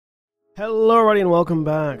Hello, everybody, and welcome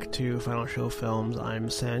back to Final Show Films. I'm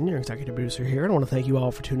Sen, your executive producer here, and I want to thank you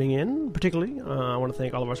all for tuning in. Particularly, I want to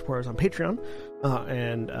thank all of our supporters on Patreon,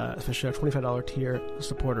 and especially our $25 tier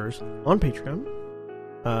supporters on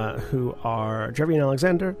Patreon, who are Jeremy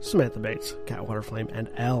Alexander, Samantha Bates, Cat Waterflame, and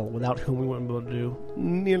Elle, without whom we wouldn't be able to do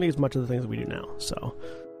nearly as much of the things that we do now. So,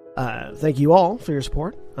 thank you all for your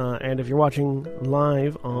support, and if you're watching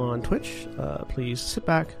live on Twitch, please sit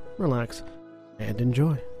back, relax, and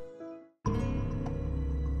enjoy.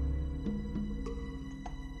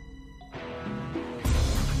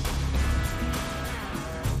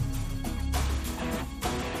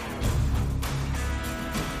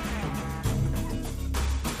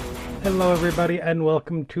 Hello everybody and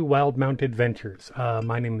welcome to Wildemount Adventures.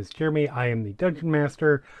 My name is Jeremy. I am the Dungeon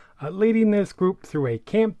Master, leading this group through a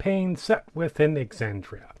campaign set within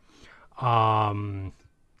Exandria.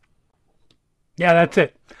 Yeah, that's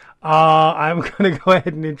it. I'm going to go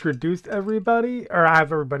ahead and introduce everybody, or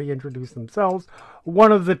have everybody introduce themselves,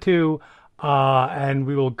 one of the two, and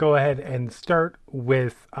we will go ahead and start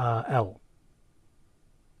with Elle.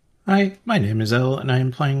 Hi, my name is Elle, and I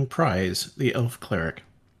am playing Prize, the Elf Cleric.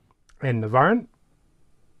 And Navarin?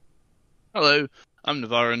 Hello, I'm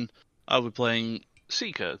Navarin. I'll be playing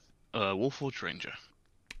Seeker, Wolfforge Ranger.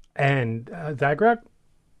 And Zagrak?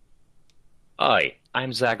 Hi, I'm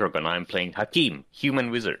Zagrog and I'm playing Hakim, Human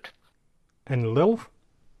Wizard. And Lilth?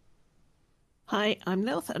 Hi, I'm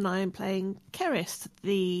Lilth and I am playing Kerris,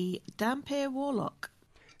 the Dhampir Warlock.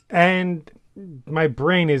 And my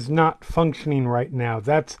brain is not functioning right now.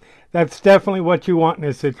 That's definitely what you want in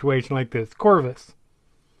a situation like this. Corvus?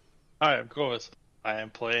 Hi, I'm Corvus. I am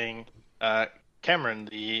playing Cameron,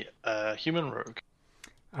 the Human Rogue.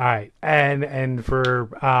 Alright, and for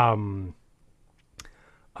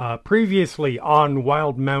previously on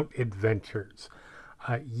Wildemount Adventures,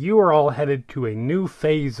 you are all headed to a new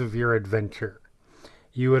phase of your adventure.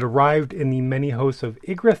 You had arrived in the many hosts of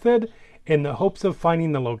Yggdrasil in the hopes of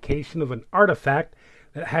finding the location of an artifact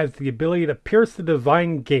that has the ability to pierce the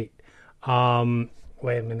divine gate.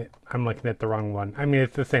 Wait a minute, I'm looking at the wrong one. I mean,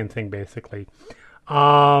 it's the same thing, basically.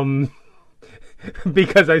 Because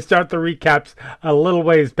I start the recaps a little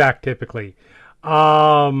ways back, typically.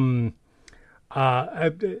 Let me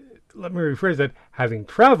rephrase that. Having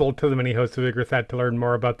traveled to the many hosts of Yggdrasil to learn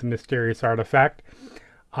more about the mysterious artifact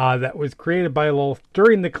that was created by Lolth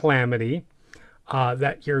during the Calamity,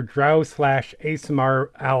 that your Drow/ASMR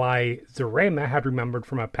ally Zarema had remembered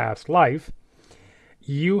from a past life,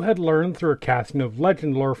 you had learned through a casting of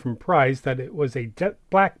legend lore from Prize that it was a jet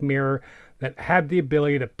black mirror that had the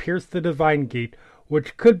ability to pierce the divine gate,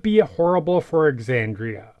 which could be horrible for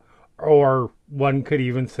Exandria, or one could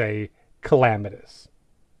even say calamitous.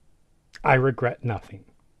 I regret nothing.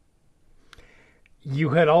 You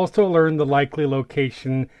had also learned the likely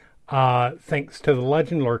location thanks to the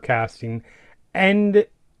legend lore casting, and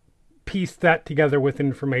pieced that together with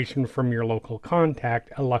information from your local contact,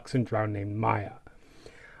 a Luxon drow named Maya.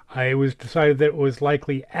 It was decided that it was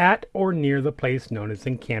likely at or near the place known as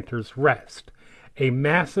Encanter's Rest, a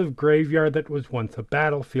massive graveyard that was once a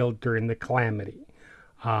battlefield during the Calamity,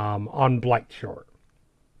 on Blightshore.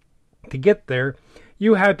 To get there,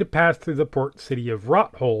 you had to pass through the port city of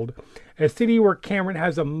Rothold, a city where Cameron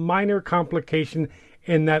has a minor complication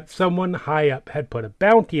in that someone high up had put a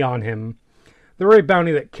bounty on him, the very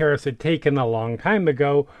bounty that Kerris had taken a long time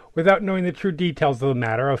ago without knowing the true details of the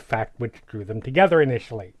matter of fact which drew them together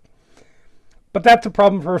initially. But that's a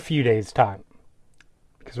problem for a few days' time.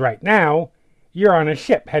 Because right now, you're on a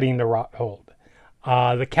ship heading to Rothold.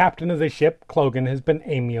 The captain of the ship, Clogan, has been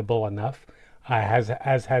amiable enough, as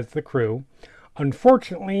has the crew.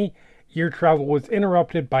 Unfortunately, your travel was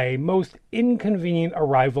interrupted by a most inconvenient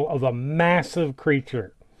arrival of a massive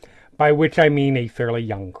creature, by which I mean a fairly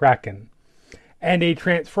young kraken, and a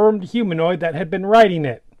transformed humanoid that had been riding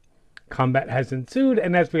it. Combat has ensued,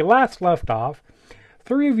 and as we last left off,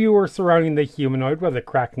 3 of you were surrounding the humanoid while the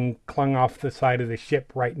kraken clung off the side of the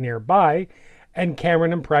ship right nearby, and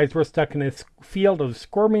Cameron and Price were stuck in a field of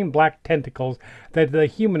squirming black tentacles that the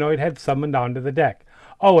humanoid had summoned onto the deck.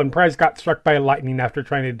 Oh, and Price got struck by lightning after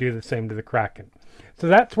trying to do the same to the kraken. So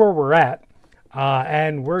that's where we're at,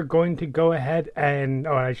 and we're going to go ahead and...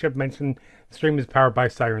 Oh, I should mention the stream is powered by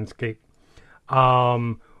Sirenscape.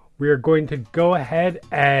 We are going to go ahead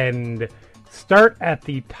and start at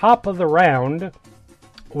the top of the round,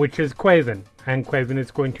 which is Quaven. And Quaven is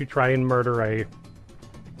going to try and murder a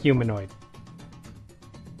humanoid.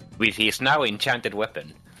 With his now enchanted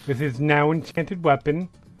weapon. With his now enchanted weapon.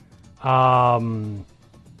 +1.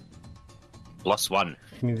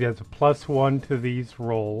 Which means he has a +1 to these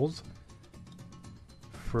rolls.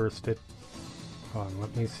 First Hold on,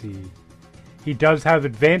 let me see. He does have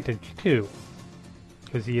advantage, too.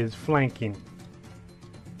 Because he is flanking.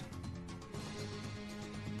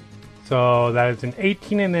 So that is an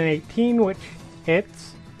 18 and an 18, which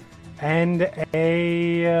hits. And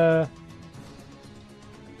a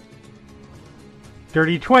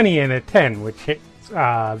dirty 20 and a 10, which hits.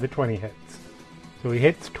 The 20 hits. So he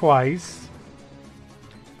hits twice.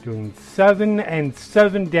 Doing 7 and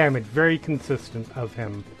 7 damage. Very consistent of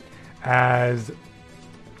him. As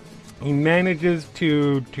he manages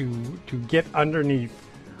to get underneath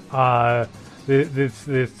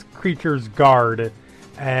this creature's guard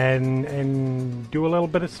and do a little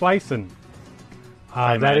bit of slicing.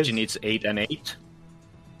 I imagine it's 8 and 8.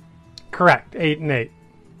 Correct, 8 and 8.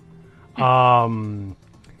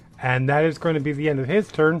 And that is going to be the end of his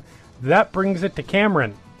turn. That brings it to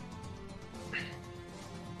Cameron.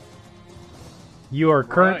 You are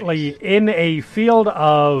currently in a field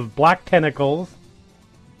of black tentacles.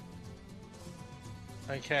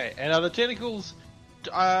 Okay, and are the tentacles...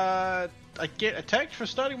 I get attacked for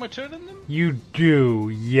starting my turn in them? You do,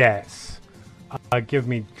 yes. Give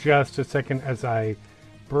me just a second as I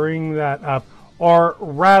bring that up. Or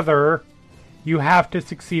rather, you have to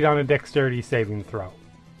succeed on a dexterity saving throw.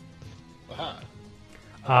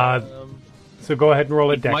 So go ahead and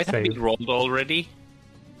roll a dex Might have save. been rolled already.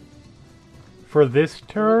 For this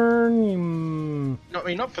turn... No, I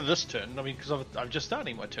mean, not for this turn. I mean, because I'm just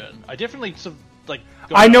starting my turn. I definitely sort of, like...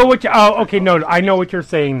 I know what you... Oh, okay, no, I know what you're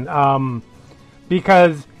saying.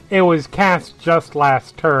 Because it was cast just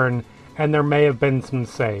last turn, and there may have been some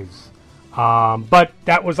saves. But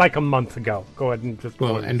that was like a month ago. Go ahead and just...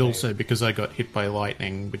 Well, and also because I got hit by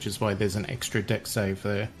lightning, which is why there's an extra dex save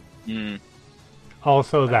there.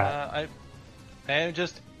 Also that. I am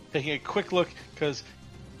just taking a quick look, because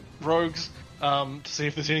rogues... to see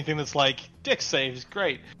if there's anything that's like dex saves,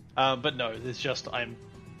 great. But no, there's just I'm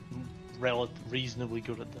reasonably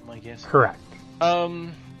good at them, I guess. Correct.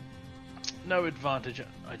 No advantage.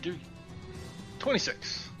 I do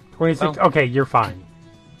 26. 26. Okay, you're fine.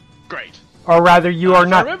 Great. Or rather, you are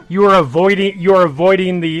not. remember- You are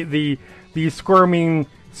avoiding the squirming,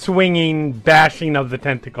 swinging, bashing of the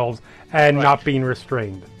tentacles and Right. not being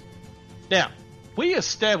restrained. Now, we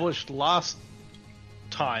established last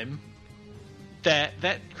time that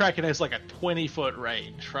Kraken has like a 20-foot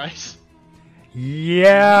range, right?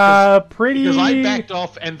 Yeah, pretty. Because I backed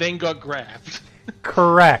off and then got grabbed.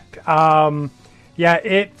 Correct. Yeah,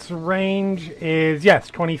 its range is, yes,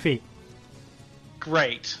 20 feet.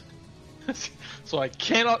 Great. So I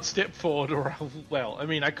cannot step forward, or well, I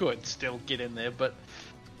mean, I could still get in there, but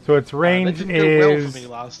So its that range didn't go well is for me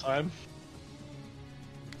last time.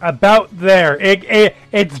 about there.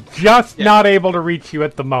 It's just not able to reach you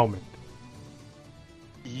at the moment.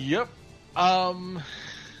 Yep. I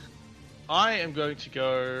am going to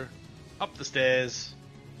go up the stairs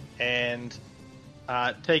and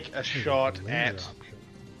take a shot at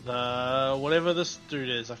the whatever this dude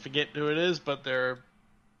is. I forget who it is, but they're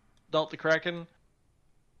not the Kraken.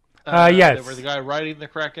 Yes. They were the guy riding the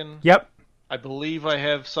Kraken. Yep. I believe I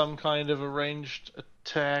have some kind of a ranged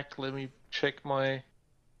attack. Let me check my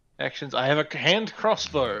actions. I have a hand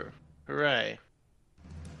crossbow. Hooray.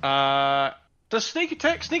 Does sneak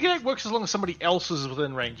attack? Sneak attack works as long as somebody else is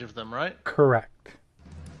within range of them, right? Correct.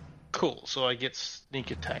 Cool. So I get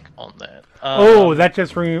sneak attack on that. That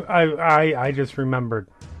just I just remembered.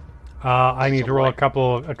 I need to roll a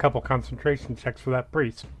couple concentration checks for that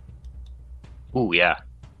priest. Ooh, yeah.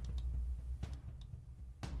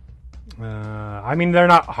 I mean, they're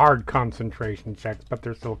not hard concentration checks, but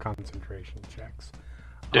they're still concentration checks.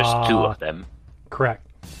 There's 2 of them. Correct.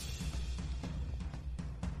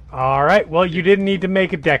 All right. Well, you didn't need to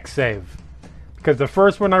make a dex save because the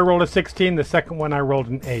first one I rolled a 16, the second one I rolled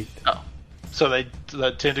an 8. Oh, so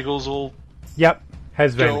the tentacles will Yep,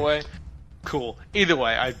 has go vanished. away. Cool. Either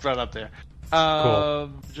way, I run up there.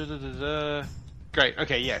 Great.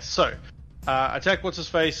 Okay. Yes. So attack what's his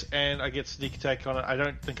face, and I get sneak attack on it. I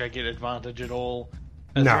don't think I get advantage at all.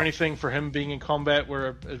 Is No. there anything for him being in combat where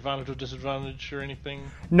advantage or disadvantage or anything?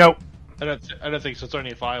 Nope. I don't think so. It's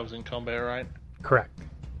only if I was in combat, right? Correct.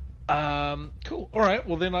 Cool. All right.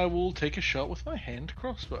 Well, then I will take a shot with my hand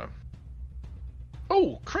crossbow.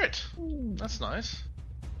 Oh, crit! That's nice.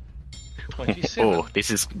 27. Oh,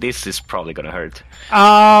 this is probably gonna hurt.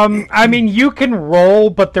 I mean, you can roll,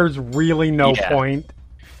 but there's really no Yeah. point.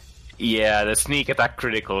 Yeah, the sneak attack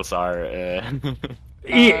criticals are.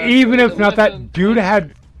 Even if not that,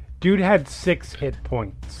 11 dude had 6 hit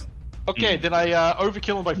points. Okay, then I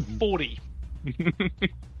overkill him by 40.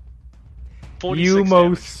 46 You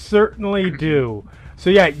most damage. certainly do. So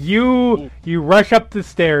yeah, you rush up the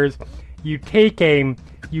stairs. You take aim,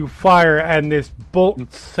 you fire, and this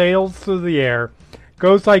bolt sails through the air,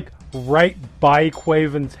 goes like right by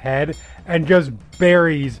Quaven's head, and just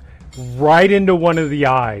buries right into one of the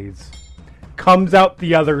eyes. Comes out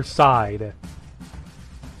the other side.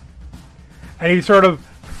 And he sort of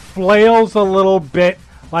flails a little bit,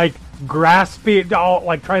 like grasping,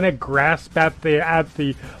 like trying to grasp at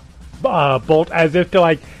the bolt as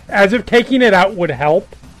if taking it out would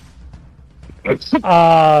help.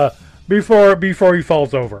 Before he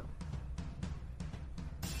falls over.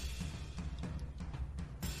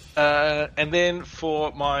 And then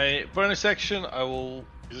for my bonus action, I will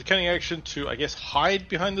use a cunning action to, I guess, hide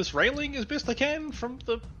behind this railing as best I can from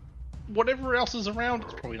the whatever else is around.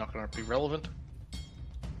 It's probably not going to be relevant.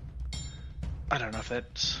 I don't know if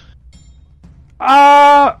that's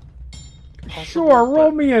possible, sure.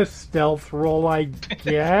 Roll me a stealth roll, I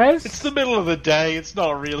guess. It's the middle of the day. It's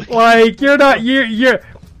not really like you're not you're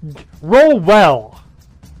roll well.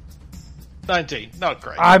 19. Not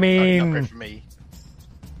great. I mean, not great for me.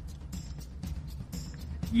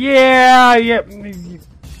 Yeah. You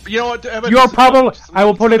know what? You're probably. I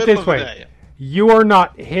will put it this way: you are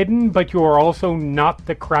not hidden, but you are also not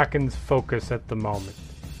the Kraken's focus at the moment.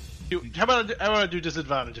 How about I do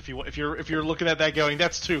disadvantage if you're looking at that going,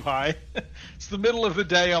 that's too high. It's the middle of the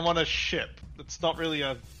day. I'm on a ship. It's not really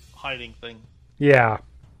a hiding thing. Yeah.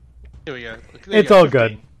 Here we go. It's all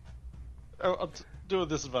good. I'll do a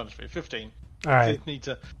disadvantage for you. 15. All right. Need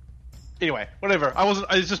to. Anyway, whatever. I was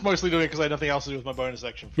just mostly doing it because I had nothing else to do with my bonus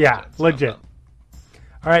action. Yeah, legit.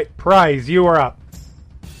 All right, Prize, you are up.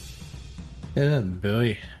 Oh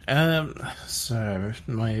boy. So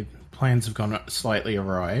my plans have gone slightly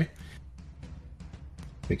awry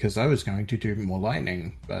because I was going to do more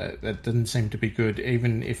lightning, but that didn't seem to be good.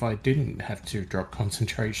 Even if I didn't have to drop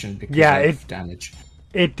concentration because of damage.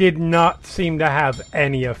 It did not seem to have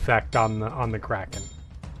any effect on the Kraken.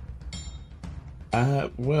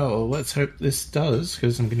 Well, let's hope this does,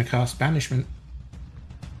 because I'm going to cast Banishment.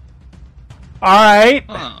 Alright.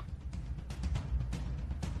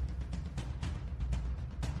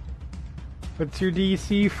 What's your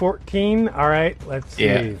DC? 14? Alright, let's see.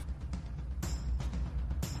 Yeah.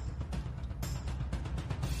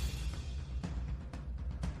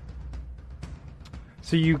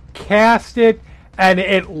 So you cast it, and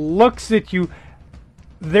it looks at you.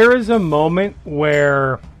 There is a moment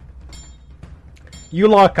where you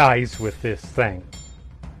lock eyes with this thing.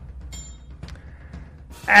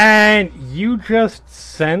 And you just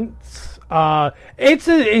sense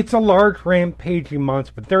it's a large rampaging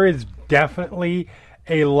monster, but there is definitely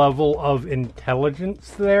a level of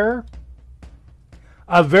intelligence there.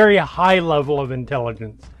 A very high level of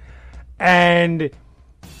intelligence. And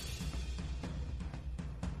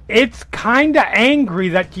it's kind of angry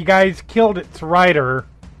that you guys killed its rider.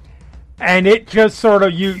 And it just sort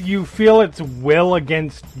of, you feel its will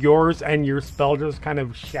against yours, and your spell just kind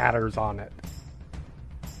of shatters on it.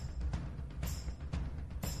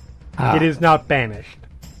 It is not banished.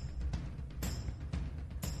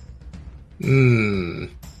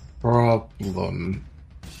 Problem.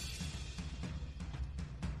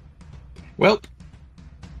 Well.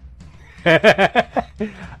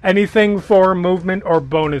 Anything for movement or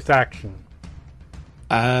bonus action?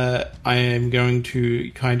 I am going to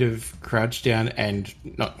kind of crouch down and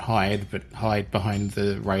not hide, but hide behind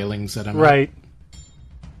the railings that I'm right. at.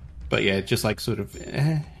 But yeah, just like sort of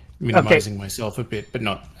minimizing myself a bit, but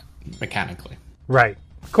not mechanically. Right.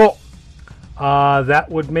 Cool.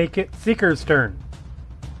 That would make it Seeker's turn.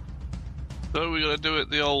 So we're gonna do it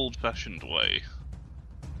the old-fashioned way.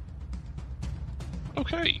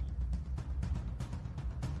 Okay.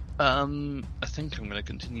 I think I'm going to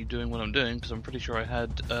continue doing what I'm doing, because I'm pretty sure I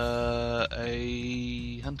had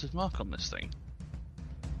a Hunter's Mark on this thing.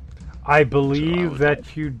 I believe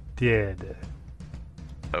that you did.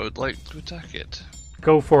 I would like to attack it.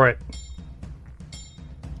 Go for it.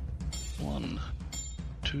 1,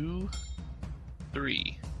 2,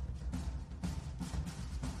 3.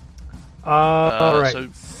 Alright. So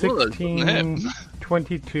 16,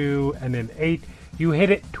 22, and an 8. You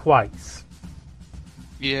hit it twice.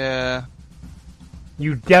 Yeah.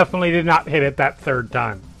 You definitely did not hit it that third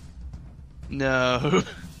time. No.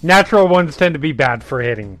 Natural ones tend to be bad for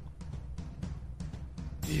hitting.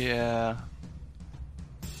 Yeah.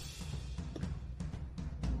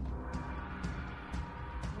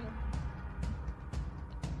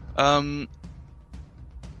 Alright.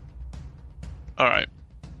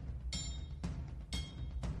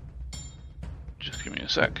 Just give me a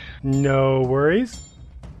sec. No worries.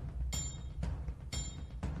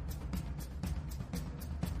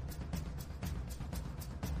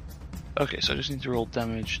 Okay, so I just need to roll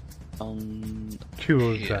damage on 2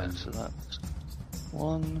 of here. them. So that's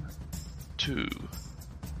 1, 2,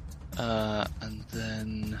 and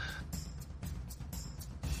then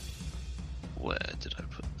where did I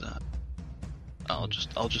put that? I'll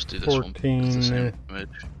just do this 14. one. It's the same image.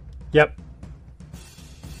 Yep.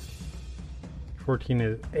 14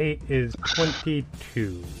 is 8 is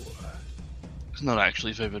 22. It's not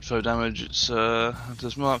actually favored foe damage. It's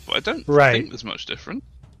does mark, but I don't Right. think there's much different.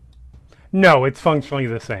 No, it's functionally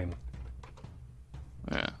the same.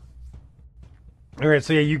 Yeah. Alright,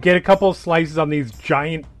 so yeah, you get a couple slices on these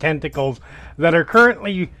giant tentacles that are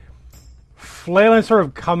currently flailing, sort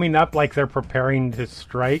of coming up like they're preparing to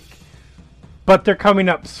strike. But they're coming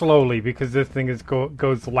up slowly because this thing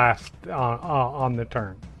goes last on the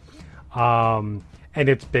turn. And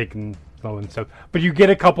it's big and slow and stuff. But you get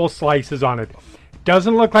a couple slices on it.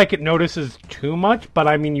 Doesn't look like it notices too much, but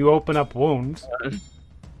I mean, you open up wounds. Is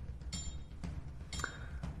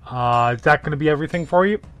that going to be everything for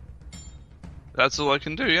you? That's all I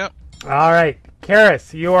can do, yeah. Alright,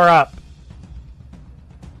 Karis, you are up.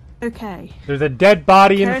 Okay. There's a dead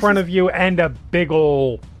body in Karis front is- of you and a big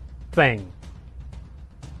ol' thing.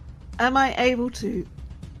 Am I able to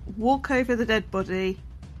walk over the dead body,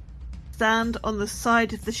 stand on the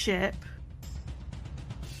side of the ship,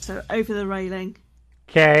 so over the railing,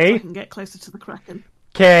 so I Okay, can get closer to the Kraken?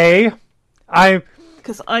 okay.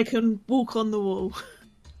 Because I can walk on the wall.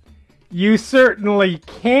 You certainly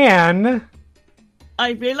can.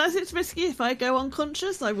 I realise it's risky. If I go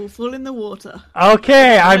unconscious, I will fall in the water.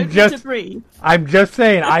 Okay, I I'm don't need just to breathe.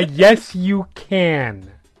 saying. Yes, you can.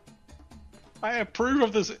 I approve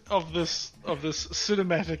of this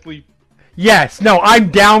cinematically. Yes, no, I'm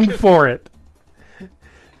down for it.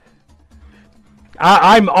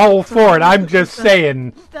 I'm all for it. I'm just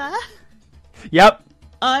saying. There. Yep.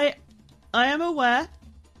 I am aware.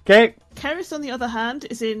 Okay, Keris, on the other hand,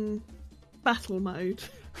 is in battle mode.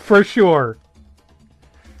 for sure.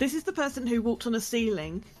 This is the person who walked on a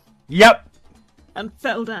ceiling Yep. and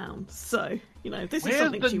fell down. So, this is Where's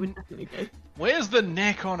something the- she would definitely do. Where's the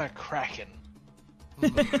neck on a kraken?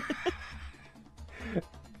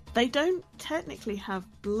 They don't technically have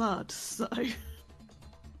blood, so...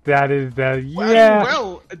 That is the Well, yeah.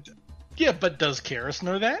 Well, yeah, but does Karis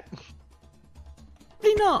know that?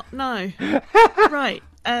 Probably not, no. Right,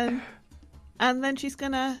 and then she's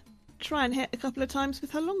gonna try and hit a couple of times with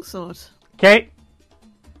her longsword. Okay.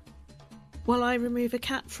 While I remove a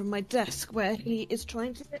cat from my desk where he is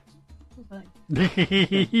trying to hit...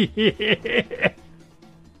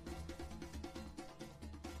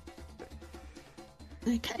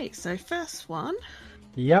 Okay, so first one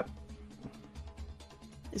Yep.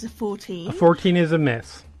 is a 14. A 14 is a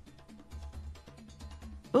miss.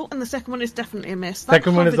 Oh, and the second one is definitely a miss. That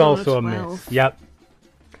Second one is hovered on also a 12. miss. Yep.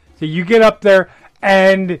 So you get up there,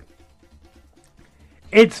 and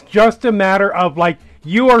it's just a matter of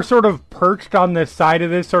you are sort of perched on the side of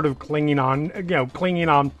this, sort of clinging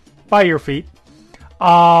on by your feet.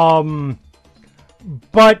 But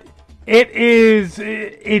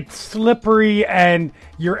it's slippery, and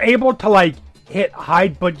you're able to hit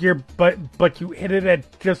hide, but you hit it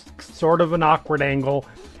at just sort of an awkward angle,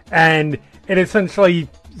 and it essentially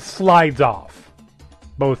slides off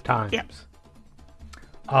both times. Yep.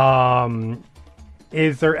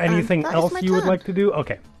 Is there anything that is else my you would turn. like to do?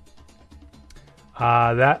 Okay.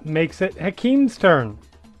 That makes it Hakim's turn.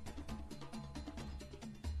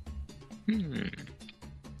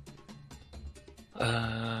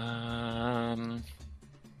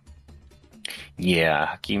 Yeah,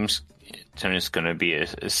 Hakim's turn is gonna be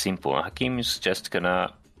a simple. Hakim's just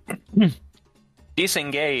gonna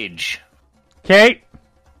disengage Okay.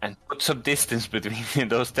 and put some distance between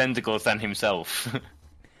those tentacles and himself.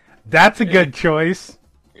 That's a good choice.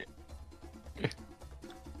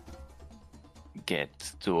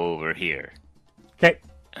 Get to over here. Okay.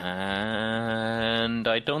 And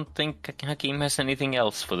I don't think Hakim has anything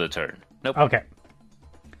else for the turn. Nope. Okay.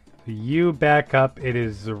 You back up. It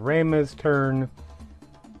is Zarema's turn.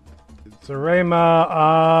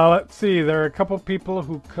 Zarema, let's see. There are a couple people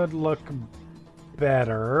who could look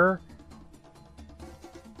better.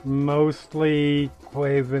 Mostly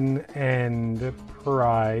Quaven and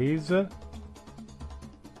Prize.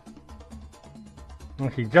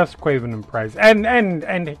 Okay, just Quaven and Prize. And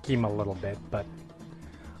Hakim a little bit, but...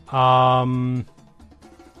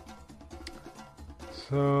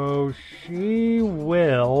 So she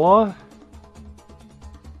will.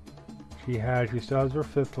 She still has her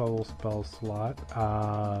 5th level spell slot.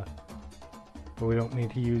 But we don't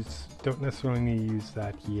necessarily need to use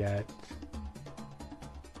that yet.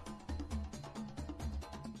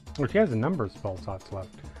 Well, she has a number of spell slots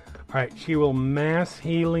left. Alright, she will mass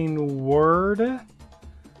healing word.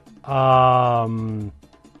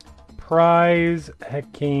 Prize,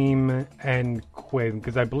 Hakeem, and Quinn,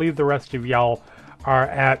 because I believe the rest of y'all are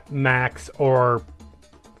at max, or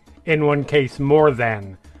in one case more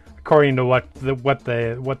than, according to what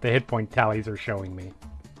the hit point tallies are showing me.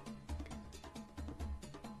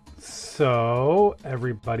 So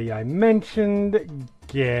everybody I mentioned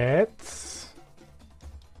gets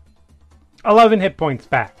 11 hit points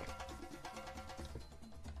back.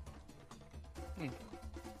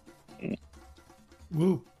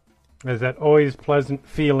 Woo. Is that always pleasant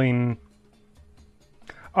feeling?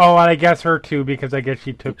 Oh, and I guess her too, because I guess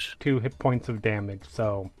she took 2 hit points of damage,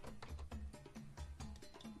 so.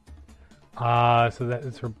 So that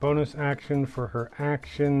is her bonus action. For her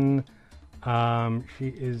action, she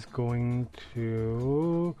is going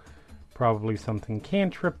to probably something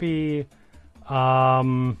cantrippy.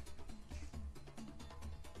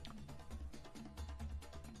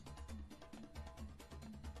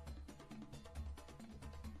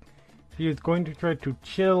 She is going to try to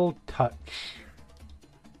chill touch.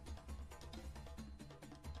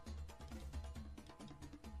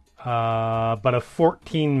 But a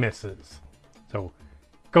 14 misses. So,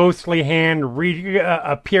 ghostly hand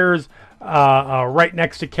appears right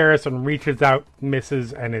next to Karis and reaches out,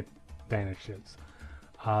 misses, and it vanishes.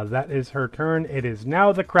 That is her turn. It is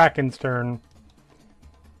now the Kraken's turn.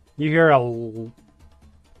 You hear a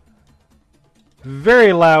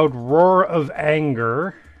very loud roar of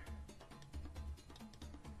anger.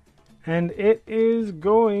 And it is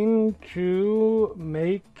going to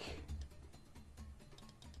make...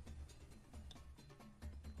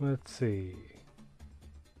 Let's see.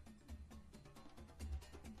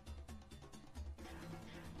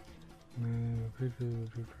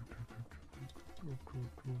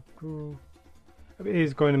 It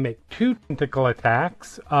is going to make 2 tentacle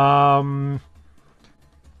attacks.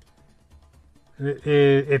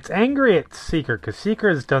 It's angry at Seeker, because Seeker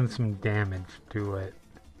has done some damage to it.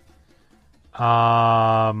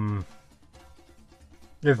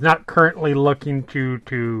 Is not currently looking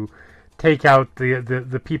to take out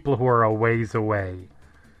the people who are a ways away.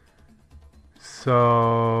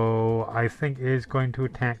 So I think it is going to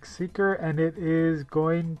attack Seeker, and it is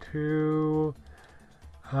going to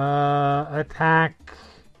attack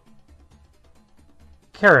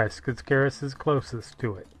Karis, because Karis is closest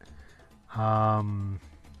to it.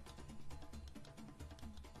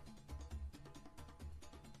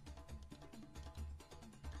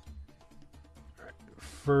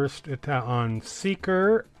 First attack on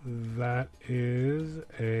Seeker. That is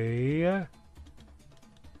a...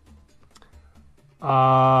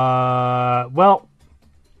 well,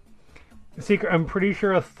 Seeker, I'm pretty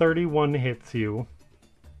sure a 31 hits you.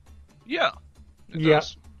 Yeah. It Yeah.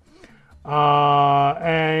 does.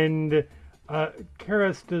 And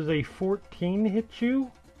Karis, does a 14 hit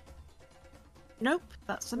you? Nope,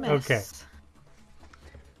 that's a miss. Okay.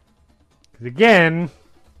 'Cause again,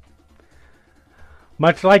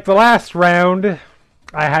 much like the last round,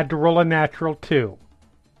 I had to roll a natural 2.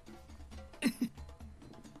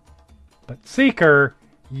 But Seeker,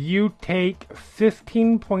 you take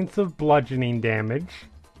 15 points of bludgeoning damage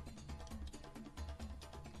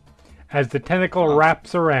as the tentacle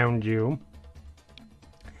wraps around you.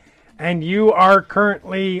 And you are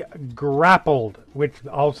currently grappled, which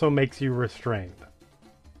also makes you restrained.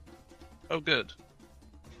 Oh, good.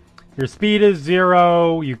 Your speed is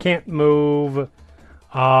 0. You can't move.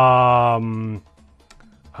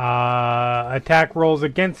 Attack rolls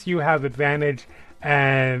against you have advantage,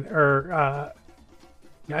 attack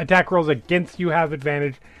rolls against you have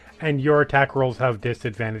advantage, and your attack rolls have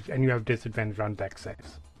disadvantage, and you have disadvantage on dex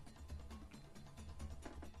saves.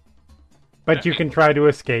 But you can try to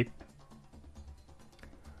escape.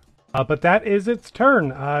 But that is its turn.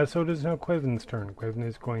 So it is now Quiven's turn. Quiven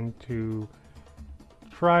is going to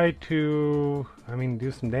try to,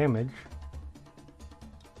 do some damage.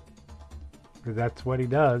 Because that's what he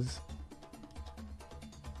does.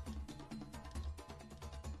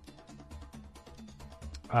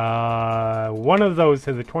 One of those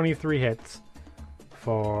has a 23 hits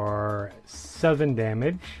for 7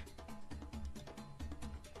 damage.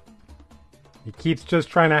 He keeps just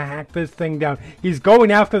trying to hack this thing down. He's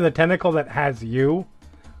going after the tentacle that has you.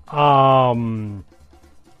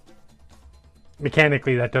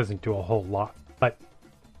 Mechanically, that doesn't do a whole lot. But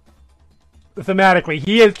thematically,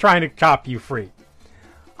 he is trying to chop you free.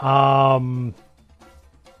 Does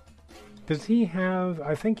he have...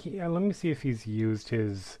 I think he... let me see if he's used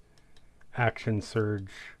his action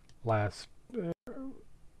surge last...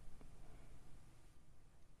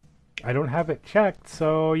 I don't have it checked,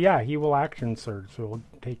 so yeah, he will action surge, so he'll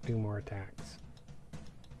take 2 more attacks.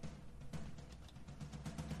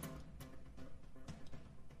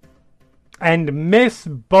 And miss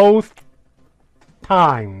both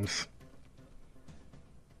times.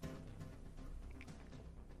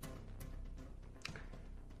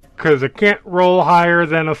 Because it can't roll higher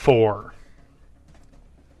than a 4.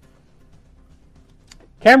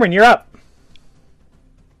 Cameron, you're up.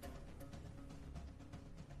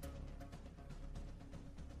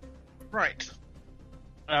 Right.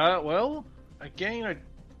 Well, again, I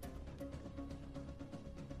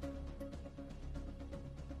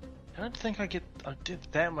don't think I do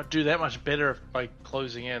that much better by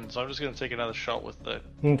closing in, so I'm just going to take another shot with the...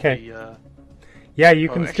 Okay. Yeah, you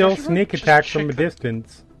can actually, still sneak attack from a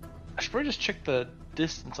distance. I should probably just check the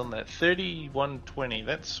distance on that. 3120,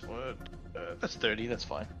 that's 30, that's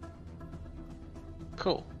fine.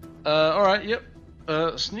 Cool. Alright, yep.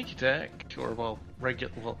 Sneak attack, or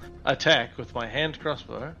attack with my hand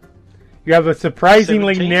crossbow. You have a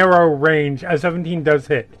surprisingly 17? narrow range. 17 does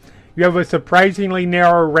hit. You have a surprisingly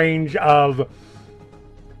narrow range of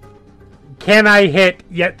can I hit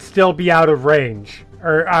yet still be out of range?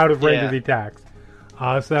 Or out of range of the attacks.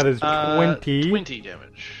 So that is 20. 20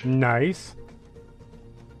 damage. Nice.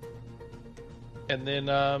 And then,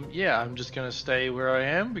 I'm just going to stay where I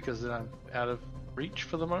am because then I'm out of reach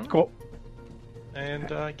for the moment. Cool.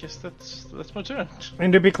 And I guess that's my turn.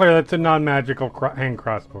 And to be clear, that's a non-magical hand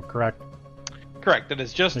crossbow, correct? Correct. That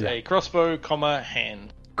is just a crossbow,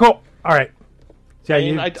 hand. Cool. All right. So I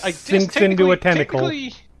mean, you sinks into a tentacle.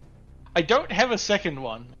 Technically, I don't have a second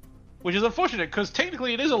one, which is unfortunate because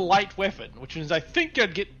technically it is a light weapon, which means I think you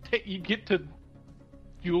get to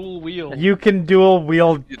dual wield. You can dual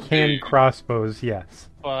wield hand crossbows, yes.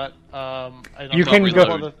 But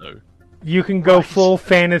you can go full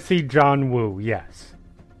fantasy John Woo, yes.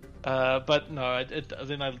 But no,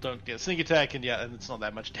 then I don't get sneak attack, and and it's not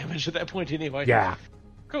that much damage at that point anyway. Yeah.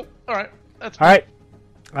 Cool. All right. That's all right.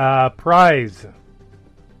 Prize.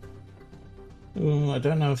 I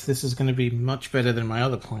don't know if this is going to be much better than my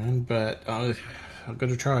other plan, but I've got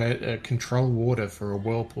to try it. Control water for a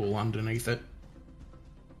whirlpool underneath it.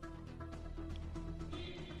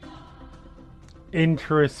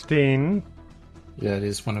 Interesting. Yeah, it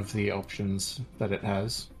is one of the options that it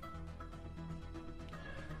has.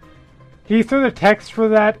 Can you throw the text for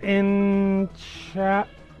that in chat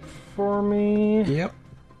for me? Yep.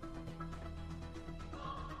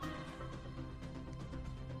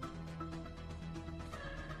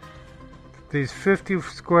 These 50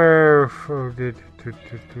 square...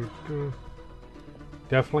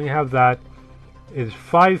 Definitely have that. Is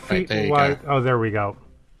 5 feet wide. Oh, there we go.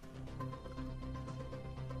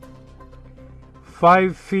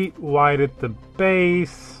 5 feet wide at the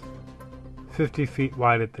base, 50 feet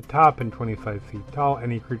wide at the top, and 25 feet tall.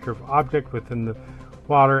 Any creature or object within the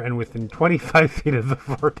water and within 25 feet of the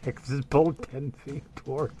vortex is pulled 10 feet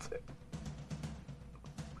towards it.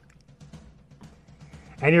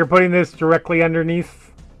 And you're putting this directly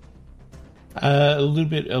underneath? A little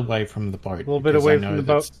bit away from the boat. A little bit away from the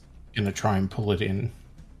boat. Going to try and pull it in.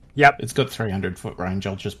 Yep. It's got 300 foot range.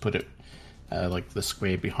 I'll just put it like the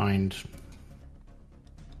square behind.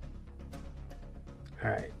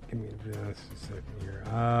 Alright, give me just a second here.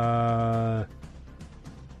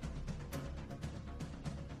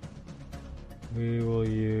 We will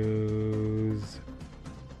use...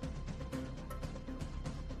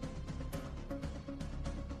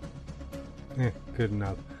 good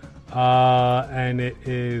enough. And it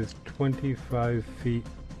is 25 feet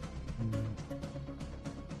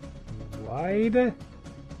wide?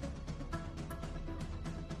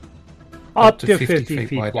 Up to 50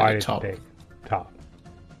 feet wide at the top.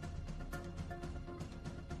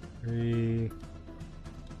 3,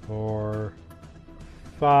 4,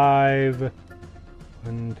 5.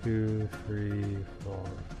 1, 2, 3, 4,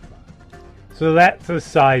 5. So that's the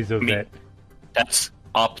size of it. That's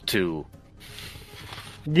up to.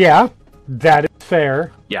 Yeah, that is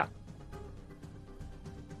fair. Yeah.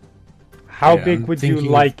 How big would you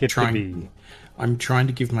like it to be? I'm trying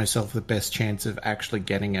to give myself the best chance of actually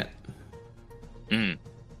getting it.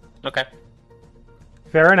 Okay.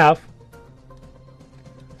 Fair enough.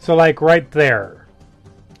 So, like, right there.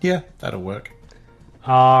 Yeah, that'll work.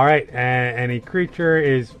 Alright, and any creature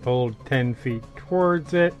is pulled 10 feet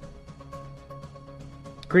towards it.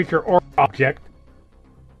 Creature or object.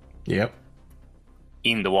 Yep.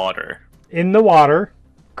 In the water. In the water.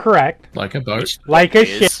 Correct. Like a boat. Like a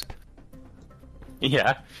ship.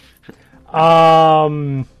 Yeah.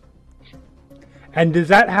 And does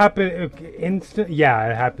that happen instant? Yeah,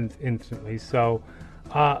 it happens instantly. So,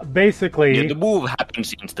 Basically... Yeah, the move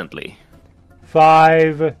happens instantly.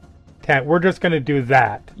 5, 10. We're just going to do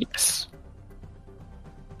that. Yes.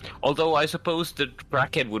 Although I suppose the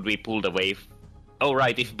bracket would be pulled away. Oh,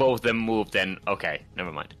 right, if both of them move, then... Okay,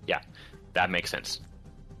 never mind. Yeah, that makes sense.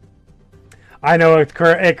 I know it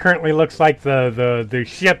currently looks like the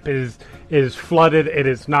ship is flooded. It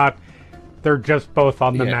is not. They're just both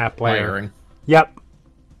on the map layer. Layering. Yep.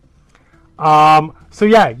 So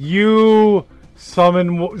yeah, you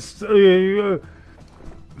summon,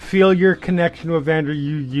 feel your connection with Vander.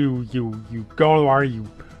 You go in the water. You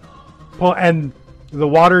pull, and the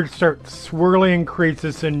water starts swirling and creates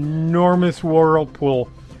this enormous whirlpool,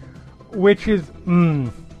 which is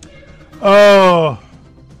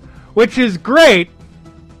which is great.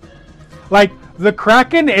 Like, the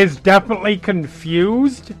Kraken is definitely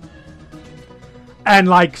confused and,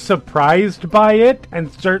 like, surprised by it and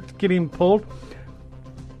starts getting pulled.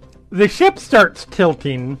 The ship starts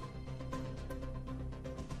tilting.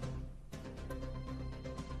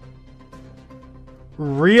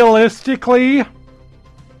 Realistically...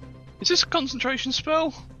 Is this a concentration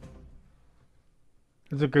spell?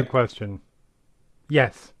 That's a good question.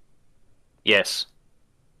 Yes. Yes.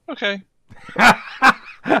 Okay.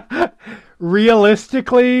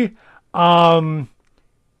 Realistically, Karis,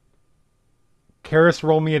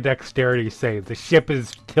 roll me a dexterity save. The ship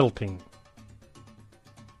is tilting.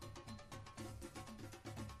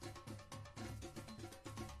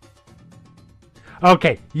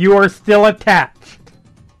 Okay, you are still attached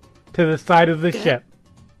to the side of the ship.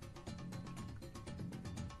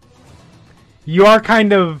 You are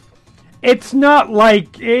kind of... It's not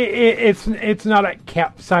like... It's not a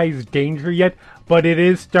capsized danger yet, but it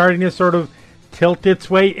is starting to sort of tilt its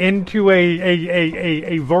way into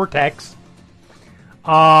a vortex.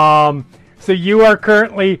 So you are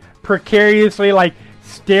currently precariously, like,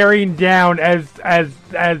 staring down as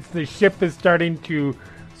the ship is starting to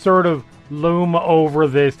sort of loom over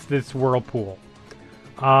this whirlpool.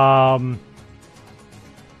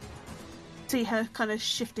 See her kind of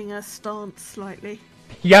shifting her stance slightly.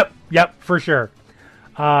 Yep, for sure.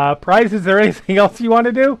 Prize, is there anything else you want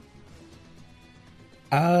to do?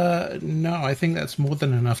 No, I think that's more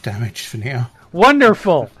than enough damage for now.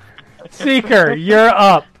 Wonderful. Seeker, you're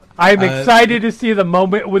up. I'm excited to see the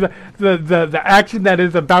moment with the action that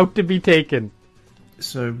is about to be taken.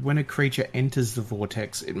 So when a creature enters the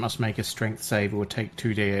vortex, it must make a strength save or take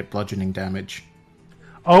 2d8 bludgeoning damage.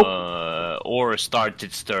 Oh. Or start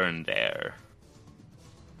its turn there.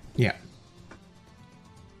 Yeah.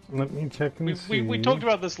 Let me check and see. We talked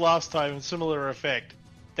about this last time, similar effect.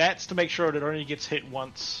 That's to make sure it only gets hit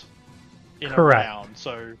once in a round.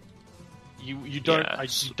 So you don't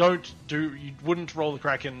you wouldn't roll the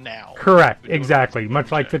Kraken now. Correct, exactly.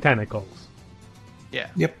 Much like the tentacles. Yeah.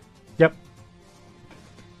 Yep.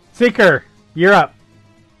 Seeker, you're up.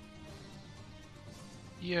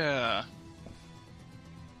 Yeah.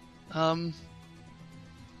 If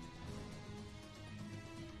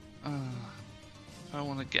I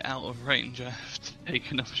want to get out of range, I have to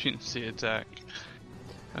take an opportunity attack.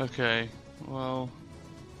 Okay, well...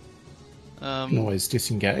 You can always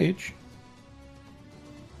disengage.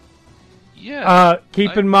 Yeah.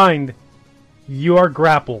 Keep in mind, you are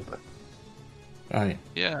grappled. Oh,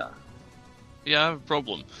 yeah. Yeah, I have a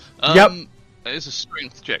problem. Yep. It's a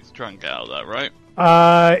strength check to try and get out of that, right?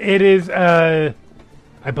 It is, I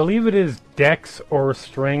believe it is Dex or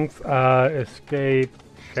Strength, escape,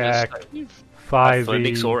 check, 5e.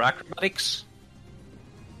 Athletics or acrobatics?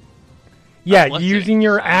 Yeah, Athletics. using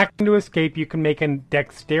your action to escape, you can make a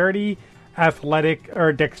Dexterity, Athletic,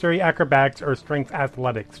 or Dexterity Acrobatics or Strength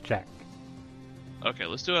Athletics check. Okay,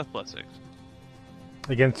 let's do athletics.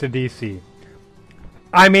 Against a DC.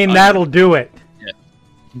 I mean, that'll do it. Yeah.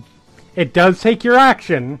 It does take your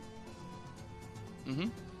action. Mm-hmm.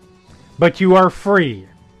 But you are free.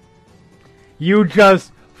 You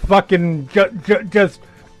just fucking just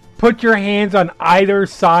put your hands on either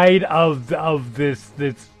side of this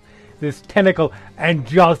tentacle and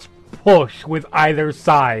just push with either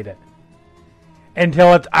side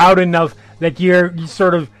until it's out enough that you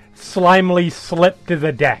sort of slimily slip to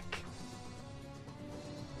the deck.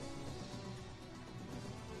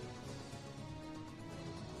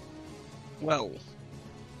 Well,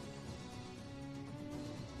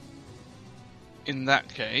 in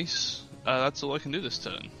that case, that's all I can do this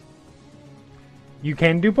turn. You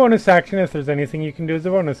can do bonus action if there's anything you can do as a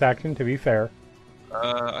bonus action, to be fair.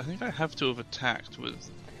 I think I have to have attacked with...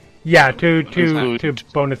 Yeah, to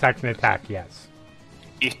bonus action attack, yes.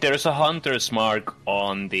 If there's a hunter's mark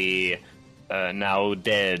on the now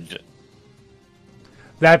dead...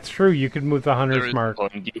 That's true. You could move the There hunter's is mark. a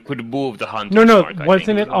point. You could move the hunter's No, mark. I wasn't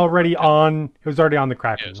think. it already on? It was already on the Yeah,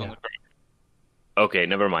 Kraken. it's on the ground. Okay,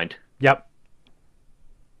 never mind. Yep.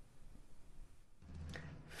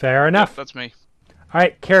 Fair enough. Yep, that's me. All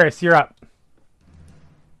right, Karis, you're up.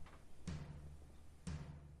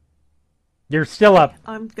 You're still up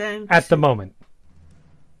I'm going at the to- moment.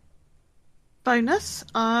 bonus.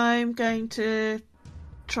 I'm going to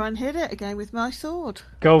try and hit it again with my sword.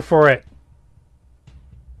 Go for it.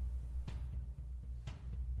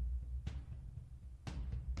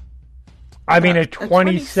 I mean, a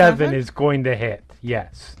 27 is going to hit,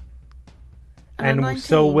 yes. And a And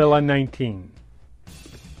so 19. will a 19.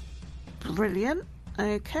 Brilliant.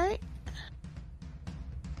 Okay.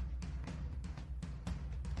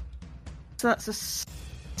 So that's a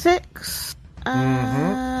 6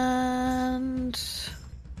 and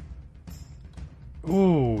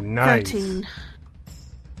Ooh, nice. 13.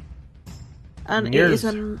 And it Here's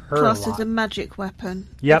is her classed as lot. a magic weapon.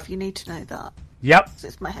 Yep. If you need to know that, Yep. 'cause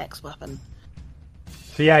it's my hex weapon.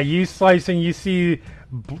 So yeah, you slicing, you see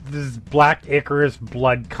this black Icarus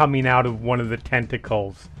blood coming out of one of the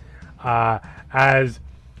tentacles. As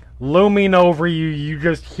looming over you, you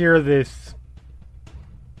just hear this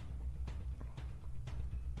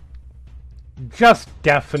just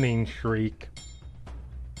deafening shriek.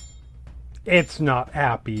 It's not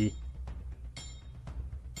happy.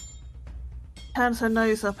 Turns her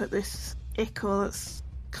nose up at this ichor that's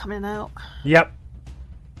coming out. Yep.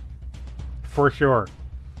 For sure.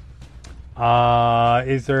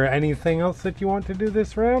 Is there anything else that you want to do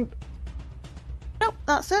this round? Nope,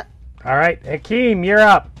 that's it. Alright, Hakeem, you're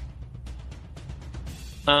up.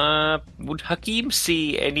 Would Hakim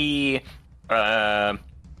see any?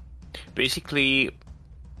 Basically,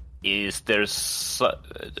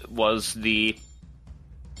 was the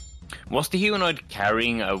humanoid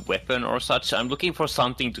carrying a weapon or such? I'm looking for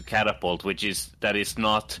something to catapult, that is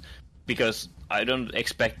not, because I don't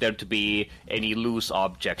expect there to be any loose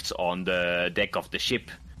objects on the deck of the ship.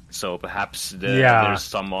 So perhaps there's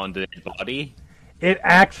some on the body. It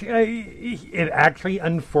actually,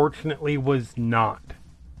 unfortunately, was not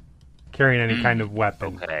carrying any kind of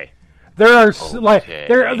weapon. Okay. There are Okay.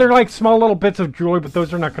 they're like small little bits of jewelry, but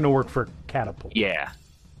those are not going to work for catapult. Yeah.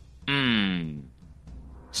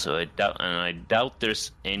 So I doubt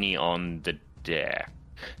there's any on the deck.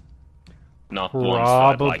 Not ones that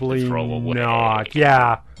I'd like Probably to throw away. not.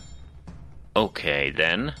 Yeah. Okay,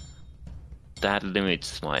 then. That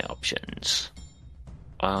limits my options.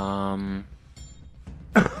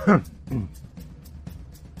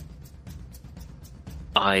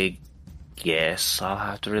 I guess I'll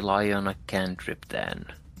have to rely on a cantrip then.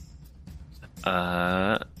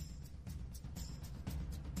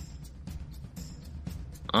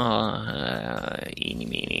 Eeny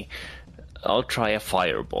meeny. I'll try a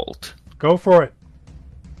firebolt. Go for it.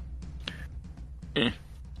 Eh.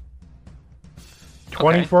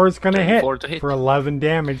 24 is going to 24 hit to hit. for 11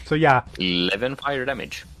 damage. So yeah. 11 fire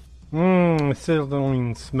damage.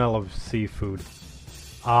 Sizzling smell of seafood.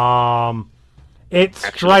 It Actually,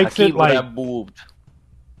 strikes Hakim it like... would have moved.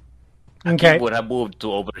 Okay. Hakim would have moved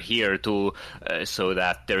to over here to so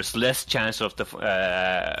that there's less chance of the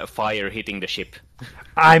fire hitting the ship.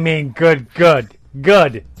 I mean, good.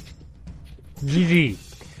 GG.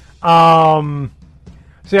 So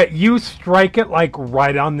yeah, you strike it like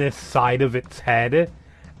right on this side of its head,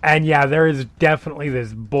 and yeah, there is definitely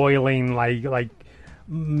this boiling, like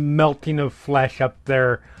melting of flesh up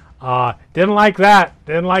there. Didn't like that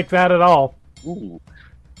at all. Ooh.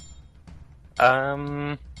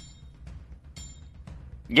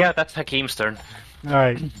 Yeah, that's Hakim's turn. All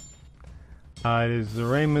right. It is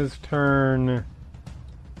Zarema's turn.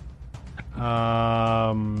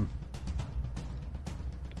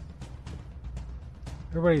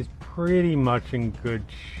 Everybody's pretty much in good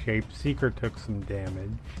shape. Seeker took some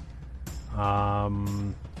damage.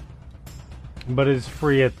 But is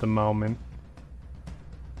free at the moment.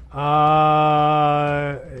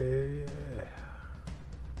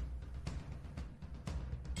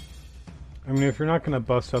 I mean, if you're not going to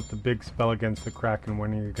bust out the big spell against the Kraken,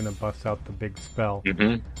 when are you going to bust out the big spell?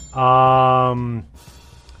 Mm-hmm.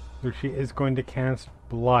 So she is going to cast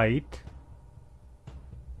Blight.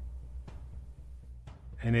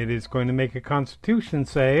 And it is going to make a Constitution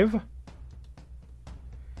save.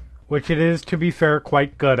 Which it is, to be fair,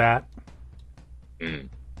 quite good at.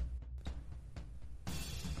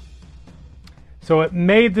 So it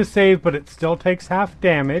made the save, but it still takes half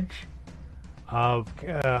damage of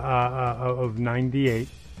 98.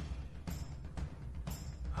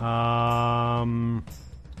 Yeah,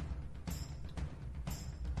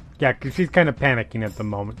 because she's kind of panicking at the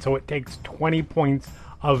moment. So it takes 20 points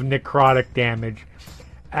of necrotic damage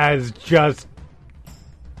as just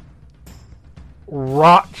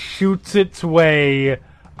rot shoots its way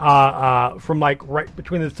from like right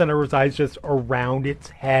between the center of its eyes, just around its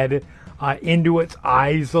head, into its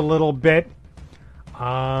eyes a little bit.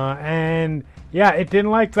 And yeah, it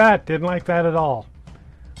didn't like that. Didn't like that at all.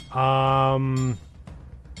 That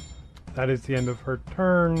is the end of her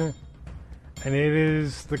turn. And it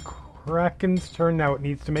is the Kraken's turn now. It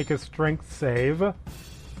needs to make a strength save.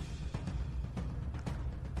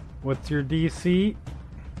 What's your DC?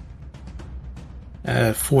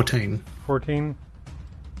 14. 14.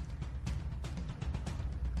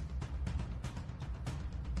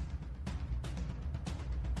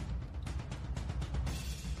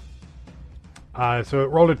 So it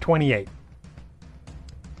rolled a 28.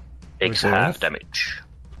 Takes half damage.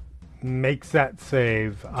 Makes that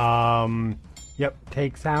save. Yep,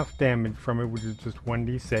 takes half damage from it, which is just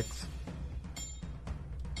 1d6.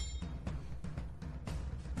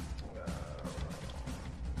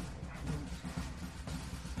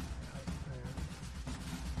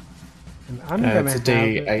 And I'm gonna it's a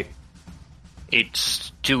have D8.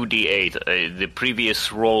 It's 2d8. The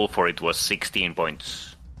previous roll for it was 16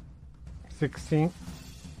 points. 16.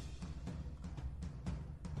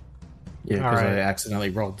 Yeah, because Alright. I accidentally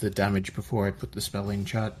rolled the damage before I put the spell in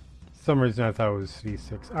chat. For some reason I thought it was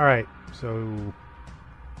d6. Alright, so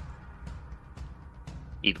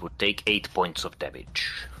It would take 8 points of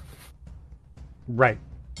damage. right.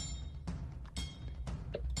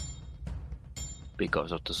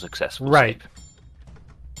 Because of the successful Right. save.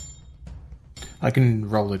 I can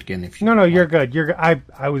roll it again if you No, want. you're good. You're good.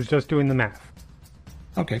 I was just doing the math.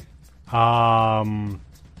 Okay.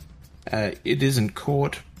 It isn't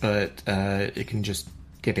caught, but it can just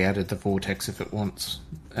get out of the vortex if it wants.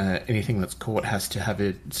 Anything that's caught has to have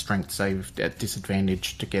a strength save at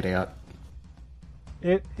disadvantage to get out.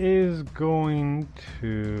 It is going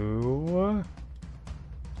to...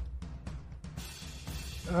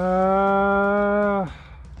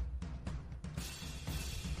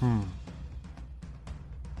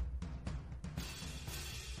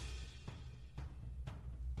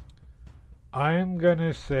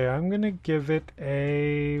 I'm gonna give it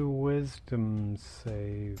a wisdom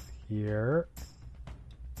save here.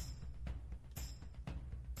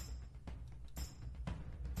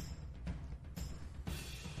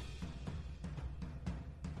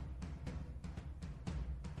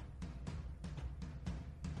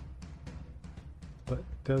 But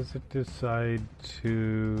does it decide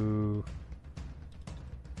to...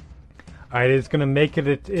 Alright, it's going to make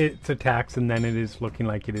it its attacks, and then it is looking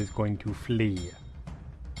like it is going to flee.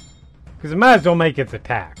 Because it might as well make its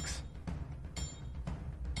attacks.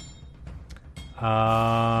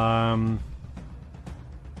 Yeah,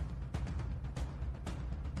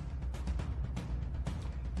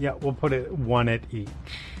 we'll put it one at each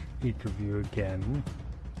of you again.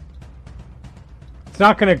 It's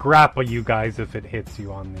not going to grapple you guys if it hits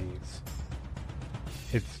you on these.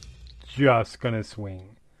 It's just going to swing.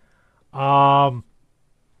 So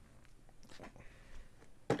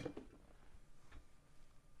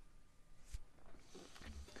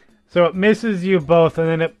it misses you both, and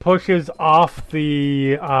then it pushes off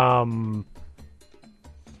the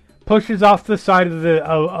side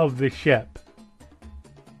of the ship,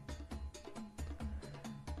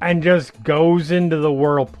 and just goes into the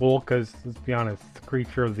whirlpool. Because let's be honest, it's a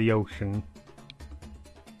creature of the ocean,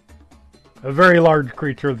 a very large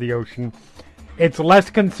creature of the ocean. It's less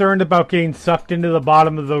concerned about getting sucked into the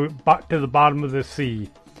bottom of the sea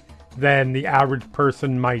than the average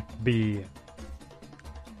person might be.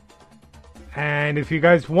 And if you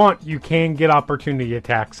guys want, you can get opportunity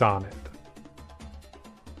attacks on it.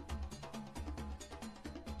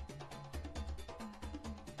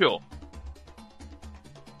 Sure.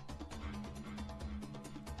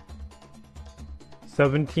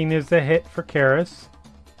 $17 is a hit for Karis.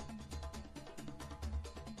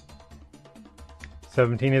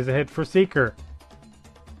 17 is a hit for Seeker.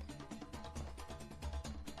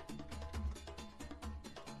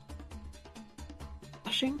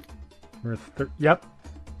 Flashing. Yep.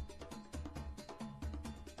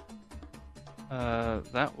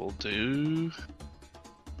 That will do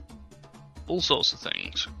all sorts of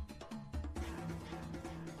things.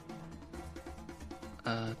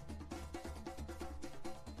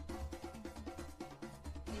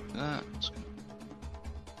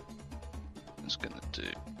 That's gonna do.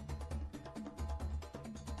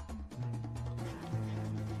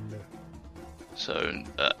 So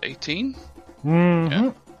 18. Mm-hmm.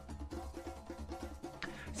 Yeah.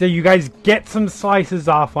 So you guys get some slices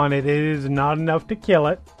off on it. It is not enough to kill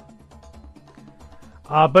it.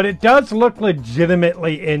 But it does look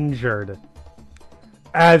legitimately injured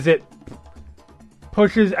as it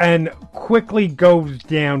pushes and quickly goes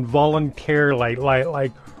down voluntarily,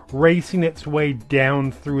 like racing its way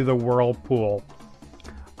down through the whirlpool.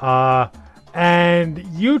 And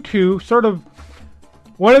you two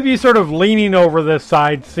one of you sort of leaning over the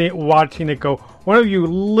side, watching it go. One of you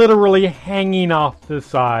literally hanging off the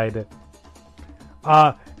side.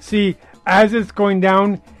 See, as it's going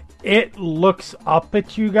down, it looks up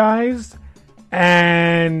at you guys,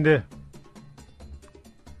 and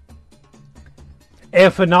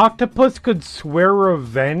if an octopus could swear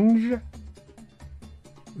revenge,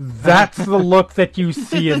 that's the look that you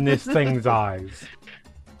see in this thing's eyes.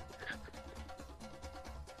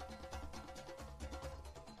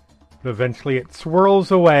 Eventually it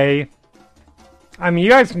swirls away. I mean, you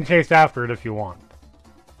guys can chase after it if you want.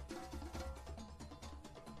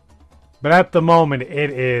 But at the moment,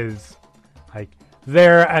 it is like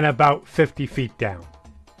there and about 50 feet down.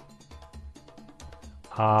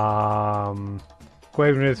 Quaven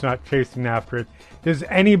is not chasing after it. Does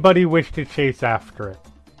anybody wish to chase after it?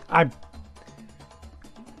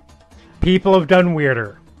 People have done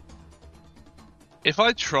weirder. If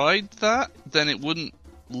I tried that, then it wouldn't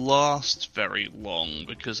last very long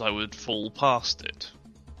because I would fall past it.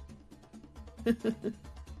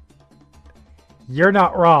 You're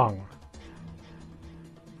not wrong.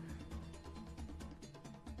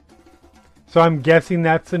 So I'm guessing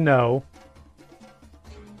that's a no.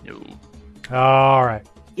 No. Alright.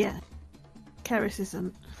 Yeah. Karis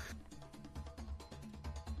isn't.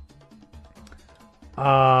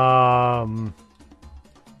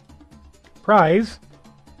 Prize.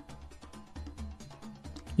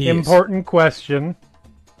 Yes. Important question.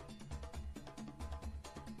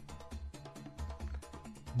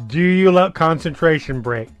 Do you let concentration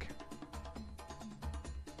break?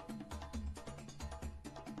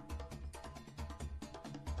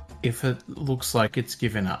 If it looks like it's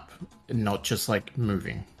given up, not just like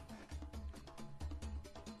moving.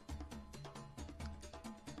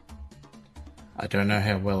 I don't know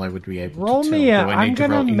how well I would be able Roll to tell. me Do a, I I'm need to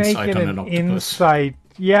gonna roll make insight it on an an octopus? insight.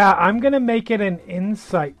 Yeah, I'm gonna make it an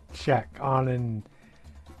insight check on an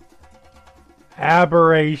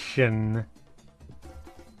aberration.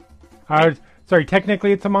 Sorry,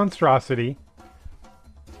 technically it's a monstrosity.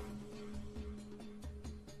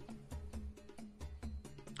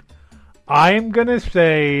 I am gonna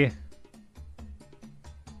say,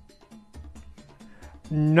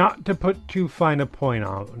 not to put too fine a point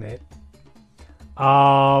on it,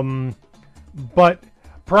 but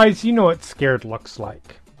Bryce, you know what scared looks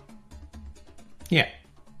like. Yeah.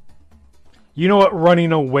 You know what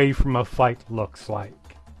running away from a fight looks like.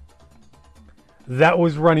 That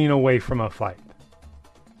was running away from a fight.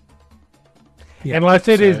 Yeah, Unless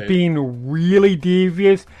it is so- being really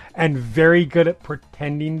devious and very good at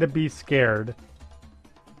pretending to be scared.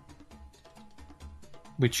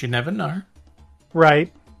 Which you never know.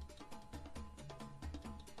 Right.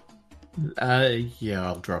 Yeah,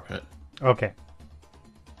 I'll drop it. Okay.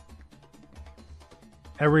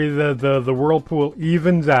 The whirlpool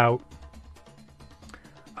evens out.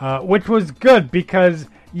 Which was good because,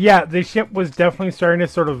 yeah, the ship was definitely starting to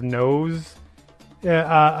sort of nose down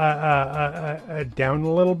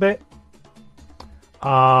a little bit.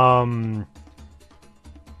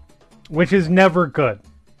 Which is never good.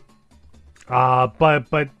 But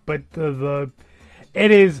the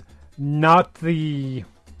it is not the.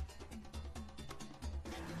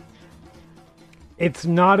 It's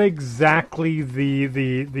not exactly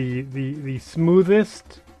the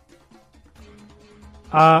smoothest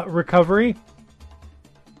recovery.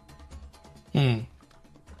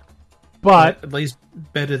 But At least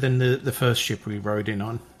better than the first ship we rode in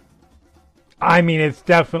on. I mean, it's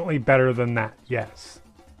definitely better than that, yes.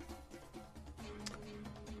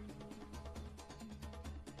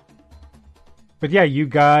 But yeah, you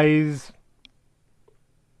guys,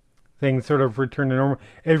 things sort of return to normal.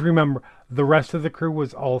 And remember, the rest of the crew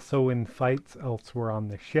was also in fights elsewhere on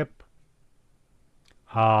the ship.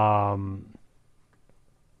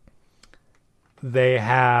 They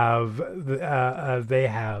have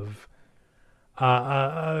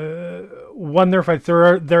won their fights.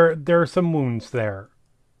 There are some wounds there,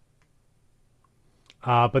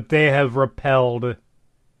 but they have repelled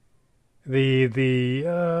the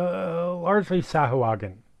largely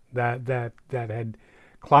Sahuagin that had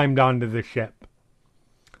climbed onto the ship.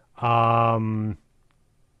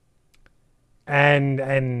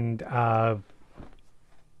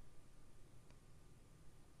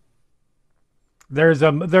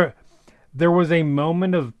 There was a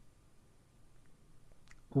moment of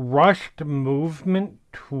rushed movement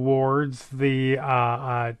towards the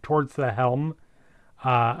helm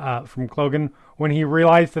from Clogan when he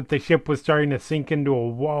realized that the ship was starting to sink into a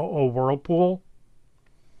whirlpool.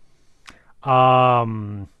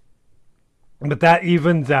 But that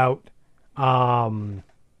evens out.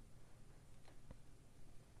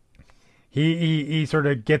 He sort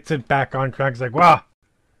of gets it back on track. He's like, wow.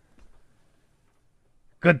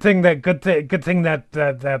 Good thing that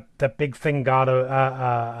big thing got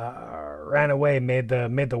ran away, made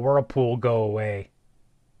the whirlpool go away.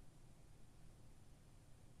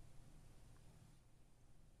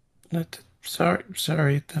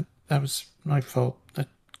 Sorry. That was my fault. I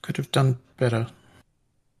could have done better.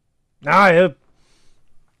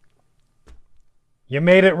 You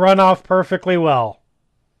made it run off perfectly well.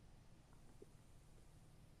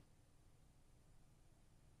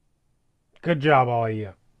 Good job, all of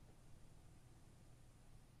you.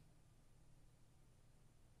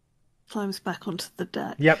 Climbs back onto the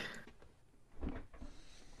deck. Yep.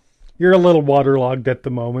 You're a little waterlogged at the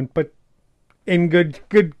moment, but in good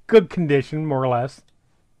condition, more or less.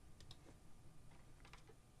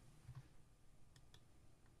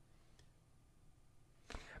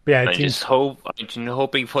 But yeah, I'm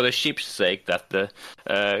hoping for the ship's sake that the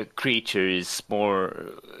creature is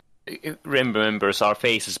more remembers our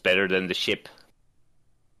faces better than the ship.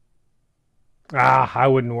 I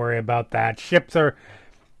wouldn't worry about that. Ships are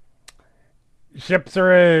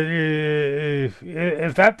if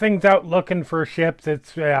that thing's out looking for ships,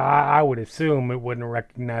 it's I would assume it wouldn't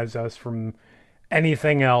recognize us from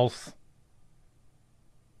anything else.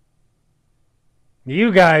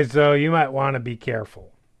 You guys, though, you might want to be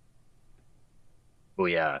careful. Oh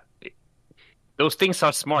yeah, those things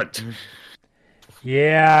are smart.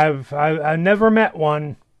 Yeah, I've never met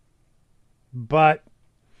one, but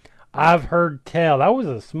I've heard tell. That was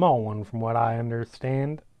a small one, from what I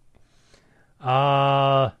understand.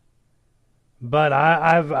 But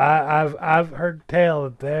I've heard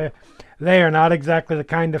tell that they are not exactly the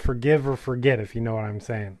kind to forgive or forget, if you know what I'm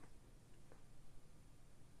saying.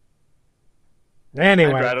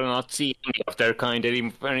 Anyway, I'd rather not see any of their kind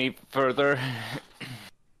any further.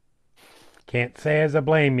 Can't say as I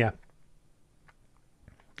blame you.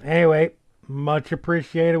 Anyway, much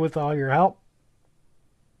appreciated with all your help.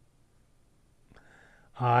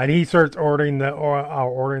 And he starts ordering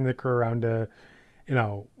the crew around to,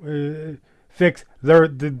 fix.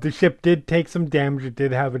 The ship did take some damage. It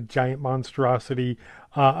did have a giant monstrosity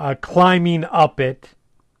climbing up it.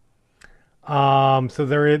 So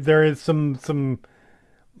there is some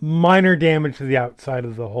minor damage to the outside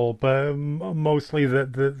of the hull, but mostly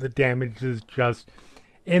the damage is just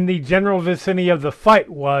in the general vicinity of the fight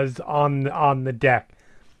was on the deck.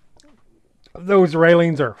 Those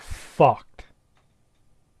railings are fucked.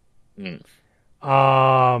 So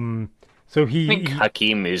I think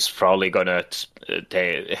Hakim is probably gonna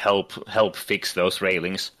help fix those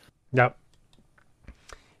railings. Yep.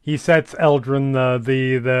 He sets Eldrin,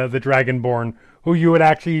 the Dragonborn, who you had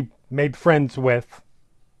actually made friends with.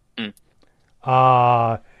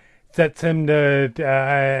 Sets him to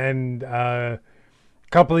and a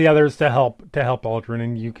couple of the others to help Eldrin,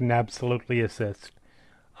 and you can absolutely assist.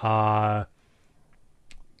 Gonna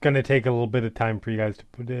take a little bit of time for you guys to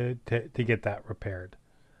get that repaired.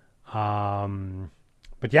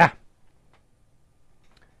 But yeah.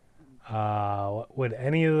 What would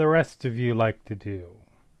any of the rest of you like to do?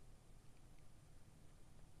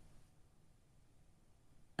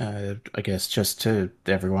 I guess just to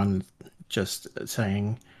everyone, just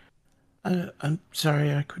saying, I'm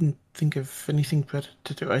sorry, I couldn't think of anything better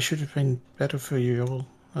to do. I should have been better for you all.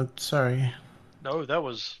 I'm sorry. No, that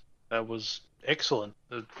was excellent.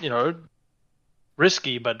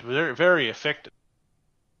 Risky, but very, very effective.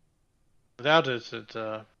 Without it,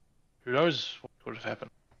 who knows what would have happened.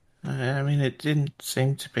 I mean, it didn't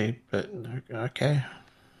seem to be, but okay.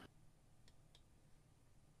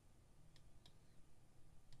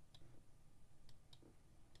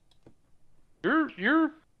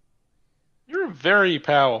 You're very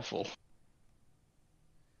powerful.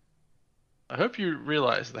 I hope you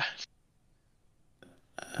realize that.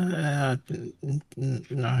 No.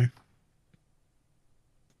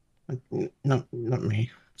 Not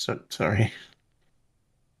me. Sorry.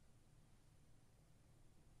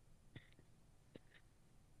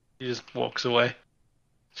 He just walks away,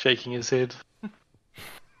 shaking his head.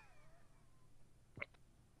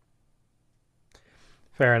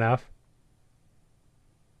 Fair enough.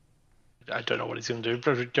 I don't know what he's going to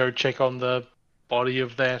do. Go check on the body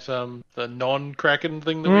of that the non-Kraken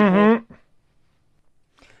thing that we fought.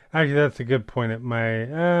 Actually, that's a good point. It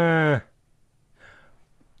might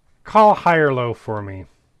call high or low for me.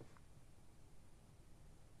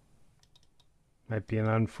 Might be an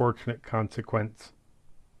unfortunate consequence.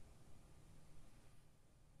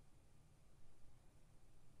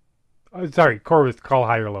 Oh, sorry, Corvus, call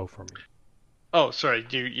high or low for me. Oh, sorry.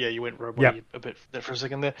 You went robot Yep. a bit there for a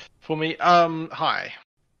second there for me. Hi.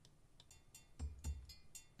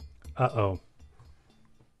 Uh-oh.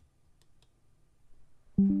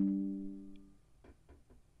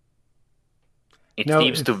 It No,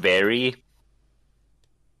 seems to vary.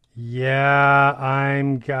 Yeah,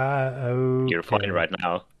 okay. You're fine right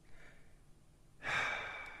now.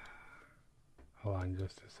 Hold on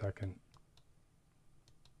just a second.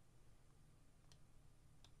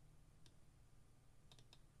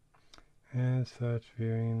 And such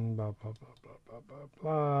viewing, blah, blah, blah, blah, blah, blah,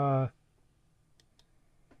 blah.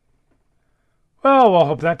 Well, we'll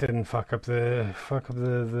hope that didn't fuck up the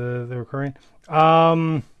recording.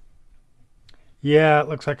 Yeah, it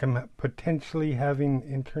looks like I'm potentially having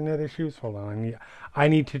internet issues. Hold on, I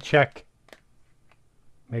need to check.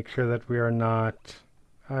 Make sure that we are not.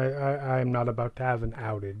 I'm not about to have an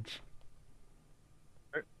outage.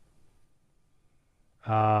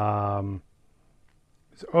 So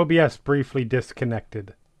OBS briefly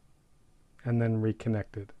disconnected, and then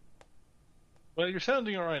reconnected. Well, you're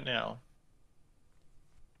sounding all right now.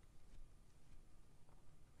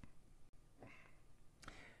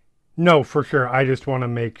 No, for sure. I just want to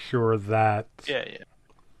make sure that. Yeah.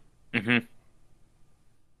 Mm-hmm.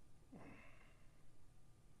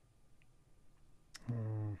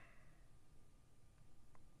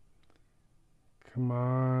 Come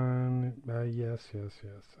on. Yes. I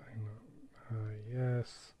know.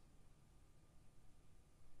 Yes.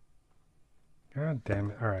 God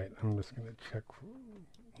damn it. All right. I'm just going to check.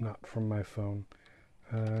 Not from my phone.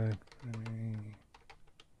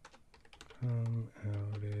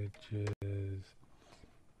 Outages.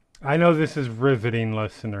 I know this is riveting,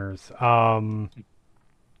 listeners. Well,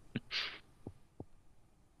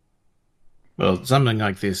 something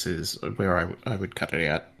like this is where I would cut it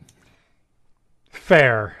out.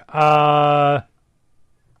 Fair.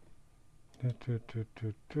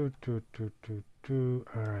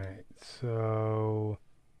 Alright, so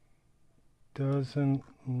doesn't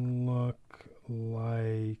look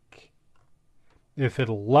like if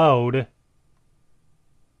it'll load.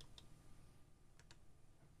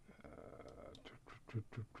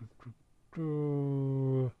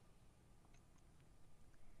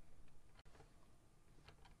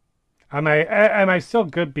 Am I still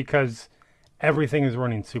good because everything is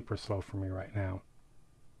running super slow for me right now?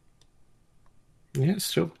 Yeah,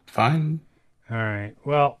 still fine. All right.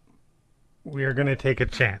 Well, we are going to take a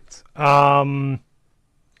chance. And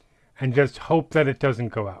just hope that it doesn't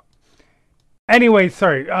go out. Anyway,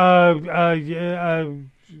 sorry.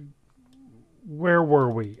 Where were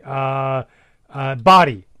we?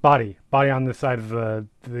 Body on the side of the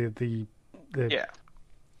Yeah.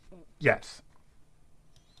 Yes.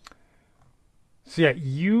 So yeah,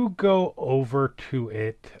 you go over to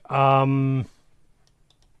it.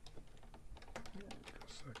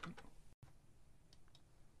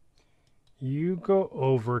 You go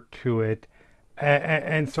over to it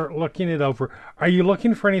and start looking it over. Are you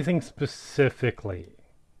looking for anything specifically?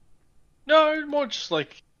 No, more just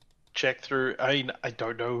like check through. I mean, I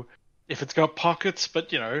don't know if it's got pockets, but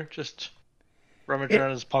just rummage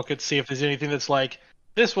around his pockets, see if there's anything that's like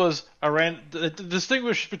this was a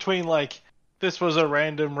distinguish between like this was a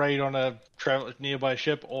random raid on a nearby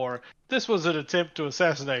ship, or this was an attempt to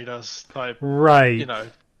assassinate us type. Right.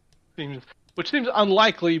 Which seems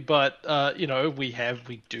unlikely, but we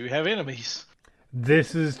do have enemies.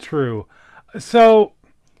 This is true. So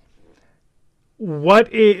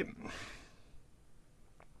what it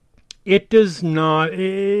does not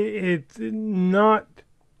it's not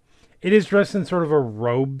it is dressed in sort of a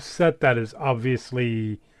robe set that is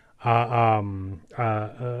obviously fairly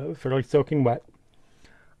soaking wet.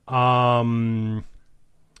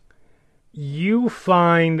 You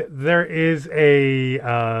find there is a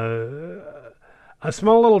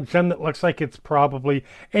small little gem that looks like it's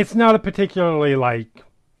not a particularly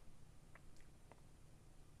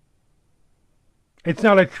it's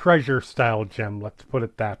not a treasure style gem, let's put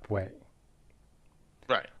it that way.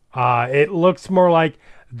 Right. It looks more like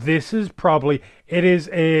this is probably it is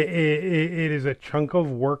a chunk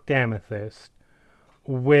of worked amethyst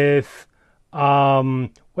with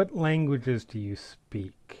what languages do you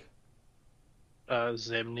speak?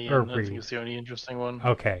 Zemnian, I think is the only interesting one.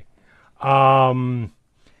 Okay.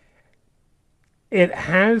 It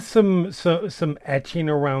has some etching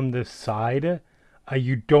around the side.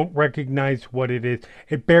 You don't recognize what it is.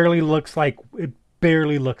 It barely looks like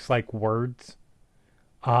words.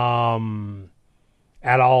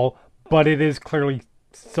 At all, but it is clearly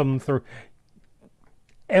some sort.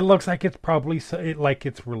 It looks like it's probably like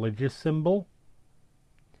its religious symbol.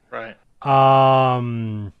 Right.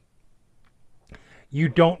 You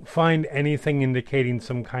don't find anything indicating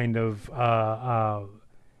some kind of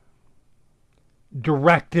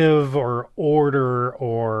directive or order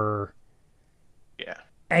or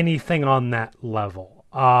anything on that level.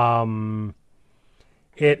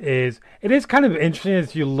 It is kind of interesting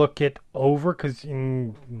as you look it over, because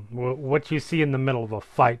what you see in the middle of a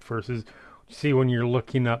fight versus what you see when you're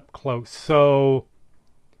looking up close. So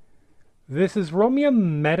this is roll me a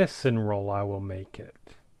medicine roll. I will make it.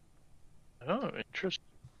 Oh, interesting.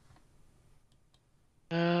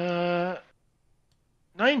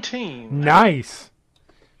 19. Nice.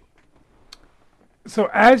 So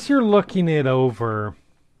as you're looking it over,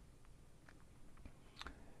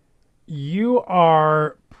 you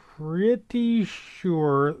are pretty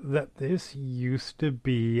sure that this used to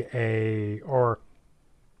be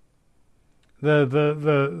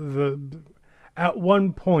the at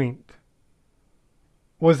one point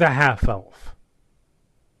was a half elf.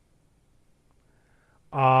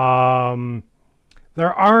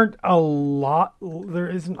 There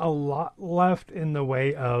isn't a lot left in the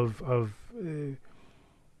way of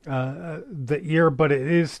the ear, but it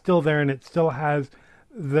is still there, and it still has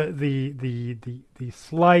the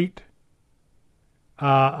slight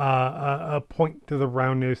point to the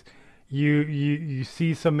roundness. You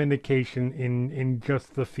see some indication in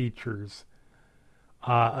just the features,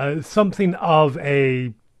 something of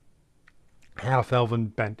a half elven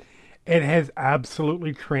bent. It has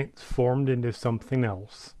absolutely transformed into something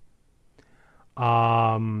else.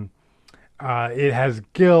 It has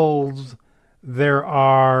gills. There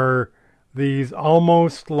are these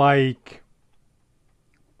almost like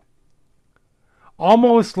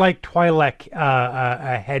Twi'lek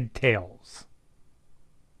head tails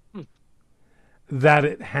that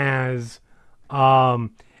it has.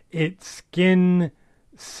 Its skin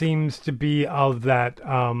seems to be of that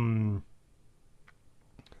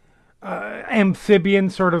amphibian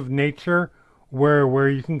sort of nature, where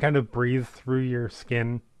you can kind of breathe through your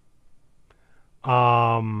skin.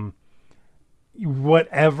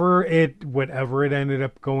 Whatever it ended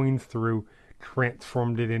up going through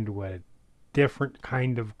transformed it into a different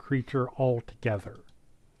kind of creature altogether.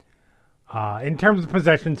 In terms of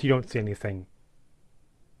possessions, you don't see anything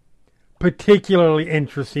particularly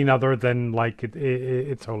interesting other than like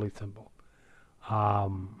its holy symbol.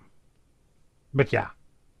 But yeah.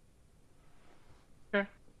 Okay.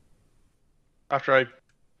 After I,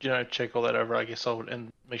 check all that over, I guess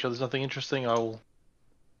and make sure there's nothing interesting. I'll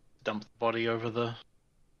dump the body over the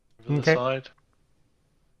side.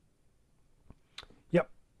 Yep.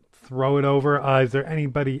 Throw it over. Is there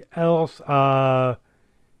anybody else? Karis,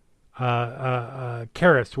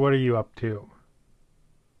 what are you up to?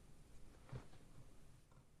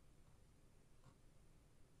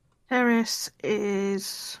 Karis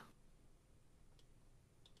is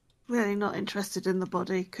really not interested in the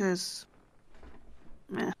body because,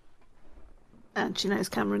 and she knows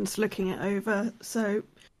Cameron's looking it over, so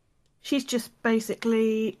she's just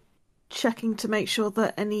basically checking to make sure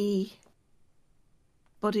that any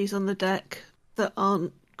bodies on the deck that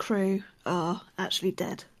aren't crew are actually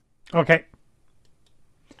dead. Okay.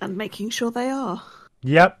 And making sure they are.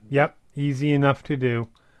 Yep. Easy enough to do.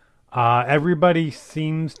 Everybody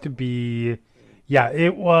seems to be... Yeah,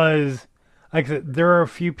 it was... Like I said, there are a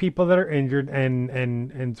few people that are injured, and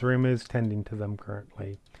Zarima is tending to them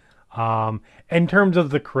currently. In terms of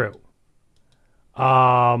the crew,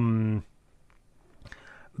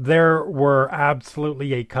 there were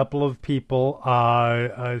absolutely a couple of people,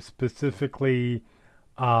 specifically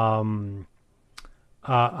Cabrina,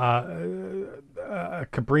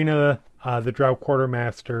 the Drow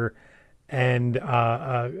quartermaster, and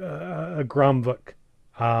Gromvuk,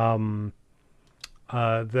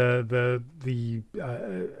 the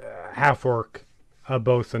half orc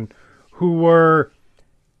bosun, who were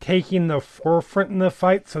taking the forefront in the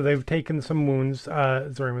fight. So they've taken some wounds.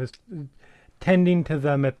 Zorima's tending to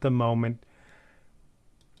them at the moment.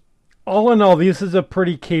 All in all, this is a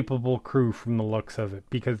pretty capable crew from the looks of it,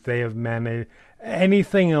 because they have managed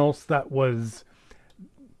anything else that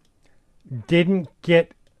didn't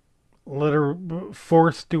get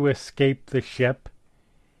forced to escape the ship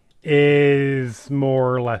is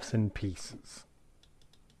more or less in pieces.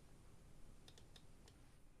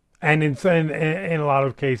 And in a lot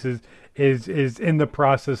of cases is in the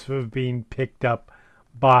process of being picked up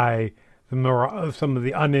by some of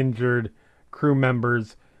the uninjured crew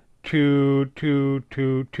members to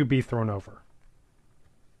be thrown over.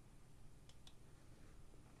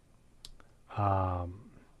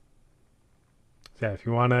 So if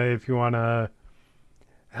you wanna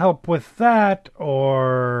help with that,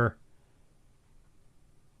 or...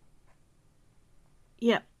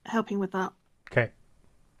 Yep, helping with that. Okay.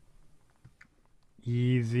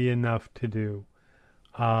 Easy enough to do.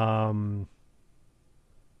 Hakeem,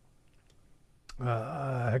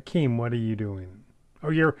 what are you doing? Oh,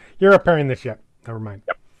 you're repairing the ship. Never mind.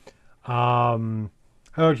 Yep. How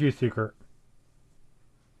about you, Secret?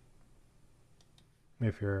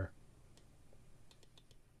 If you're...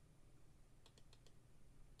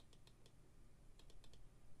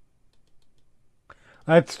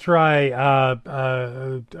 Let's try,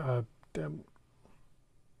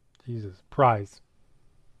 Jesus, prize.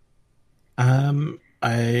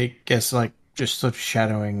 I guess like just sort of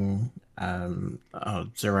shadowing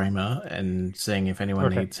Zarema and seeing if anyone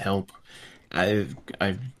Okay. needs help. I'm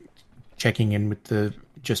checking in with the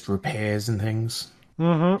just repairs and things.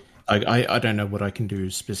 Mm-hmm. I don't know what I can do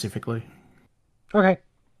specifically. Okay.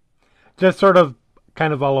 Just sort of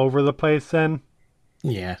kind of all over the place then?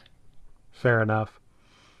 Yeah. Fair enough.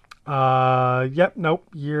 Yep, nope.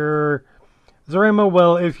 You're... Zarema,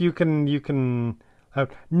 well, if you can...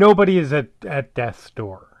 nobody is at death's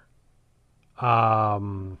door.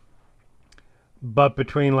 But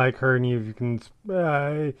between like her and you can...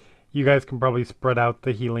 you guys can probably spread out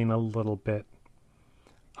the healing a little bit.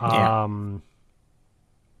 Yeah.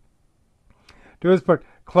 Do his part.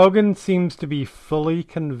 Clogan seems to be fully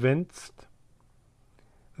convinced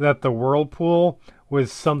that the whirlpool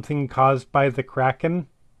was something caused by the Kraken.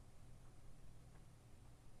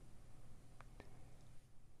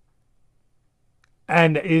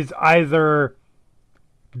 And is either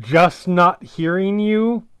just not hearing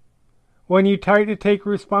you when you try to take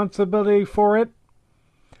responsibility for it,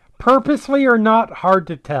 purposely or not, hard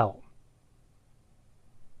to tell.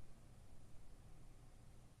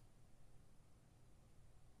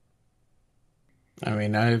 I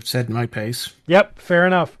mean, I've said my piece. Yep, fair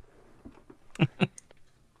enough. So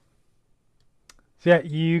yeah,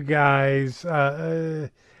 you guys,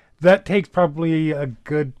 that takes probably a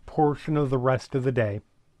good portion of the rest of the day.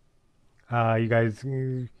 You guys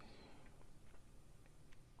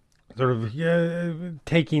sort of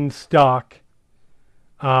taking stock.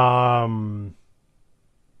 Hogan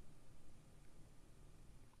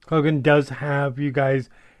does have you guys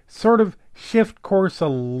sort of shift course a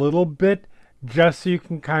little bit just so you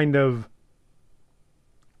can kind of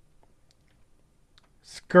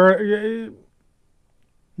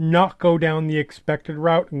not go down the expected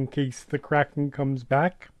route in case the Kraken comes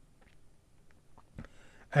back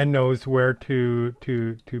and knows where to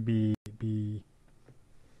be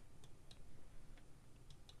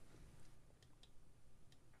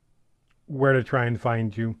where to try and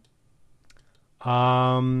find you.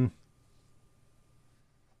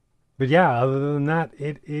 But yeah, other than that,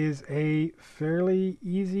 it is a fairly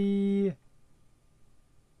easy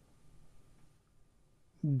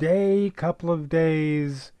day, couple of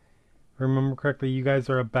days. If I remember correctly, you guys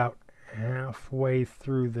are about halfway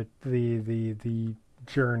through the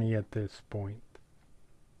journey at this point.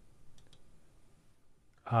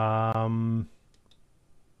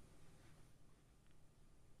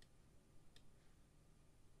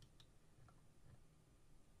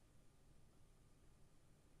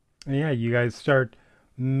 Yeah, you guys start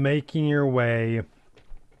making your way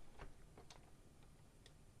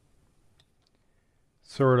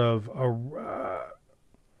sort of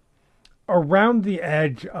around the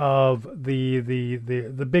edge of the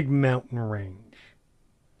big mountain range.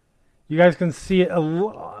 You guys can see it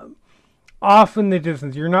off in the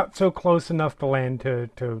distance. You're not so close enough to land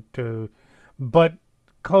to but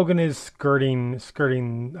Kogan is skirting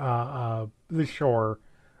the shore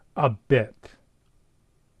a bit.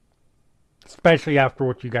 Especially after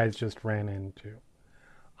what you guys just ran into.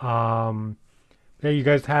 Yeah, you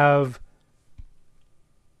guys have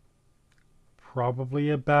probably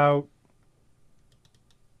about,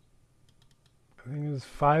 I think it was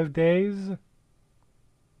 5 days.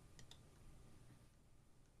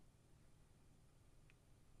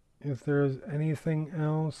 If there's anything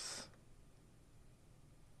else.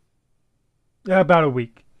 Yeah, about a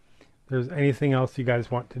week. If there's anything else you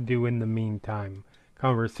guys want to do in the meantime.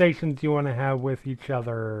 Conversations you want to have with each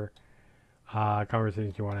other,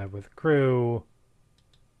 conversations you want to have with crew.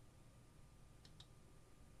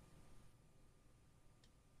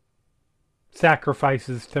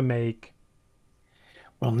 Sacrifices to make.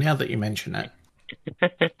 Well, now that you mention it,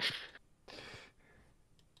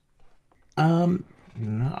 no,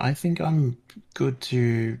 I think I'm good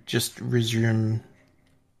to just resume.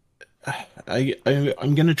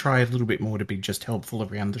 I'm going to try a little bit more to be just helpful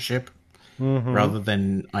around the ship. Mm-hmm. Rather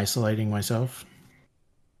than isolating myself.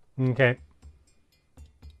 Okay.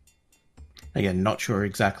 Again, not sure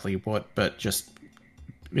exactly what, but just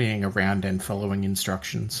being around and following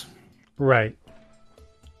instructions. Right.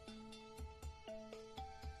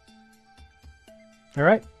 All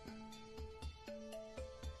right.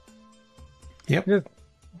 Yep.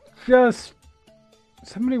 Just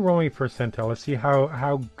somebody roll me percentile. Let's see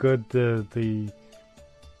how good the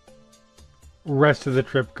rest of the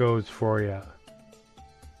trip goes for you.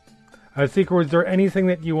 Seeker, was there anything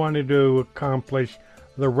that you wanted to accomplish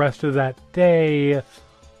the rest of that day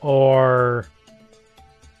or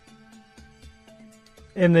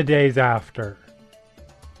in the days after?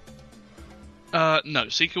 No,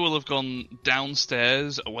 Seeker will have gone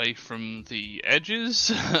downstairs away from the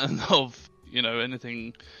edges of,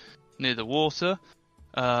 anything near the water,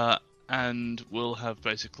 and will have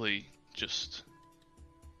basically just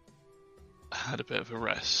had a bit of a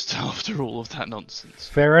rest after all of that nonsense.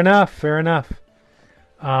 Fair enough.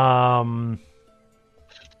 I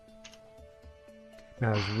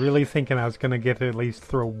was really thinking I was going to get to at least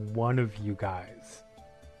throw one of you guys.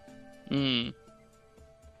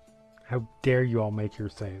 How dare you all make your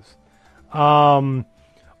saves. Or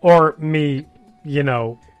me,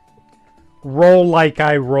 roll like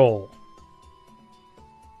I roll.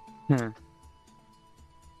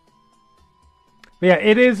 Yeah,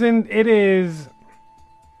 it is.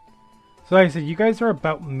 So like I said, you guys are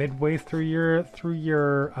about midway through your trip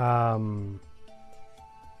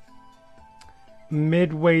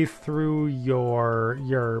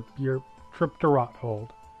to Rothold.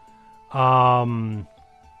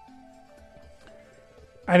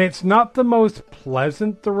 And it's not the most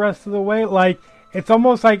pleasant the rest of the way. Like, it's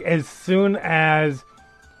almost like as soon as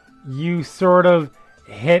you sort of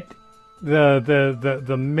hit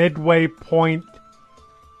the midway point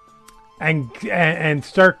and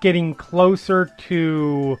start getting closer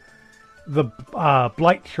to the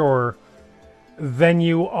Blight Shore than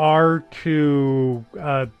you are to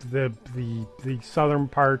the southern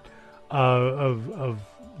part of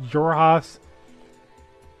Jorhas.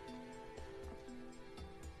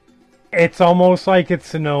 It's almost like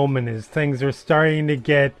it's an omen as things are starting to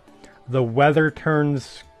get, the weather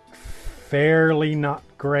turns fairly not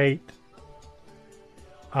great.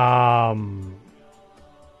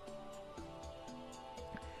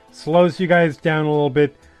 Slows you guys down a little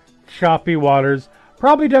bit. Choppy waters.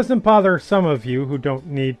 Probably doesn't bother some of you who don't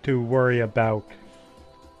need to worry about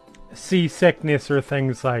seasickness or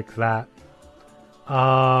things like that.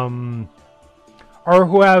 Or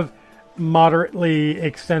who have moderately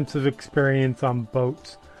extensive experience on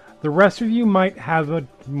boats. The rest of you might have a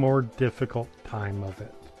more difficult time of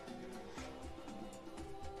it.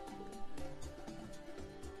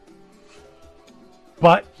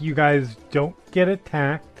 But you guys don't get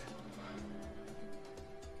attacked.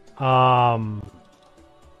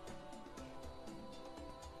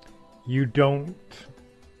 You don't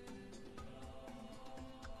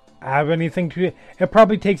have anything to... It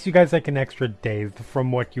probably takes you guys like an extra day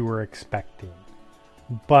from what you were expecting.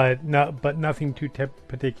 But nothing too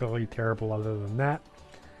particularly terrible other than that.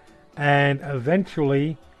 And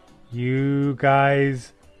eventually, you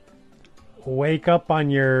guys wake up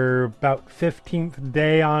on your about 15th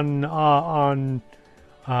day on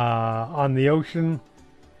the ocean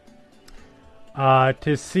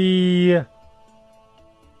to see,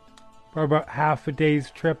 for about half a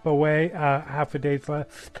day's trip away, half a day's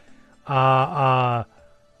left, a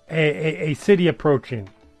city approaching.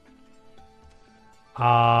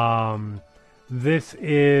 This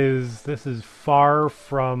is far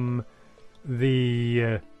from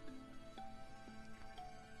the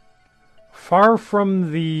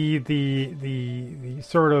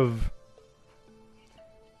sort of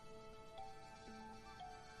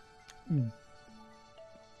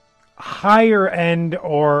higher end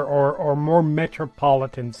or more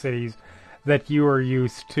metropolitan cities that you are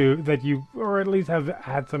used to, that you or at least have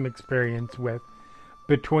had some experience with,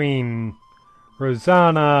 between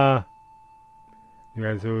Rosanna. You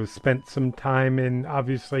guys who spent some time in,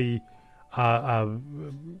 obviously, God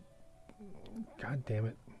damn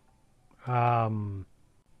it. What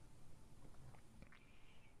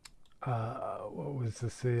was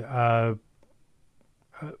this?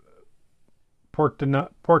 Port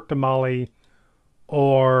de Mali,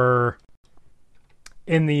 or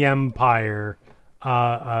in the Empire,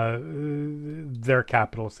 their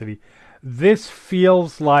capital city. This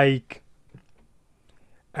feels like,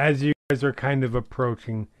 as you guys are kind of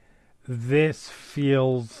approaching, this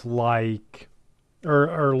feels like,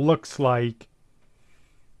 or looks like,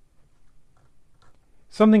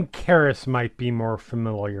 something Karis might be more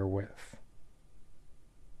familiar with.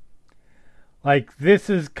 Like this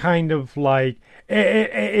is kind of like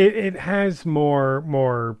it has more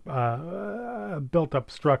built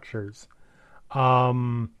up structures.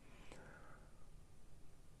 Um,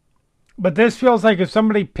 but this feels like if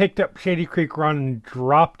somebody picked up Shady Creek Run and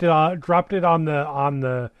dropped it on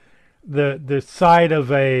the side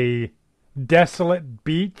of a desolate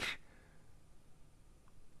beach,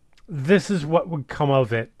 this is what would come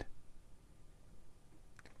of it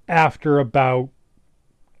after about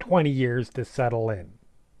 20 years to settle in.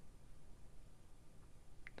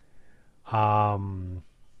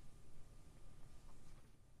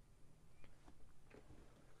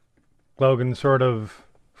 Logan sort of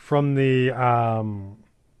from the helm.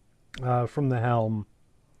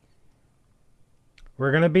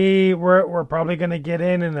 We're probably gonna get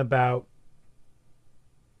in about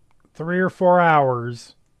 3 or 4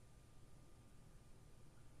 hours.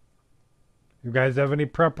 You guys have any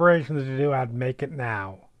preparations to do? I'd make it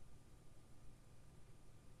now.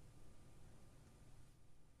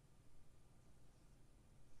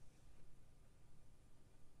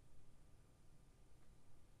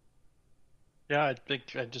 Yeah, I think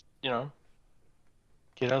I just,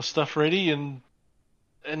 get our stuff ready and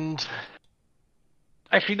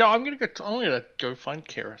actually no, I'm gonna go find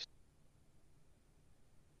Karis.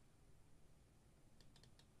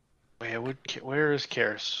 Where is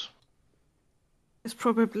Karis? It's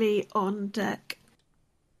probably on deck,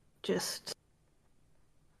 just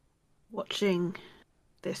watching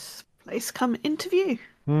this place come into view.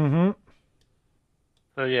 Mm-hmm.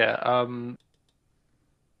 So yeah,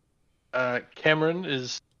 Cameron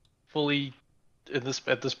is fully at this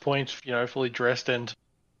point, fully dressed and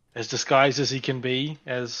as disguised as he can be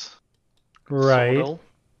as Right. Sordell.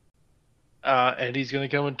 And he's going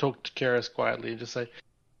to come and talk to Karis quietly and just say,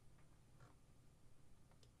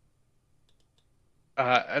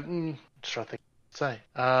 I'm just trying to think what to say.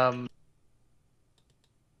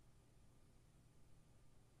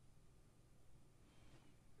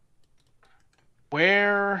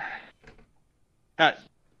 Where are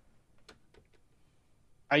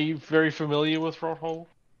you very familiar with Rothhold?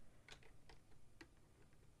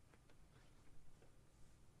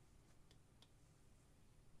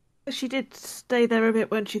 She did stay there a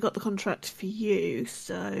bit when she got the contract for you,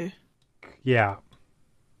 so Yeah.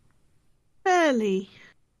 fairly.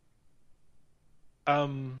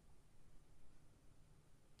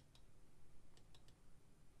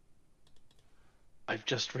 I've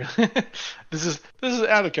just realized this is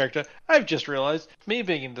out of character. I've just realized me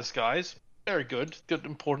being in disguise, very good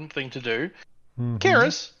important thing to do. Mm-hmm.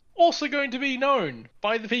 Karis also going to be known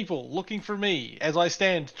by the people looking for me as I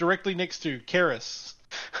stand directly next to Karis.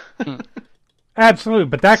 Absolutely,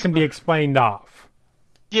 but that can be explained off.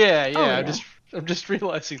 Yeah. Yeah. I'm just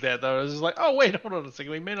realizing that though. I was just like, oh wait, hold on a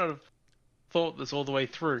second. We may not have thought this all the way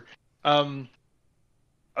through. So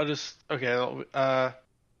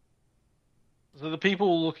the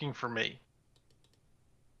people looking for me.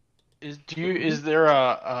 Is there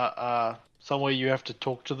a somewhere you have to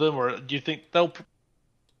talk to them, or do you think they'll?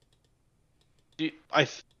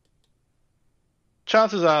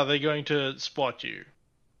 Chances are they're going to spot you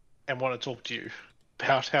and want to talk to you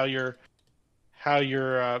about how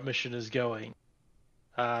your mission is going.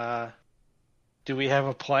 Do we have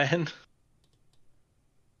a plan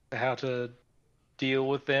how to deal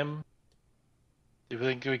with them? Do you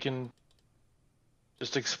think we can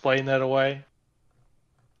just explain that away?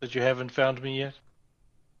 That you haven't found me yet?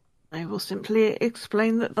 I will simply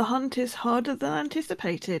explain that the hunt is harder than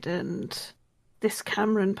anticipated, and this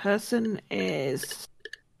Cameron person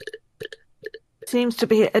seems to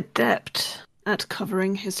be adept at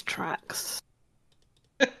covering his tracks.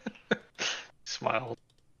 Smile.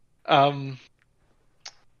 All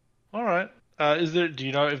right. Do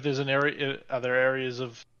you know if there's are there areas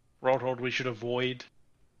of Rothold we should avoid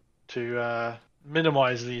to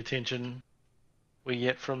minimize the attention we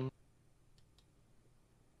get from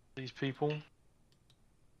these people?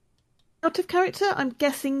 Out of character, I'm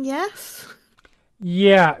guessing yes.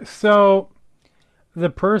 Yeah, so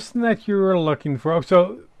the person that you were looking for,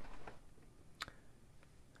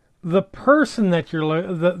 the person that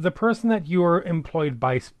the person that you were employed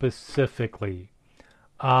by specifically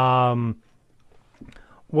was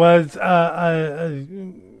a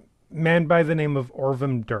man by the name of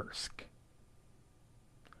Orvim Dursk.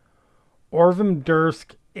 Orvim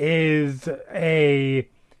Dursk is a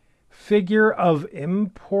figure of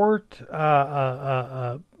import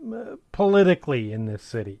politically in this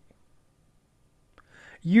city.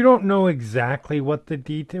 You don't know exactly what the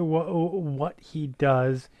detail, what he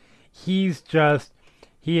does. He is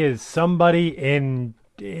somebody in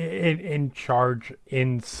charge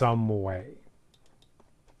in some way.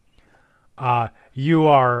 You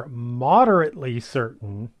are moderately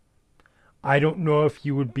certain. I don't know if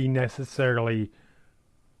you would be necessarily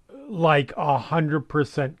like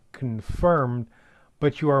 100% confirmed,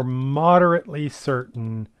 but you are moderately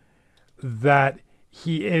certain that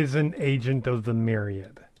he is an agent of the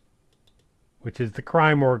Myriad, which is the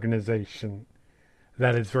crime organization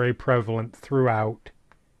that is very prevalent throughout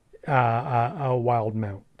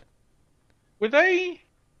Wildemount.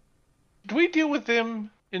 Do we deal with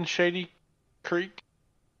them in Shady Creek?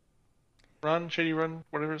 Shady Run,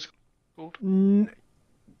 whatever it's called?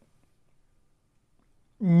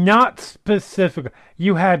 Not specific.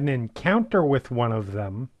 You had an encounter with one of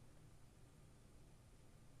them.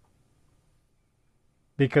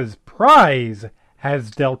 Because Prize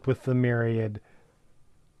has dealt with the Myriad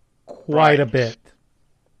quite a bit.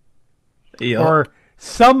 Yep. Or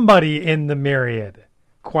somebody in the Myriad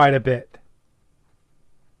quite a bit.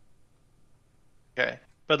 Okay.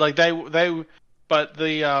 But like but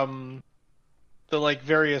the like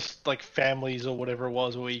various like families or whatever it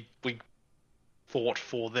was, we fought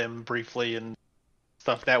for them briefly and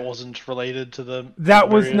stuff that wasn't related to the That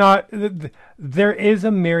was Myriad. not. There is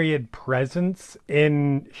a Myriad presence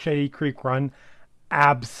in Shady Creek Run,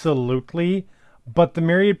 absolutely, but the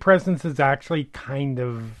Myriad presence is actually kind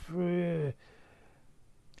of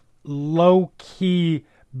low key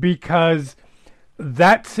because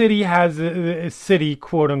that city has a city,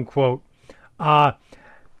 quote unquote,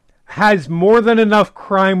 has more than enough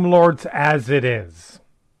crime lords as it is.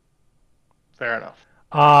 Fair enough.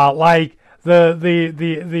 Like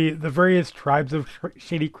the various tribes of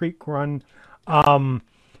Shady Creek Run.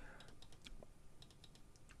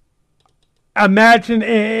 Imagine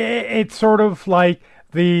it's sort of like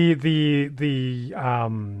the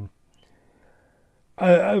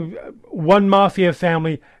one mafia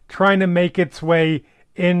family trying to make its way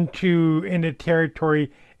into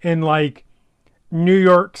territory in like New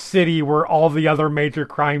York City, where all the other major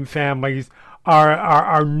crime families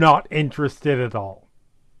are not interested at all.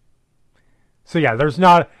 So yeah, there's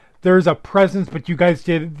a presence, but you guys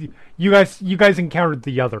encountered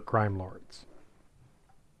the other crime lords.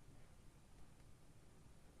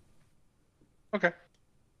 Okay.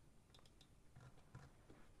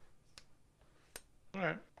 All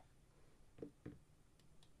right.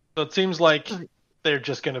 So it seems like they're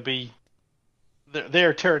just going to be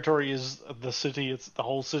their territory is the city. It's the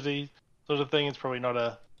whole city sort of thing. It's probably not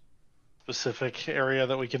a specific area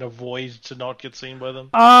that we can avoid to not get seen by them.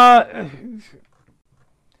 I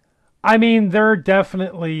mean, they're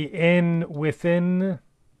definitely within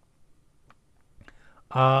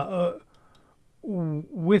Rothold.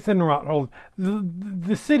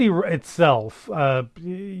 The city itself,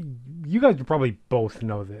 you guys probably both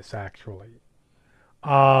know this, actually.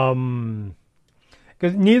 Because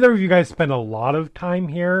neither of you guys spend a lot of time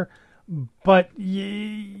here, but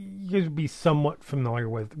you guys would be somewhat familiar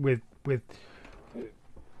with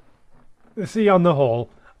the city on the whole.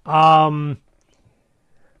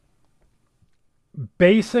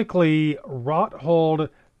 Basically, Rothold,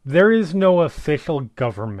 there is no official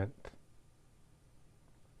government.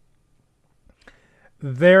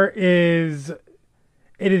 It is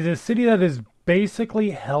a city that is basically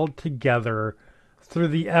held together through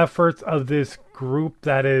the efforts of this group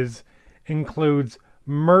that includes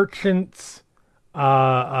merchants,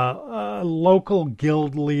 local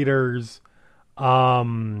guild leaders,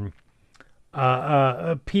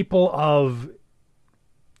 people of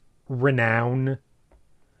renown,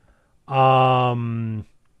 that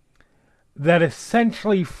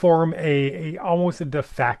essentially form a almost a de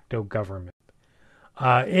facto government.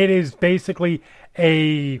 It is basically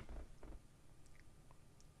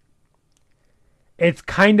it's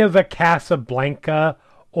kind of a Casablanca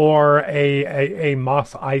or a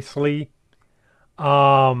Mos Eisley,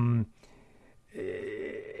 in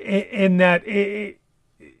that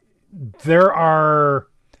there are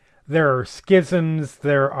schisms,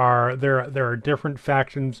 there are different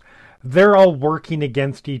factions. They're all working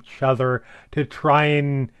against each other to try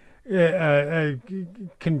and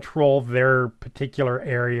control their particular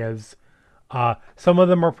areas. Some of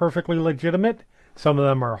them are perfectly legitimate. Some of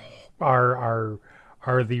them are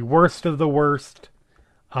the worst of the worst.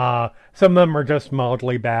 Some of them are just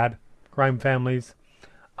mildly bad crime families.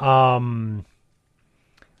 And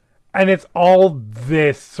it's all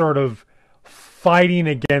this sort of fighting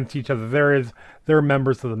against each other. There are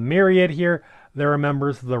members of the Myriad here. There are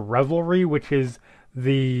members of the Revelry, which is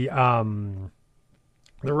the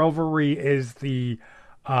Revelry is the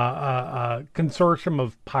consortium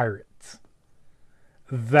of pirates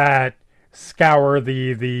that scour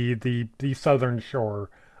the southern shore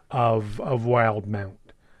of Wildemount.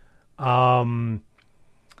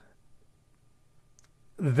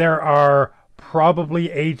 there are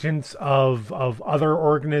probably agents of other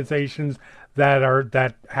organizations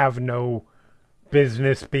that have no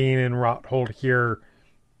business being in Rothold here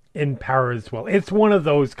in power as well. It's one of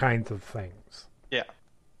those kinds of things. Yeah.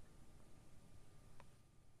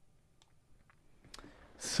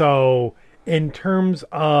 So, in terms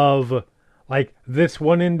of like this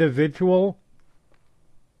one individual,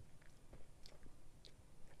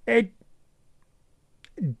 it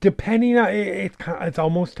depending on it's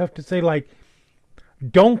almost tough to say. Like,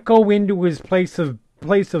 don't go into his place of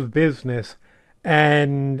business,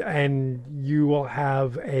 and you will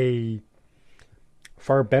have a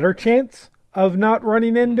far better chance of not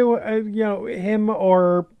running into him,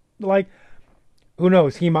 or like, who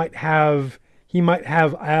knows, he might have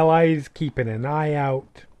allies keeping an eye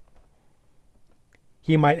out.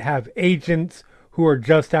 He might have agents who are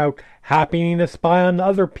just out happening to spy on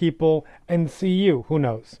other people and see you. Who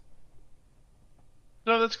knows?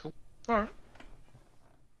 No, that's cool. Alright.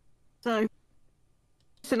 So,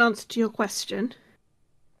 in answer to your question,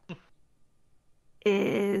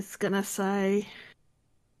 is going to say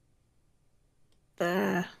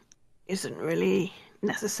there isn't really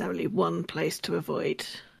necessarily one place to avoid.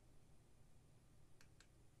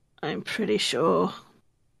 I'm pretty sure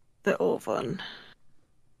that Orvon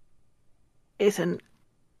is an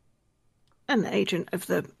agent of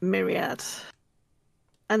the Myriad.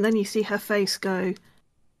 And then you see her face go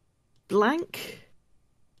blank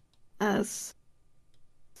as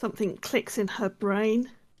something clicks in her brain.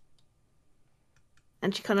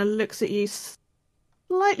 And she kind of looks at you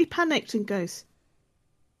slightly panicked and goes,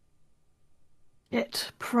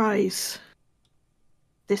 "It, prize.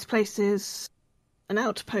 This place is an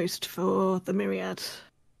outpost for the Myriad.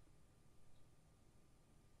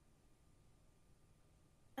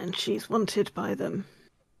 And she's wanted by them.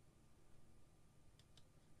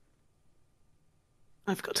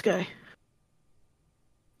 I've got to go."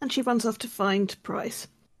 And she runs off to find Price.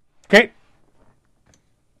 Okay.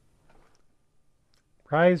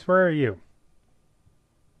 Price, where are you?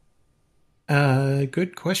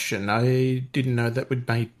 Good question. I didn't know that we'd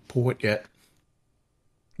made port yet.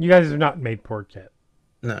 You guys have not made port yet.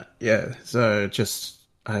 No, yeah. So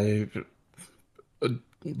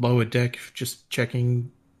lower deck, just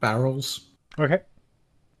checking barrels. Okay.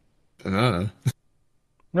 No,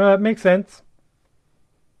 No, that makes sense.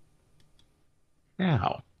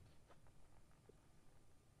 how?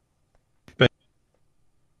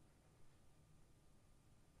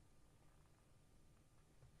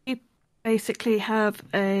 You basically have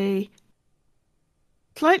a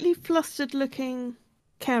slightly flustered looking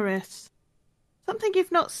Keris. Something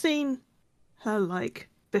you've not seen her like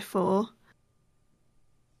before.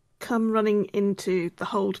 Come running into the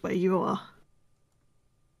hold where you are.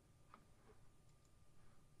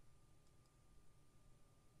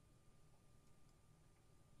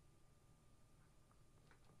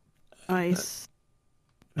 Nice.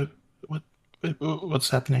 What's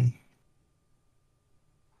happening?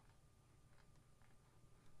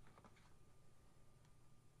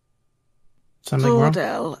 Something wrong?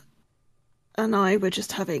 Zordel and I were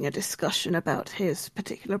just having a discussion about his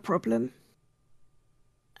particular problem.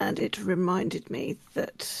 And it reminded me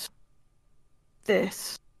that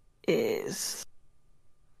this is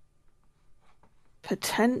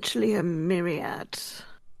potentially a Myriad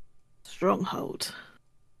stronghold.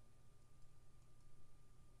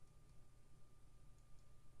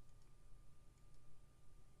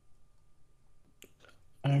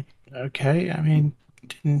 Okay, I mean,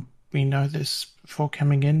 didn't we know this before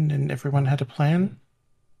coming in and everyone had a plan?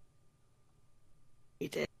 We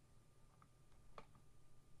did.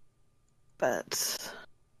 But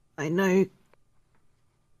I know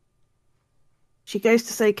she goes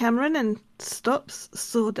to say Cameron and stops.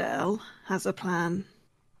 Zordel has a plan,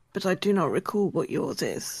 but I do not recall what yours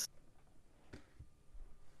is.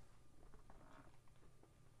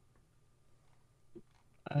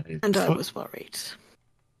 I was worried.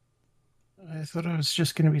 I thought I was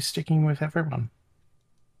just going to be sticking with everyone.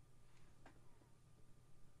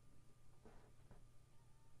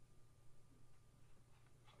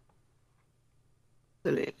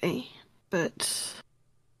 Absolutely, but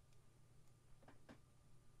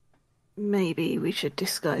maybe we should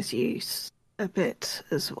disguise you a bit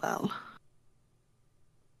as well.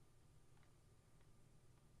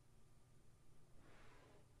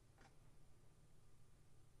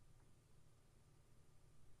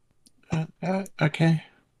 Okay.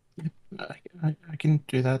 I can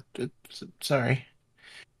do that. Sorry.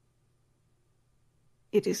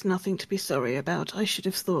 It is nothing to be sorry about. I should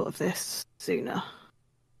have thought of this sooner.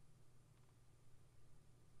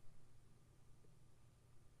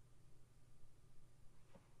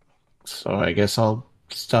 So I guess I'll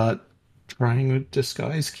start trying a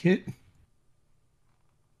disguise kit.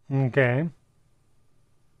 Okay.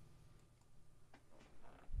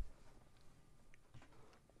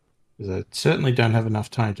 Because I certainly don't have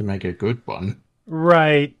enough time to make a good one.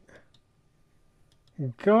 Right.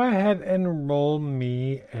 Go ahead and roll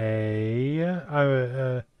me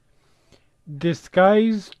a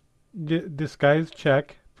disguise disguise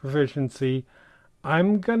check proficiency.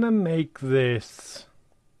 I'm gonna make this.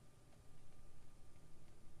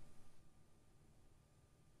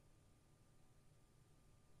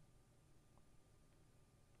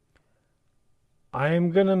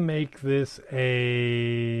 I'm gonna make this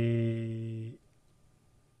a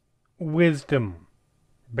wisdom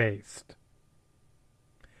based.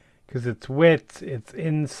 Because it's wits, it's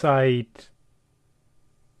insight.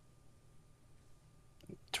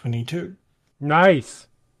 22. Nice.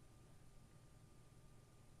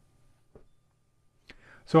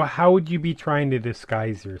 So how would you be trying to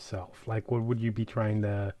disguise yourself? Like, what would you be trying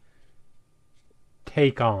to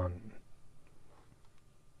take on?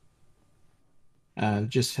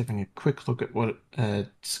 Just having a quick look at what a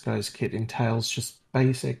disguise kit entails, just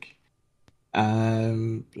basic.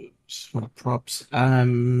 Small props.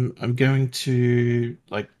 I'm going to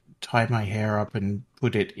like tie my hair up and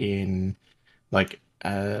put it in like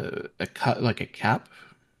a cut, like a cap.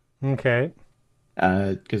 Okay.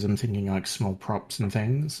 Because I'm thinking like small props and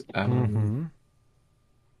things. Mm-hmm.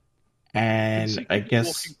 And I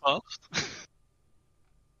guess walking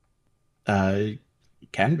past.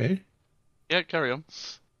 can be. Yeah, carry on.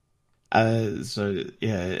 So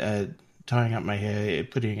yeah, tying up my hair,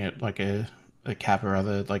 putting it like a cap or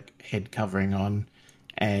other like head covering on,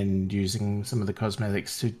 and using some of the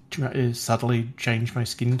cosmetics to try, subtly change my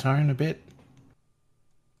skin tone a bit.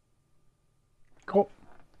 Cool.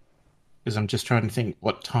 Because I'm just trying to think,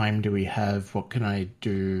 what time do we have? What can I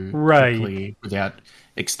do Right. quickly without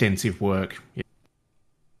extensive work? Yeah.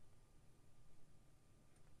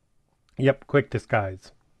 Yep, quick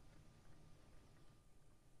disguise.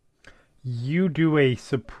 You do a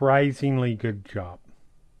surprisingly good job.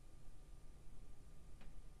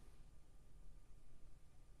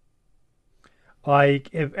 Like,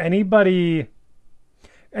 if anybody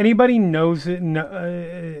knows it,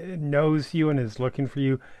 knows you and is looking for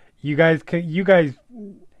you, you guys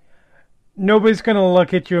nobody's gonna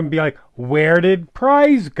look at you and be like, "Where did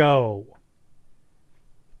Prize go?"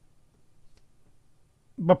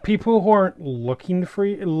 But people who aren't looking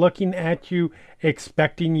at you,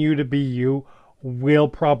 expecting you to be you, will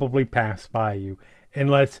probably pass by you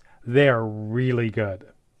unless they're really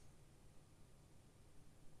good.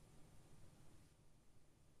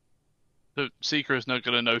 The Seeker is not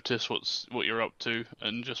going to notice what you're up to,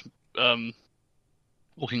 and just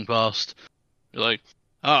walking past, you're like,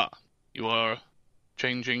 you are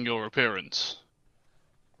changing your appearance.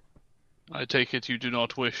 I take it you do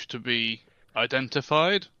not wish to be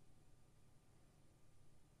identified?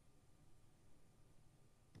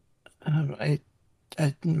 I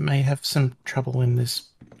may have some trouble in this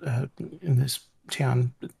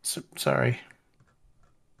town. Sorry.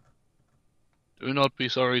 Do not be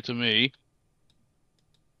sorry to me.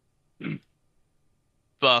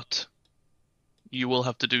 But you will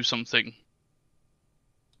have to do something.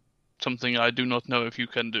 Something I do not know if you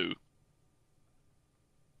can do.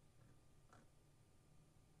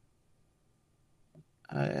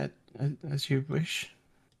 As you wish.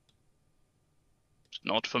 It's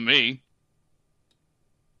not for me.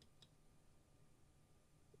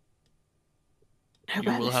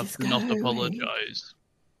 You will have to not apologize.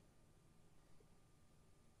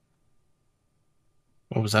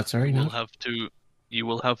 What was that? Sorry, You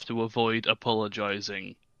will have to avoid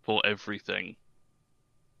apologizing for everything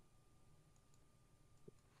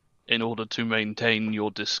in order to maintain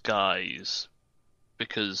your disguise,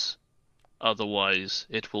 because otherwise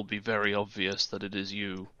it will be very obvious that it is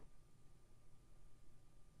you.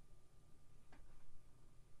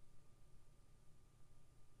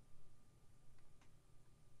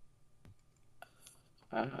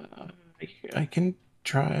 I can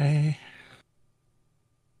try.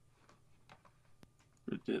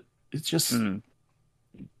 It's just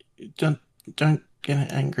don't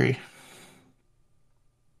get angry.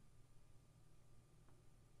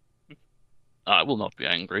 I will not be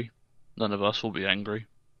angry. None of us will be angry.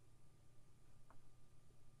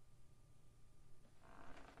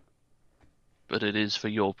 But it is for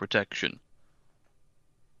your protection.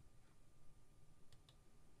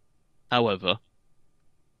 However,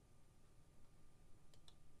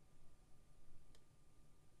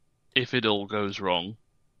 if it all goes wrong,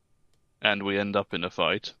 and we end up in a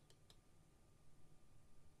fight,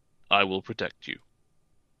 I will protect you.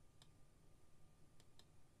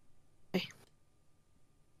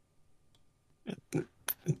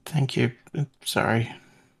 Thank you. Sorry.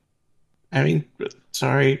 I mean,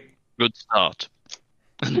 sorry. Good start.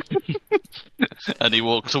 And he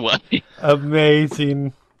walks away.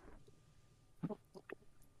 Amazing.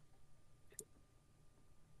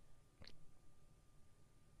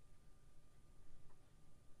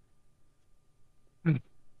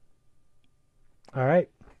 All right.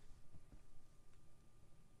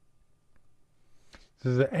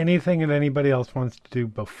 Is there anything that anybody else wants to do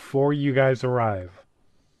before you guys arrive?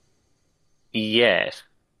 Yes.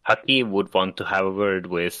 Hakim would want to have a word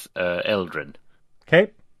with Eldrin.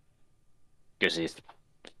 Okay. Because he's...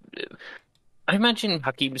 I imagine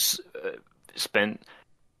Hakim's spent...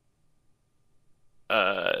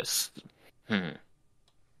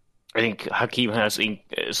 I think Hakim has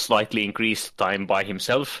slightly increased time by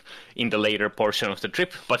himself in the later portion of the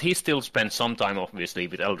trip, but he still spent some time, obviously,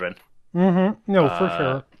 with Eldrin. Mm-hmm. No, for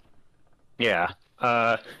sure. Yeah.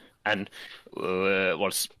 And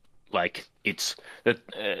was like, it's the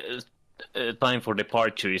time for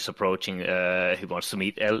departure is approaching. He wants to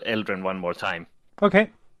meet Eldrin one more time. Okay.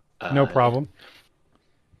 No problem.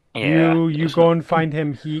 Yeah. You go and find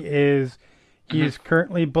him. He is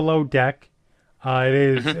currently below deck.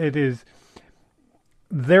 It is.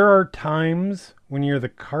 There are times when you're the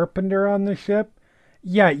carpenter on the ship.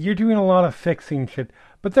 Yeah, you're doing a lot of fixing shit.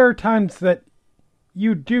 But there are times that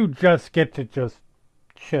you do just get to just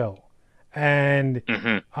chill. And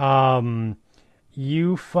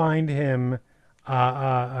you find him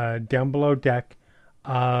down below deck,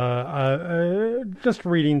 just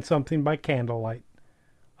reading something by candlelight.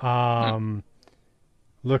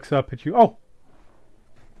 Looks up at you. Oh!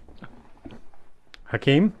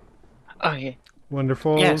 Hakim? Oh, yeah.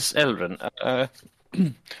 Wonderful. Yes, Eldrin.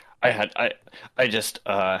 I just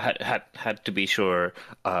had to be sure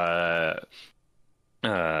that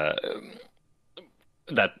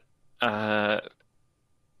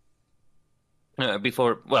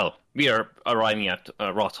before. Well, we are arriving at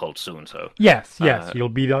Rothold soon, so Yes. You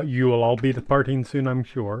will all be departing soon, I'm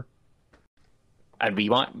sure. And we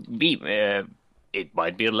might be. It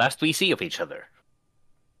might be the last we see of each other.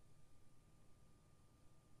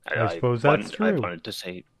 I suppose that's true. I wanted to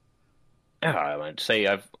say. Yeah, I wanted to say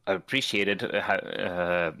I've appreciated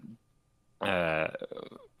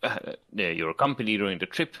your company during the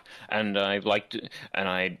trip, and I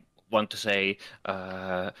want to say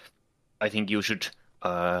I think you should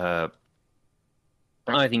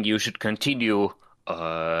continue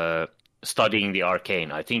studying the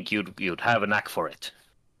arcane. I think you'd have a knack for it.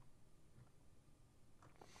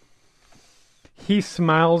 He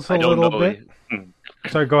smiles a little bit.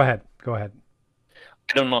 Sorry, go ahead. I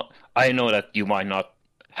don't know. I know that you might not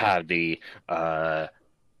have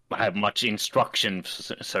have much instruction,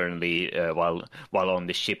 certainly, while on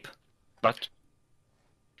the ship, but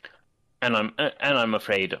I'm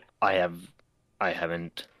afraid I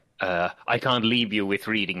haven't. I can't leave you with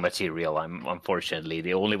reading material. Unfortunately,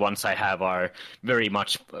 the only ones I have are very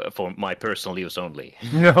much for my personal use only.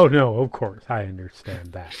 No, of course, I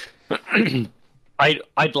understand that.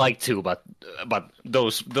 I'd like to, but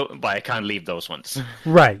I can't leave those ones.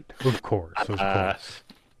 Right, of course.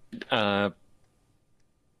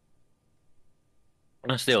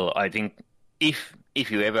 Still, I think if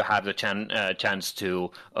you ever have the chance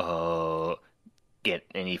to get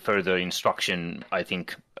any further instruction, I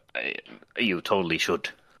think you totally should.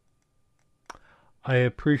 I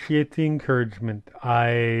appreciate the encouragement.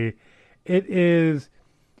 It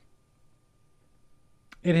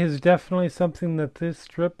is definitely something that this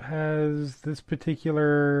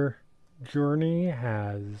particular journey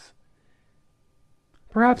has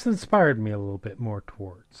perhaps inspired me a little bit more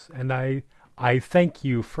towards. And I thank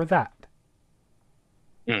you for that.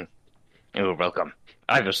 You're welcome.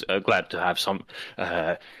 I was glad to have some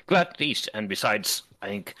glad to teach, and besides, I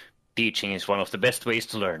think teaching is one of the best ways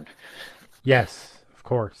to learn. Yes, of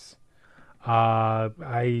course.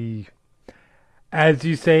 As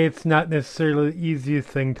you say, it's not necessarily the easiest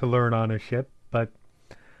thing to learn on a ship, but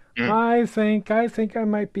I think I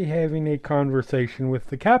might be having a conversation with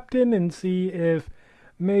the captain and see if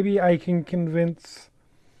maybe I can convince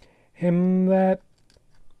him that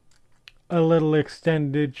a little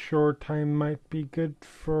extended shore time might be good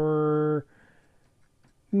for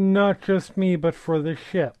not just me, but for the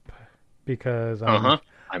ship. Because I'm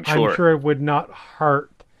sure it would not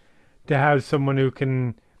hurt to have someone who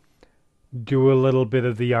can do a little bit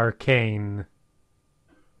of the arcane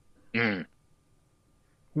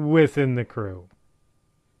within the crew.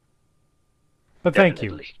 But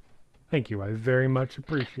Definitely. Thank you. I very much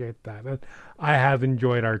appreciate that. I have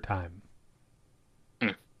enjoyed our time.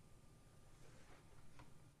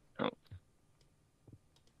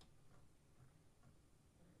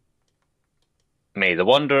 May the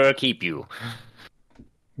Wanderer keep you.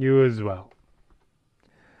 You as well.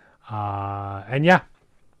 And yeah.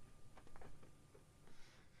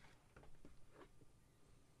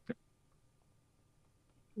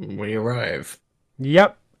 We arrive.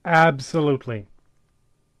 Yep, absolutely.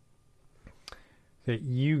 So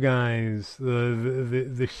you guys,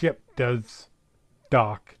 the ship does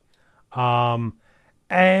dock. And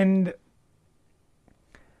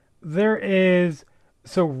there is,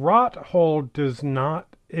 so Rothold is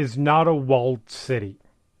not a walled city.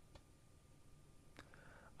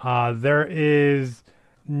 There is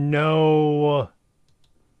no,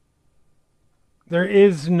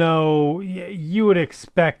 you would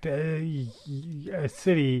expect a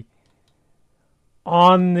city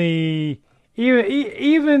on the,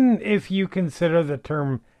 even if you consider the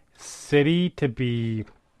term city to be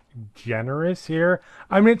generous here.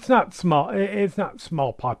 I mean, it's not small. It's not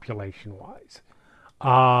small population wise.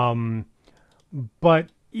 But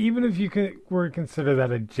even if you were to consider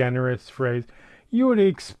that a generous phrase, you would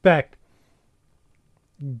expect,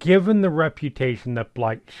 given the reputation that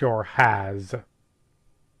Blightshore has,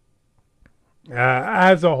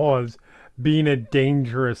 as a whole, as being a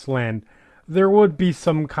dangerous land, there would be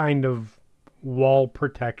some kind of wall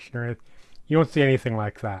protection. Or you don't see anything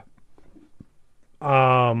like that.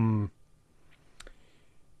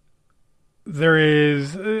 There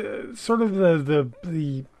is sort of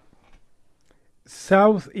the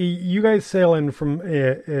south. You guys sail in from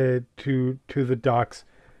to the docks,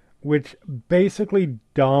 which basically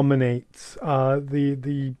dominates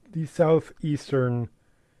the southeastern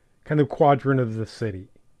kind of quadrant of the city.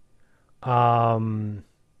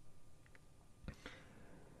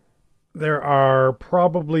 There are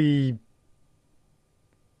probably,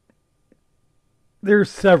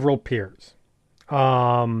 there's several piers.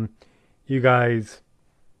 You guys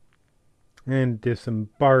and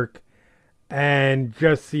disembark and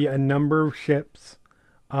just see a number of ships.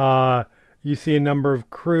 You see a number of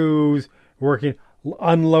crews working,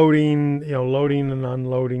 unloading, loading and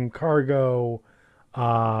unloading cargo,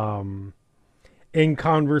 in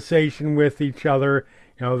conversation with each other.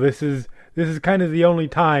 This is kind of the only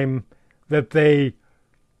time that they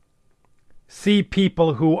see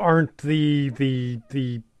people who aren't the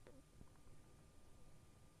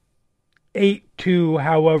 8 to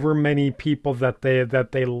however many people that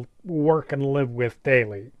they work and live with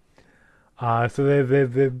daily. So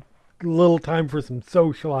they little time for some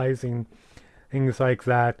socializing, things like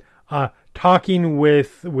that. Talking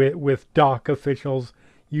with dock officials,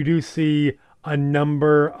 you do see a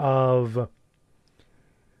number of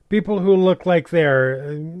people who look like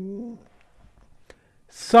they're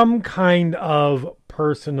some kind of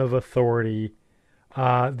person of authority,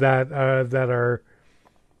 that are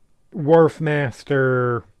wharf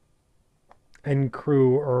master and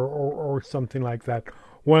crew or something like that.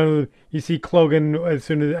 You see Clogan as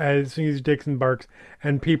soon as Dixon barks,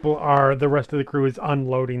 and the rest of the crew is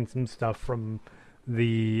unloading some stuff from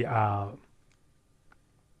the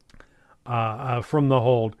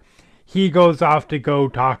hold. He goes off to go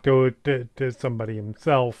talk to somebody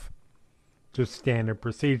himself. Just standard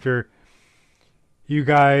procedure. You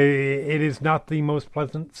guys, it is not the most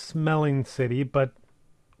pleasant smelling city, but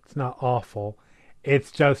it's not awful.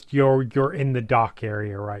 It's just you're in the dock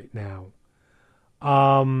area right now.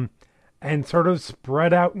 And sort of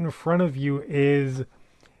spread out in front of you is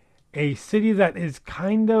a city that is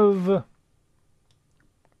kind of,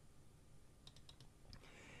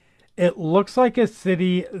 it looks like a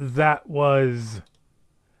city that was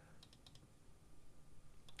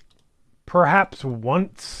perhaps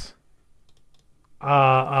once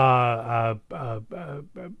nice,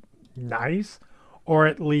 or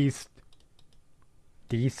at least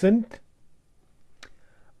decent.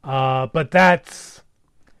 But that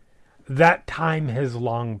time has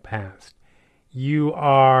long passed. You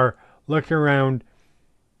are looking around,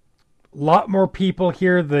 a lot more people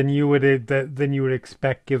here than you would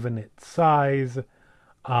expect given its size.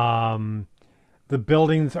 The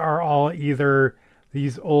buildings are all either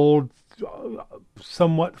these old,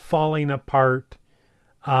 somewhat falling apart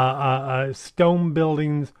stone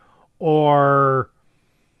buildings, or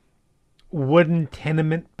wooden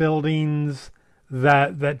tenement buildings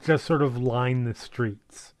that just sort of line the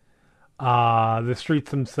streets. The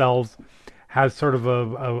streets themselves has sort of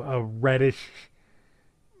a reddish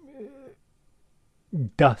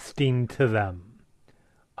dusting to them,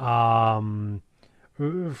 from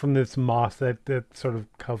this moss that sort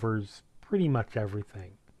of covers pretty much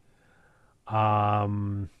everything.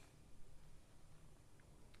 And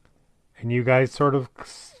you guys sort of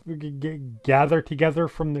gather together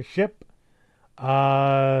from the ship.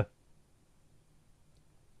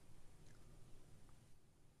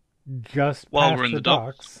 just While past we're in the the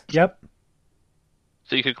docks. docks. Yep,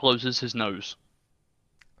 Seeker closes his nose.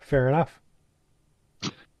 fair enough.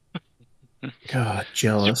 God,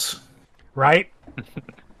 jealous. Right?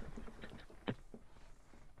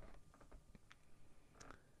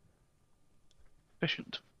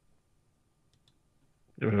 Efficient.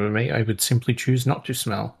 If it were me, I would simply choose not to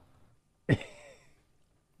smell.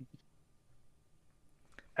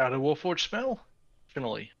 How do Warforged smell?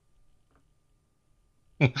 Finally.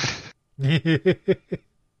 The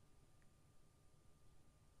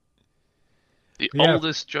Yeah.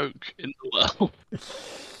 oldest joke in the world.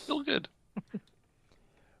 Still good.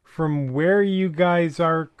 From where you guys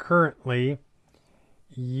are currently,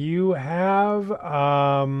 you have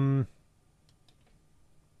so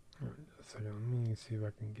let me see if I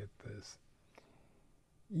can get this.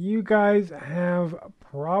 You guys have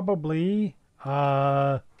probably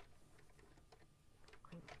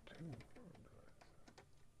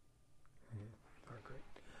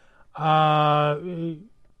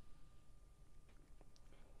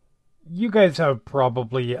you guys have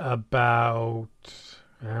probably about,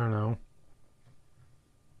 I don't know,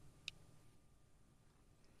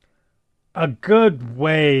 a good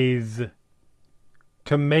ways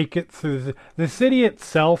to make it through. The city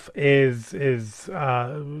itself is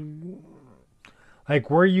like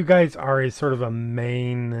where you guys are is sort of a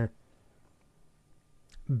main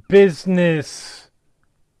business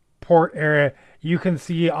port area. You can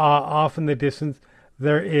see off in the distance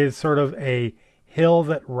there is sort of a hill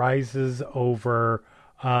that rises over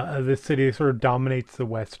the city. It sort of dominates the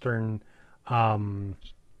western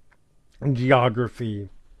geography.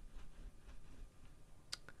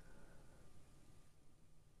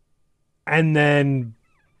 And then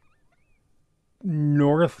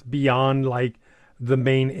north beyond like the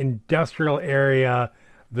main industrial area,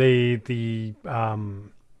 the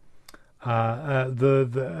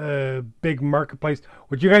big marketplace,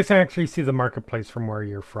 which you guys can actually see the marketplace from where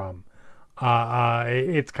you're from.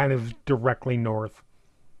 It's kind of directly north.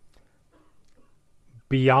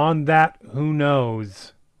 Beyond that, who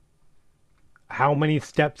knows how many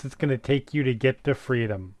steps it's going to take you to get to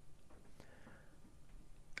freedom.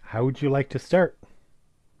 How would you like to start?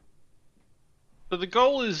 So the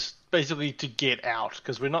goal is basically to get out,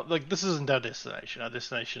 because we're not, like, this isn't our destination. Our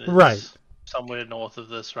destination is Right. somewhere north of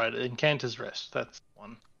this, right? Encanter's Rest, that's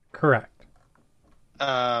one. Correct.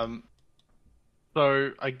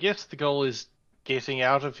 So I guess the goal is getting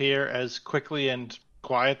out of here as quickly and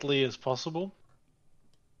quietly as possible.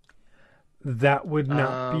 That would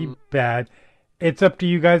not be bad. It's up to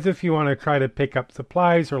you guys if you want to try to pick up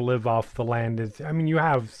supplies or live off the land. I mean, you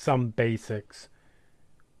have some basics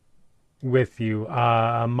with you.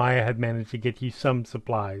 Maya had managed to get you some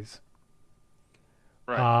supplies.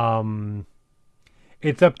 Right.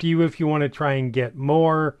 It's up to you if you want to try and get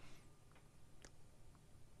more.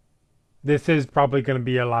 This is probably going to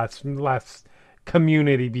be a last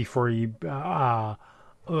community before you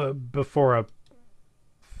before a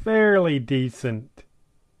fairly decent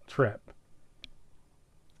trip.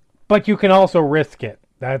 But you can also risk it.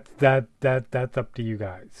 That's up to you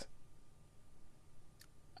guys.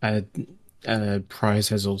 Prize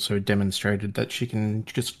has also demonstrated that she can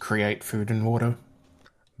just create food and water.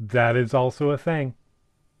 That is also a thing.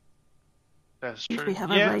 That's If true. we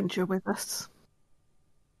have a ranger with us.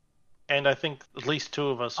 And I think at least two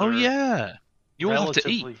of us Oh are yeah, you all have to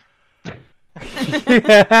eat.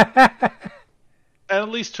 At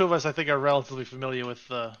least two of us, I think, are relatively familiar with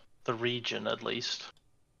the region, at least,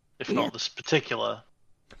 if not this particular.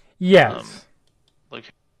 Yes.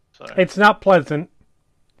 So. It's not pleasant.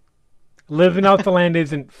 Living off the land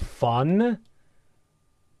isn't fun,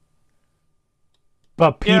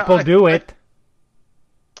 but people do it.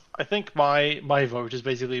 I think my vote is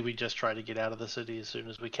basically we just try to get out of the city as soon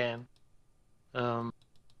as we can. By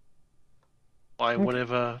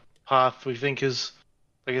whatever path we think is,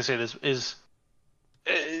 like I said, is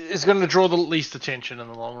going to draw the least attention in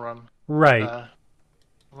the long run. Right.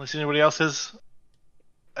 Unless anybody else has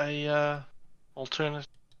a alternate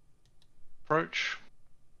approach.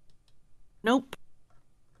 Nope.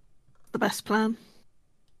 The best plan.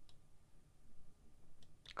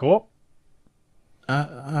 Cool.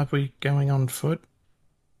 Are we going on foot?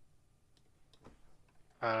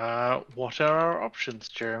 What are our options,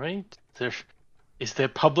 Jeremy? Is there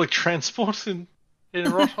public transport in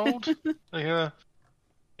Rothold? You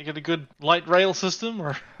get a good light rail system,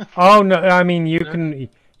 or? Oh no! I mean, you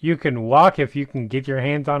can walk if you can get your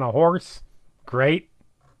hands on a horse. Great.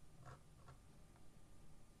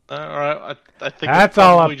 All right, I think That's it's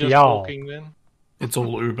all probably up to just y'all. walking then. It's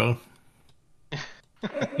all Uber.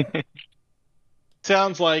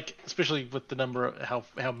 sounds like, especially with the number of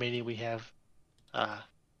how many we have,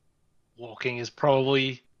 walking is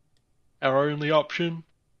probably our only option.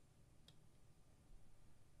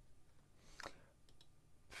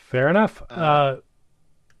 Fair enough.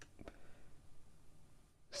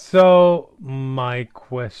 So my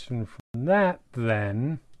question from that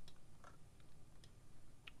then,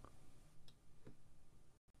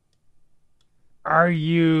 are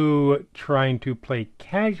you trying to play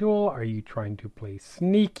casual? Are you trying to play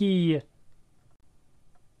sneaky?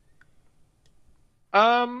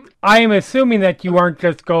 I am assuming that you aren't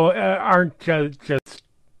just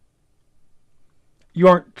you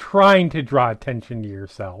aren't trying to draw attention to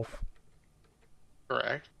yourself.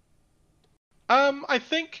 Correct. I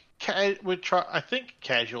think I think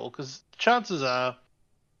casual, because chances are,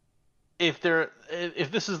 if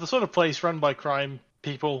this is the sort of place run by crime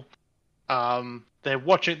people,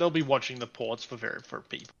 they'll be watching the ports for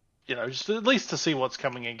people, just at least to see what's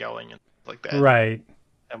coming and going and like that, Right?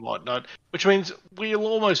 And whatnot. Which means we'll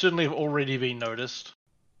almost certainly have already been noticed,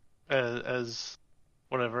 as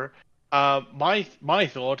whatever. My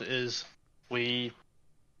thought is we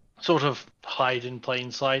sort of hide in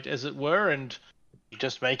plain sight, as it were, and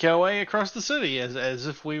just make our way across the city as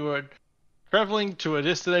if we were traveling to a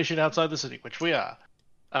destination outside the city, which we are.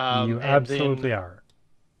 You absolutely are.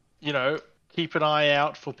 Keep an eye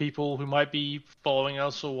out for people who might be following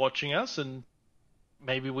us or watching us, and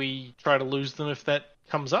maybe we try to lose them if that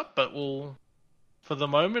comes up, but for the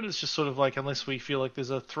moment, it's just sort of like, unless we feel like there's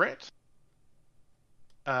a threat,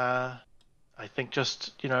 I think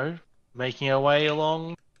just, making our way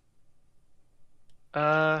along,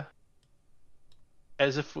 as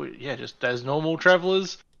if just as normal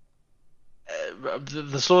travelers,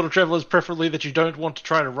 the sort of travelers preferably that you don't want to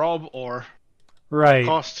try to rob or right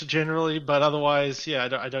cost generally, but otherwise,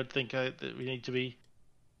 I don't think that we need to be,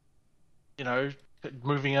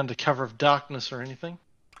 moving under cover of darkness or anything.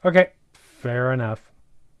 Okay, fair enough.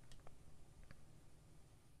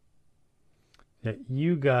 Yeah,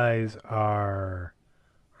 you guys are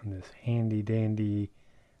on this handy dandy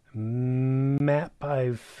map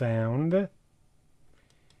I've found.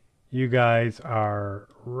 You guys are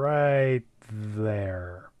right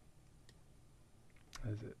there.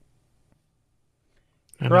 Is it?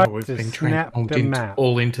 I know we've been transformed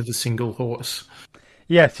all into the single horse.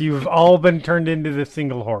 Yes, you've all been turned into the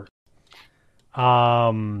single horse.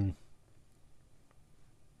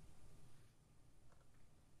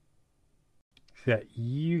 Yeah,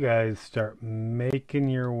 you guys start making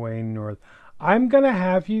your way north. I'm going to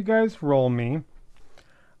have you guys roll me.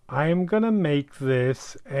 I'm going to make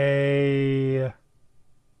this a...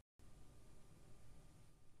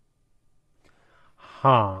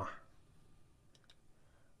 I'm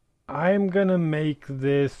going to make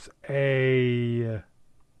this a...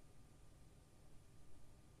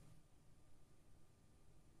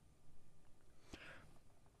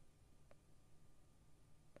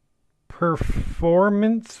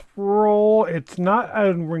 performance roll. It's not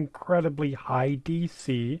an incredibly high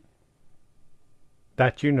DC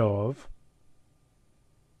that you know of.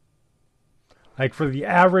 Like for the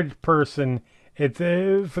average person, for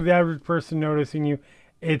the average person noticing you,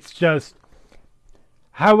 it's just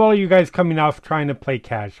how well are you guys coming off trying to play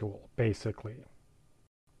casual, basically.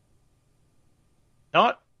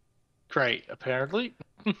 Not great, apparently.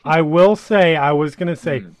 I was going to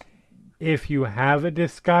say, if you have a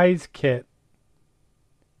disguise kit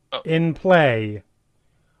in play,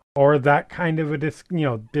 or that kind of a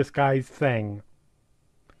disguise thing,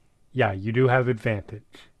 yeah, you do have advantage.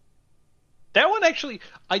 That one actually,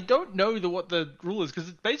 I don't know what the rule is, because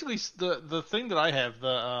it's basically the thing that I have,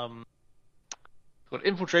 the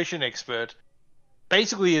infiltration expert,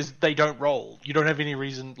 basically is they don't roll. You don't have any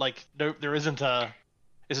reason, there isn't a...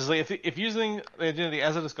 This is like, if using the identity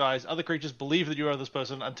as a disguise, other creatures believe that you are this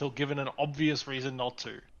person until given an obvious reason not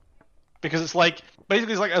to. Because it's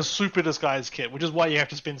basically it's like a super disguise kit, which is why you have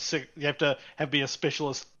to be a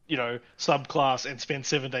specialist, subclass and spend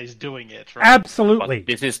 7 days doing it. Right? Absolutely. But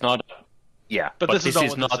this is not... Yeah, but this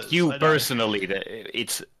is not you personally.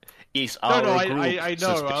 It's our group. I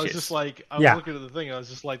know. Suspicious. I was just I was looking at the thing. I was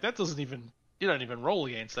just that doesn't even... You don't even roll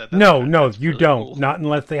against that. No, you really don't. Cool. Not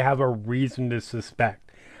unless they have a reason to suspect.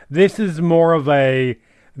 This is more of a...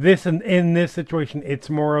 in this situation, it's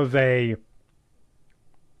more of a...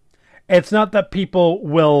 It's not that people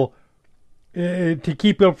will... to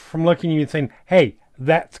keep people from looking at you and saying, hey,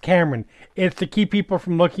 that's Cameron. It's to keep people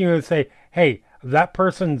from looking at you and say, hey, that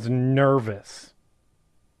person's nervous.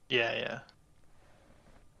 Yeah.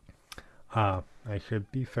 I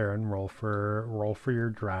should be fair and roll for your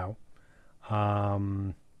drow.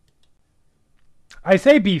 I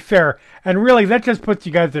say be fair, and really that just puts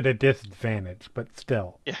you guys at a disadvantage, but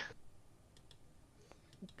still. Yeah.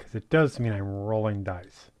 Because it does mean I'm rolling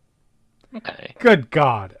dice. Okay. Good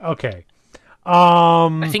God. Okay.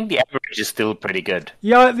 I think the average is still pretty good.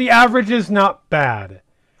 Yeah, the average is not bad.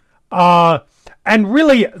 And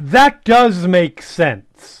really, that does make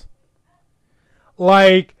sense.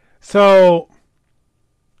 Like, so,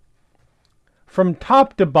 from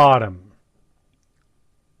top to bottom,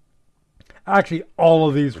 actually, all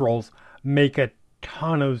of these rolls make a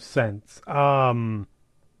ton of sense.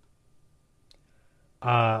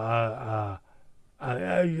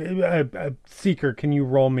 Seeker, can you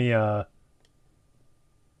roll me a...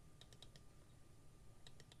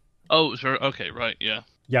 Oh, sure. Okay, right, yeah.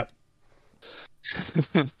 Yep.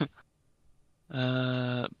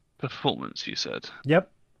 Performance, you said. Yep.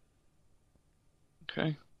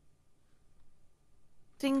 Okay.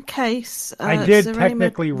 In case I did Zarema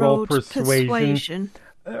technically roll rolled persuasion.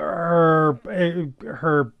 Her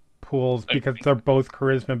pools, because they're both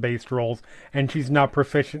charisma-based rolls, and she's not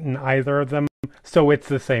proficient in either of them, so it's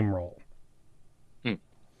the same roll.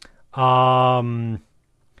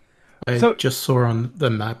 I So- just saw on the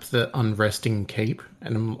map the unresting cape,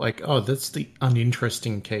 and I'm like, oh, that's the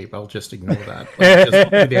uninteresting cape. I'll just ignore that. Like,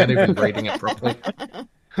 just without even reading it properly.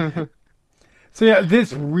 So yeah,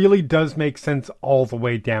 this really does make sense all the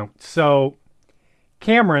way down. So,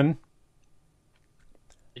 Cameron,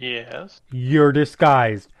 Yes. you're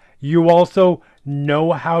disguised. You also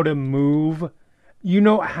know how to move. You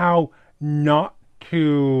know how not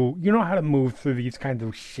to... You know how to move through these kinds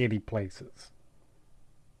of shitty places.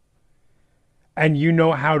 And you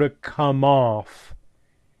know how to come off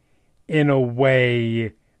in a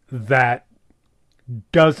way that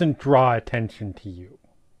doesn't draw attention to you.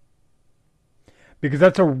 Because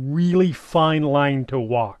that's a really fine line to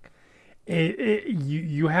walk.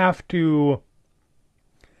 You have to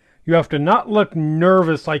not look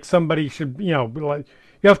nervous like somebody should, like,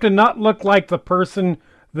 you have to not look like the person,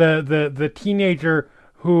 the teenager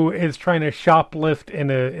who is trying to shoplift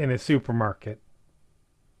in a supermarket.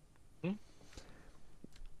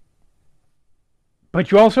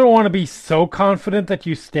 But you also don't want to be so confident that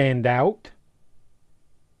you stand out.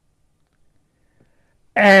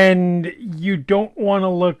 And you don't want to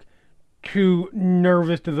look too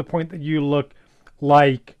nervous to the point that you look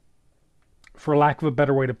like, for lack of a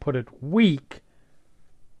better way to put it, weak.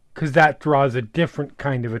 Because that draws a different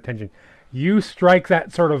kind of attention. You strike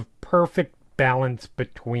that sort of perfect balance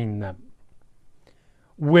between them.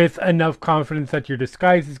 With enough confidence that your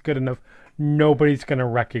disguise is good enough, nobody's going to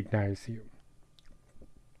recognize you.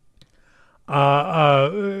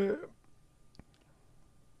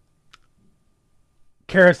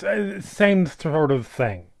 Karis, same sort of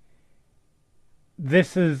thing.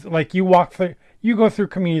 This is like you go through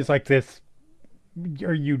communities like this,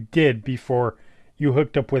 or you did before you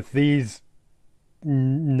hooked up with these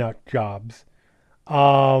nut jobs.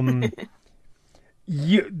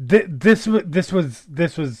 This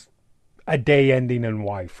was a day ending in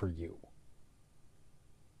Y for you.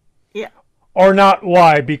 Yeah. Or not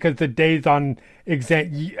Y, because the days on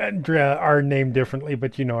Exandria are named differently,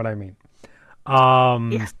 but you know what I mean.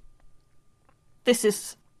 Yes. This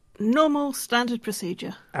is normal standard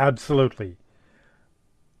procedure. Absolutely.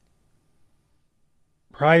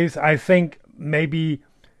 Price, I think maybe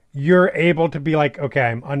you're able to be like, okay,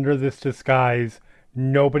 I'm under this disguise.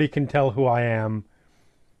 Nobody can tell who I am.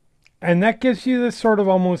 And that gives you this sort of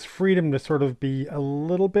almost freedom to sort of be a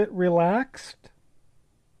little bit relaxed.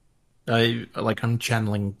 I'm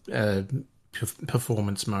channeling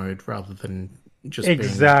performance mode rather than just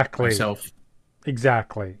exactly being myself.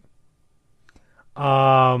 Exactly.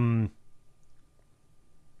 Zarema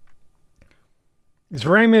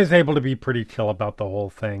is able to be pretty chill about the whole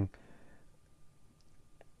thing.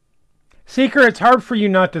 Seeker, it's hard for you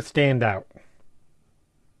not to stand out.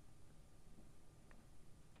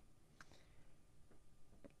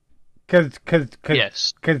 Because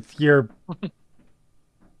you're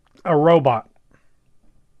a robot.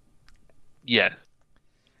 Yeah.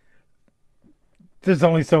 There's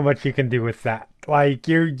only so much you can do with that. Like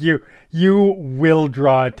you will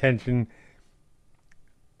draw attention,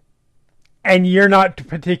 and you're not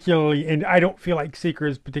particularly. And I don't feel like Seeker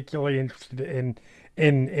is particularly interested in.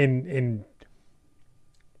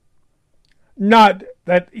 Not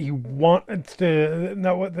that he wants to.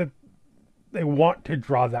 Not what that they want to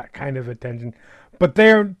draw that kind of attention, but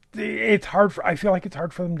it's hard for. I feel like it's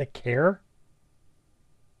hard for them to care.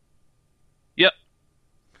 Yep.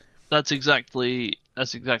 That's exactly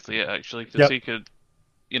it, actually. Because he could,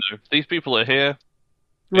 these people are here.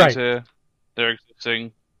 Right. Here. They're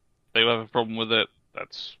existing. They have a problem with it.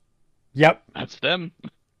 That's Yep. That's them.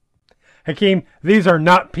 Hakeem, these are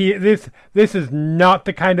not this is not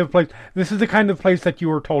the kind of place. This is the kind of place that you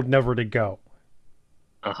were told never to go.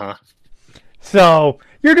 Uh-huh. So,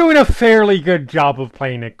 you're doing a fairly good job of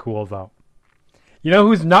playing it cool, though. You know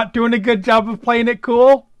who's not doing a good job of playing it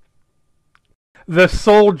cool? The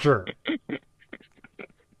soldier.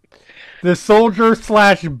 The soldier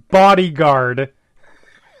 / bodyguard.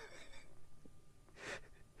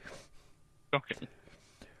 Okay.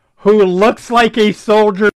 Who looks like a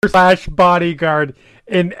soldier / bodyguard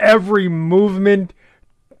in every movement,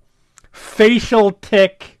 facial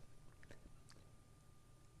tick,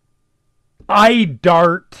 eye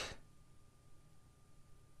dart,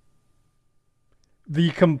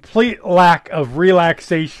 the complete lack of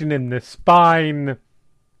relaxation in the spine.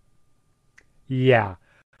 Yeah,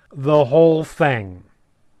 the whole thing.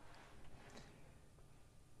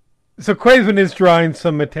 So Quaven is drawing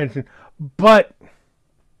some attention, but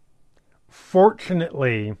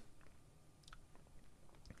fortunately,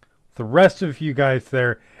 the rest of you guys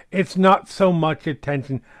there, it's not so much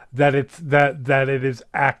attention that it is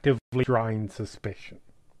actively drawing suspicion.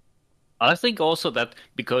 I think also that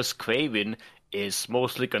because Quavin is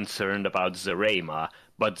mostly concerned about Zarema,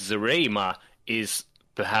 but Zarema is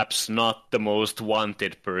perhaps not the most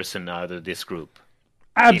wanted person out of this group.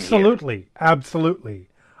 Absolutely.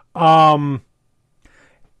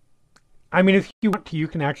 I mean, if you want to, you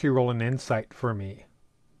can actually roll an insight for me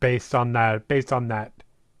based on that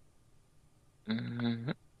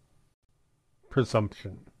Mm-hmm.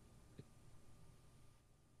 presumption.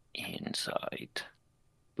 Insight.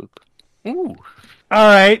 Boop. Ooh. All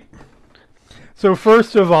right. So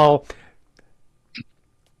first of all,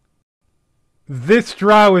 this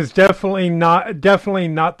drow is definitely not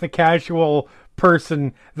the casual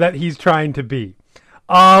person that he's trying to be.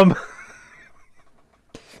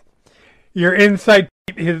 Your insight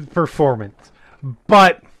his performance,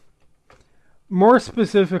 but more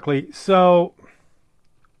specifically, so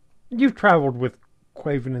you've traveled with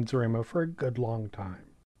Quaven and Zarema for a good long time.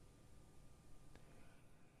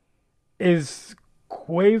 Is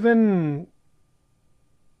Zarema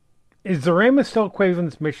still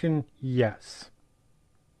Quaven's mission? Yes.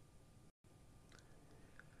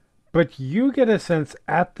 But you get a sense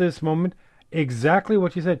at this moment, exactly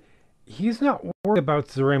what you said. He's not worried about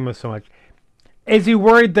Zarema so much. Is he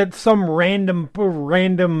worried that some random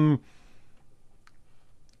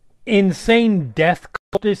insane death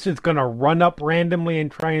cultist is going to run up randomly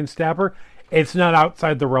and try and stab her? It's not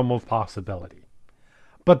outside the realm of possibility.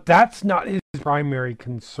 But that's not his primary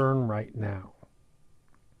concern right now.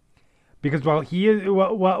 Because while she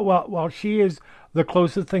is the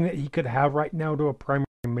closest thing that he could have right now to a primary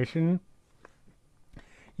mission,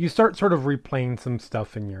 you start sort of replaying some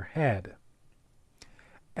stuff in your head.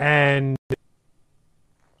 And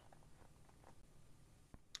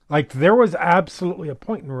like there was absolutely a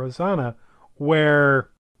point in Rosanna where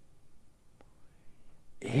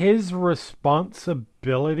his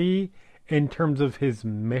responsibility in terms of his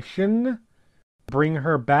mission, bring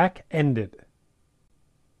her back, ended.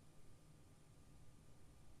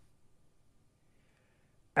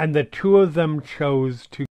 And the two of them chose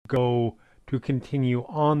to go to continue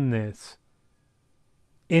on this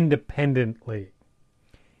independently.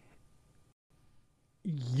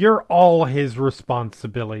 You're all his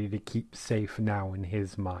responsibility to keep safe now in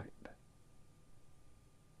his mind.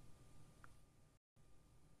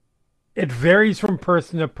 It varies from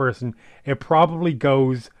person to person. It probably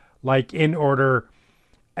goes like in order,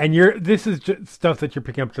 and this is just stuff that you're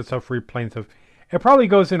picking up just off replaying stuff. It probably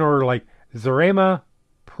goes in order like Zarema,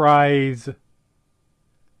 Prize,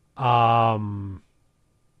 I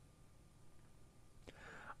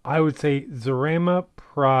would say Zarema,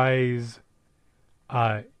 Prize,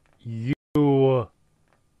 you,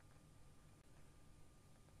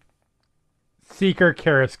 Seeker,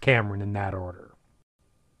 Karis, Cameron in that order.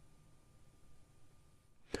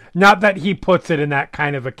 Not that he puts it in that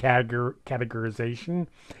kind of a categorization.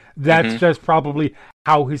 That's just probably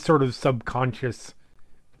how his sort of subconscious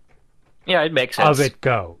it makes sense. of it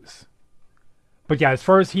goes. But yeah, as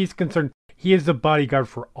far as he's concerned, he is the bodyguard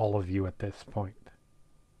for all of you at this point.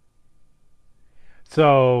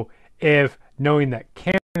 So if knowing that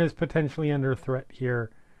Cameron is potentially under threat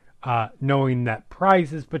here, knowing that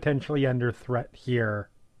Price is potentially under threat here,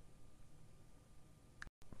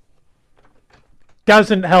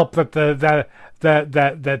 doesn't help that that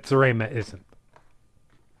Zarema isn't.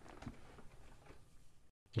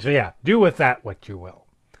 So yeah, do with that what you will.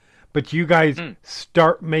 But you guys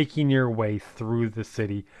start making your way through the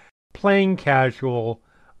city, playing casual.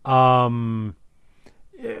 Again,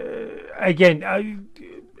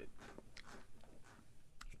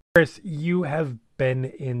 Chris, you have been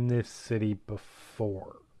in this city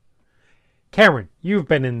before. Cameron, you've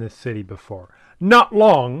been in this city before. Not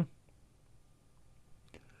long,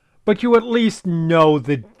 but you at least know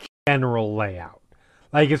the general layout.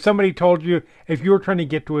 Like if somebody told you, if you were trying to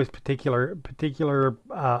get to a particular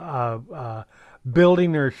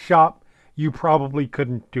building or shop, you probably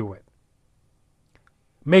couldn't do it.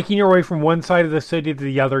 Making your way from one side of the city to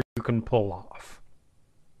the other, you can pull off.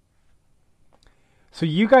 So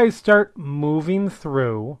you guys start moving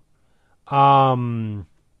through, sort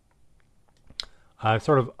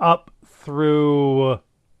of up through,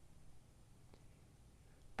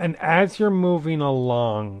 and as you're moving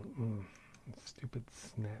along, stupid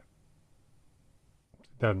snap,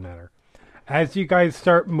 doesn't matter. As you guys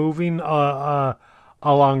start moving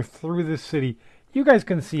along through the city, you guys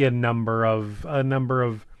can see a number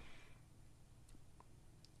of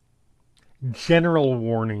general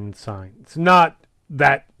warning signs. Not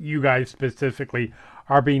that you guys specifically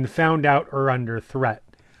are being found out or under threat,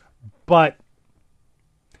 but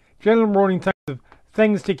general warning signs of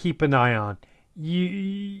things to keep an eye on.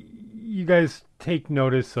 You guys take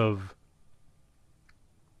notice of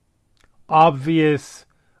obvious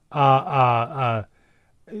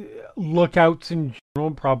lookouts in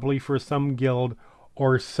general, probably for some guild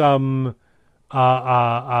or some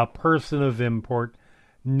person of import.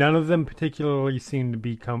 None of them particularly seem to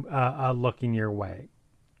be looking your way.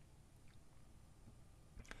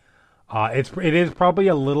 It is probably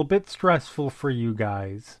a little bit stressful for you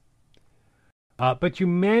guys, but you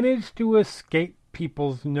manage to escape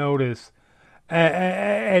people's notice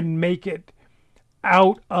and make it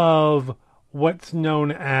out of what's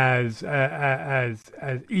known as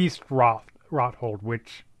East Rothold,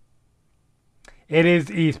 which it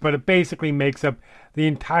is east, but it basically makes up the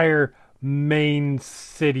entire main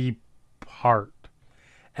city part,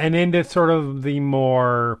 and into sort of the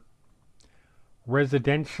more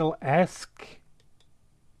residential-esque,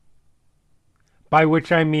 by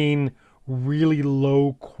which I mean really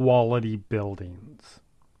low quality buildings.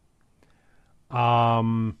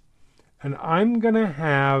 And I'm gonna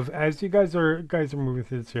have, as you guys are moving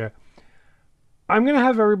through this here, I'm gonna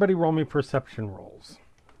have everybody roll me perception rolls.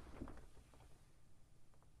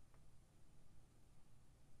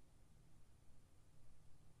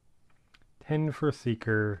 10 for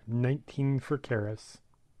Seeker, 19 for Karis,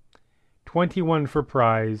 21 for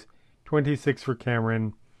Prize, 26 for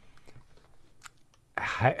Cameron.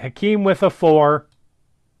 Hakeem with a 4.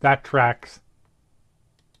 That tracks.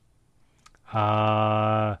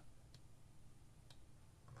 Uh...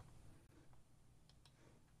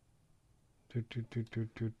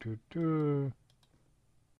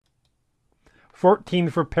 14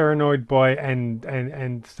 for Paranoid Boy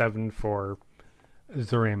and 7 for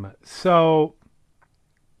Zarema. So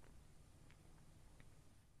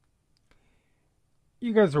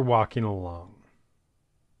you guys are walking along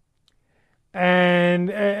and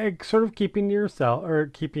sort of keeping to yourself, or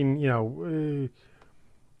keeping,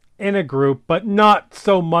 in a group, but not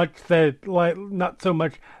so much that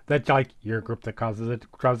you're a group that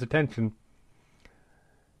draws attention.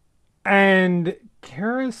 And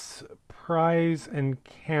Karis, Prize, and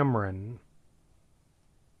Cameron,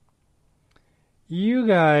 you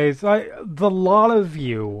guys, the lot of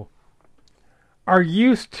you are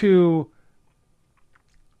used to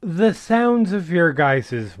the sounds of your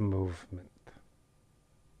guys' movement.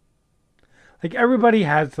 Like, everybody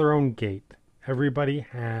has their own gait. Everybody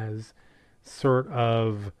has sort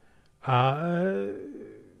of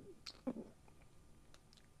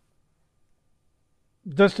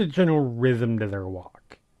just a general rhythm to their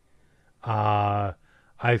walk. I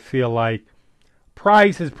feel like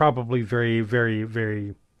Price is probably very, very,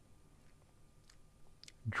 very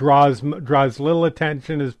draws little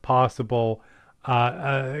attention as possible.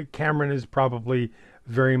 Cameron is probably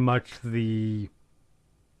very much the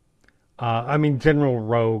general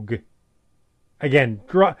rogue. Again,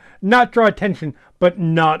 not draw attention, but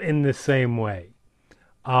not in the same way.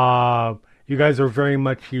 You guys are very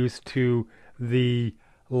much used to the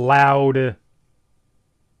loud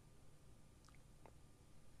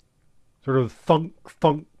sort of thunk,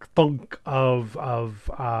 thunk, thunk of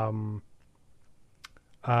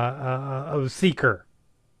Seeker,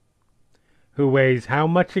 who weighs how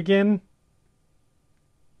much again?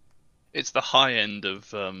 It's the high end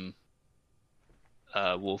of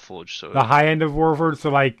Warforged. So the high end of Warforged,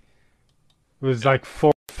 so like it was like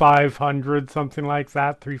 400-500, something like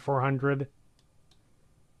that, 300-400.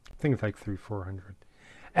 I think it's like 300-400.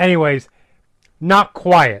 Anyways, not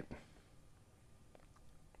quiet.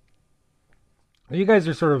 You guys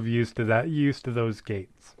are sort of used to that, used to those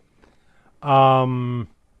gates. The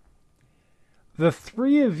the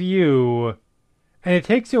three of you, and it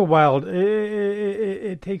takes you a while.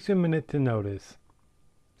 It takes you a minute to notice,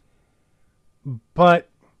 but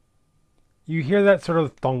you hear that sort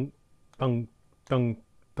of thunk, thunk, thunk,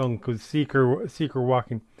 thunk with Seeker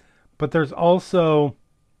walking. But there's also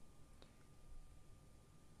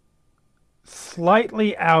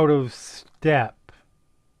slightly out of step,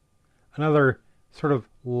 another sort of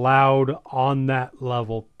loud on that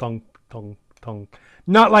level thunk, thunk, thunk.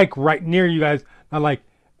 Not like right near you guys, not like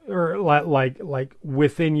or like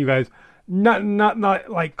within you guys, not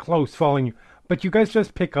like close following you, but you guys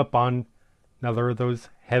just pick up on another of those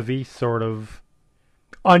heavy sort of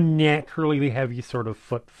unnaturally heavy sort of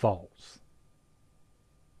footfalls.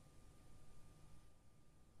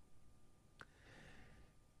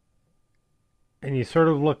 And you sort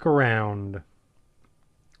of look around.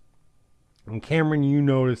 And Cameron, you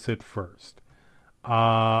notice it first.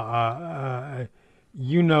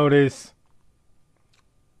 You notice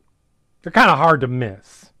they're kind of hard to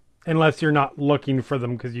miss. Unless you're not looking for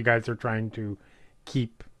them because you guys are trying to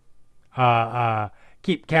keep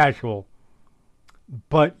casual.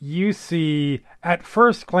 But you see, at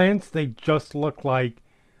first glance, they just look like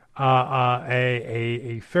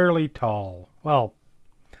a fairly tall, well,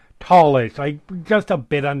 tallish, like just a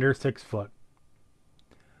bit under 6 foot.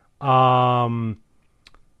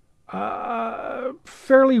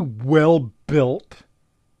 Fairly well built.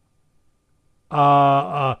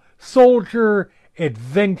 Soldier,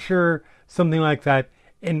 adventure, something like that,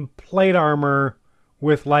 in plate armor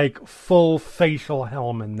with like full facial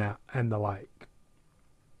helm and the like.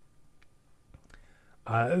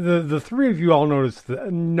 The three of you all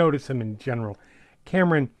notice him in general.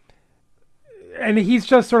 Cameron, and he's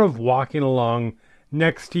just sort of walking along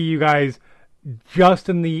next to you guys, just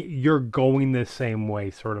in the you're going the same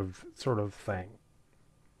way sort of thing.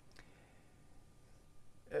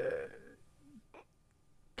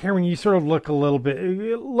 Cameron, you sort of look a little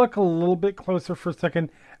bit closer for a second,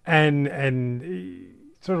 and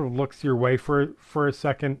sort of looks your way for a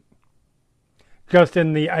second. Just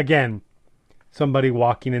in the, again, somebody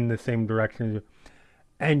walking in the same direction as you,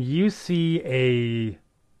 and you see a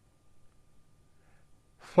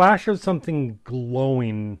flash of something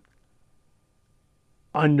glowing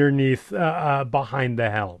underneath, behind the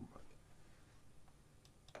helm.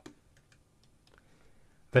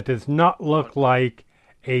 That does not look like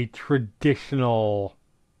a traditional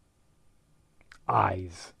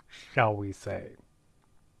eyes, shall we say.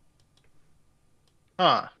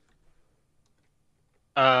 Huh.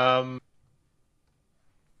 And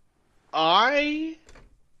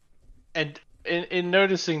in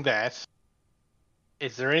noticing that,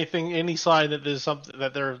 is there any sign that there's something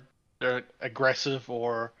that they're aggressive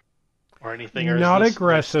or anything? Or Not is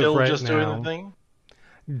aggressive still right just now. doing the thing?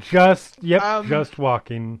 Just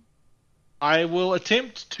walking. I will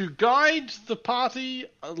attempt to guide the party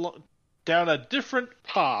down a different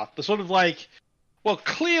path. The sort of like, well,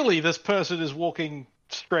 clearly this person is walking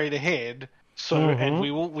straight ahead, so and we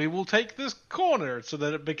will take this corner so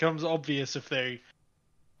that it becomes obvious if they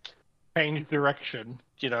change direction,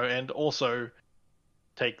 and also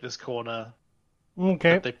take this corner.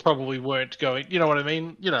 Okay. That they probably weren't going. You know what I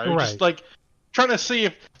mean? Right. Just like trying to see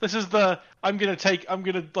if this is I'm gonna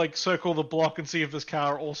like circle the block and see if this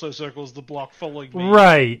car also circles the block following me.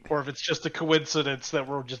 Right. Or if it's just a coincidence that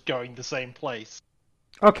we're just going the same place.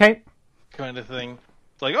 Okay. Kind of thing.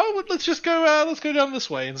 It's like, oh, let's just go. Let's go down this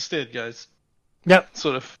way instead, guys. Yep.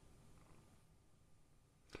 Sort of.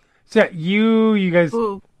 So you guys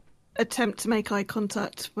will attempt to make eye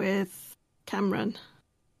contact with Cameron.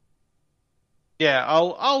 Yeah,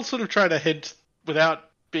 I'll sort of try to hint without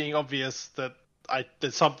being obvious that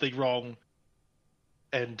there's something wrong,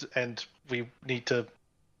 and we need to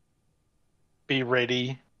be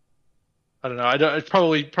ready. I don't know. It'd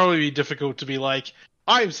probably be difficult to be like,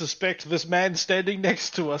 I suspect this man standing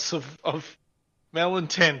next to us of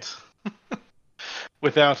malintent,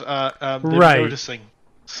 without them noticing.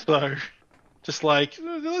 So, just like,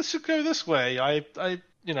 let's just go this way. I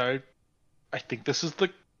think this is the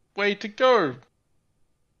way to go.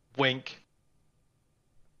 Wink.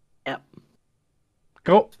 Yep.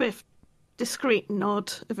 Go. With discreet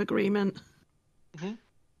nod of agreement. Mm-hmm.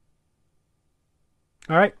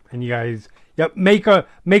 All right, and you guys, make a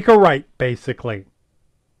right, basically.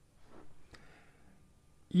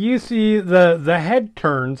 You see the head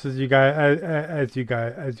turns as you guys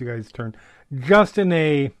turn, just in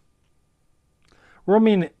a roll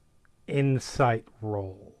me an insight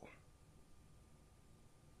roll.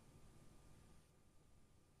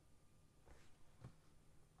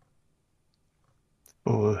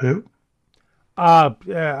 Or who?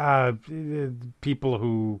 People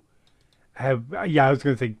who Yeah, I was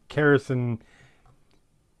going to say Karrison.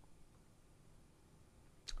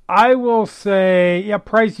 I will say, yeah,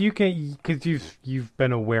 Price, you can, because you've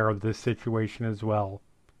been aware of this situation as well.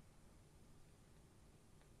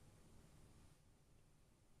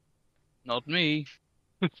 Not me.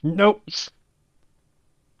 Nope.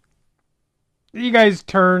 You guys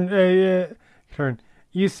turn.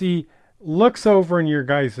 You see, looks over in your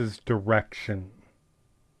guys' direction.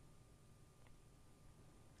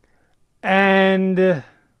 And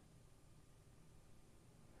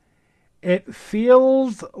it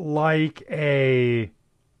feels like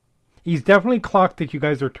he's definitely clocked that you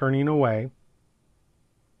guys are turning away.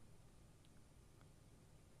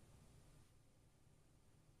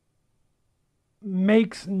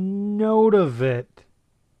 Makes note of it.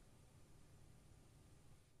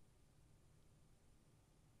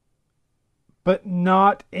 But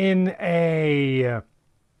not in a...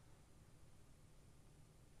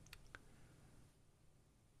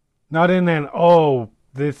 Not in an, oh,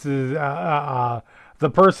 this is the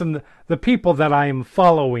people that I am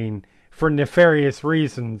following for nefarious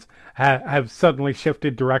reasons have suddenly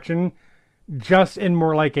shifted direction. Just in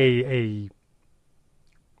more like a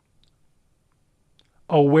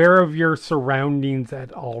aware of your surroundings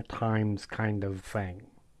at all times kind of thing.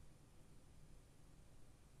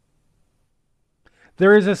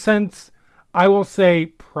 There is a sense, I will say,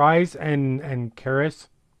 Price and Karis,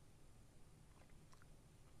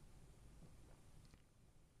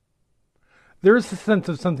 there is a sense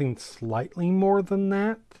of something slightly more than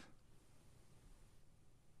that.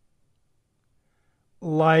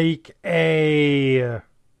 Like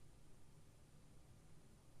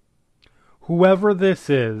whoever this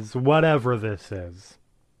is, whatever this is,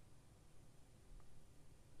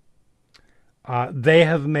 they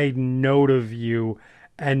have made note of you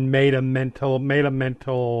and made a mental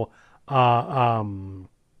mental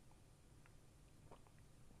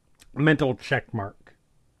check mark.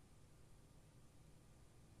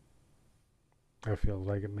 I feel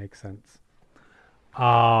like it makes sense.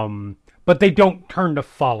 But they don't turn to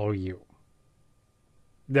follow you.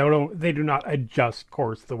 They do not adjust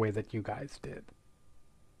course the way that you guys did.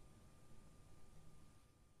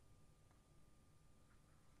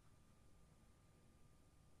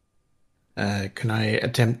 Can I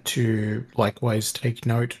attempt to likewise take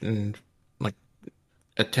note and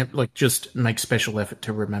just make special effort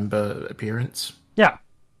to remember appearance? Yeah.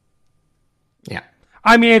 Yeah.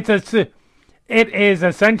 I mean, it is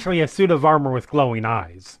essentially a suit of armor with glowing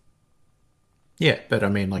eyes. Yeah, but I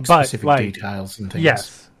mean, specific details and things.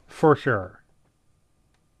 Yes, for sure.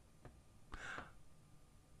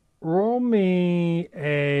 Roll me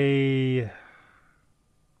a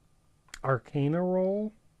Arcana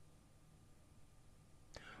roll.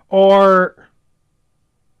 Or...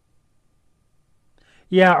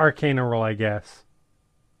 yeah, Arcana roll, I guess.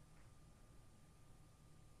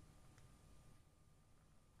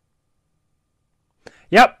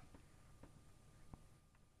 Yep.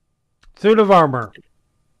 Suit of armor.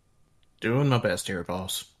 Doing my best here,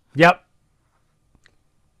 boss. Yep.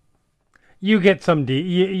 You get some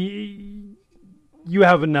you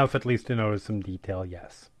have enough at least to notice some detail,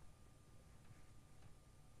 yes.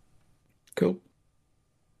 Cool.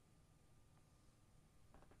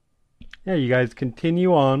 Yeah, you guys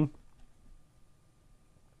continue on.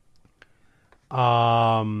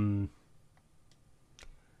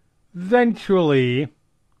 Eventually,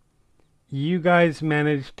 you guys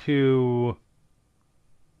manage to...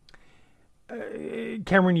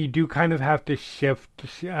 Cameron, you do kind of have to shift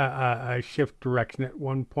direction at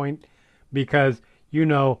one point because,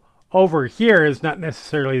 over here is not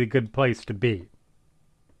necessarily the good place to be.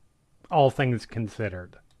 All things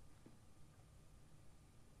considered.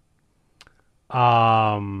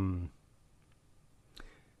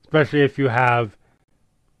 Especially if you have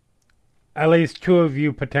at least two of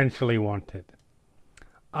you potentially wanted.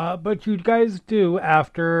 But you guys do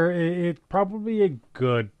after it's probably a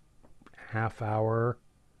good half hour.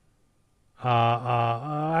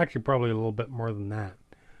 Actually, probably a little bit more than that.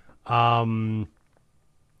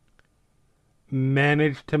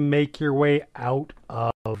 Managed to make your way out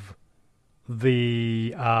of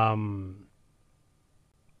the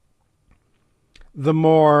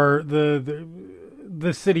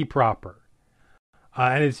city proper.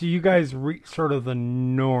 And as you guys reach sort of the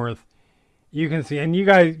north, you can see, and you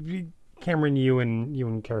guys, Cameron, you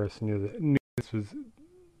and Karis knew this was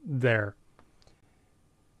there.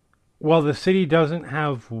 While the city doesn't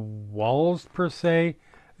have walls per se,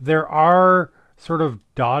 there are sort of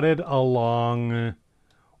dotted along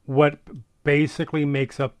what basically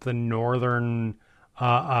makes up the northern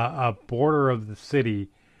border of the city,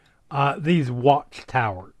 these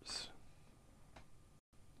watchtowers.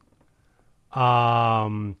 As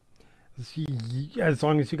long as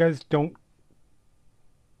you guys don't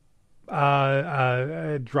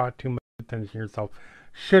draw too much attention to yourself,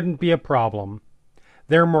 shouldn't be a problem.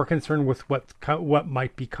 They're more concerned with what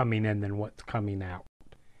might be coming in than what's coming out,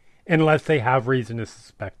 unless they have reason to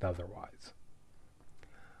suspect otherwise.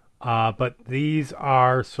 But these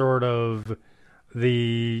are sort of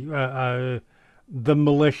the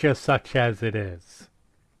militia, such as it is.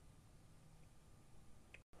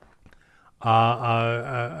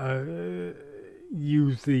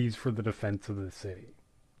 Use these for the defense of the city.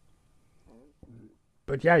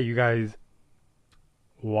 But yeah, you guys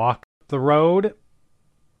walk the road,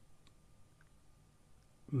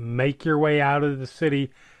 make your way out of the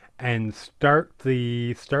city, and start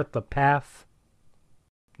the path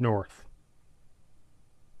north.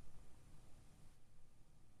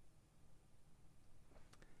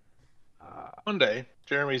 One day,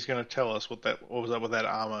 Jeremy's going to tell us what was up with that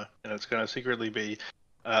armor, and it's going to secretly be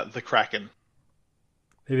the Kraken.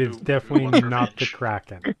 It is definitely not the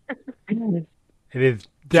Kraken. It is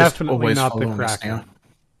definitely not the Kraken.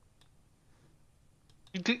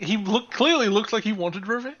 He clearly looks like he wanted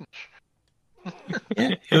revenge.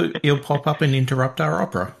 Yeah, he'll pop up and interrupt our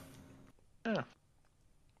opera. Yeah.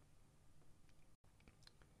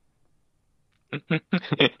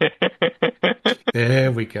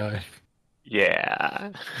 There we go.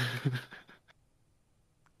 Yeah.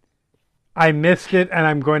 I missed it, and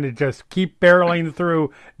I'm going to just keep barreling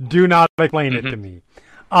through. Do not explain it to me.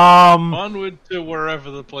 Onward to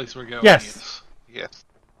wherever the place we're going is. Yes.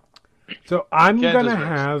 So I'm going to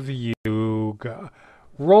have you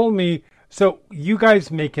roll me. So you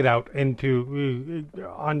guys make it out onto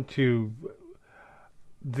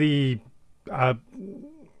the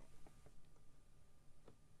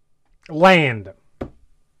land.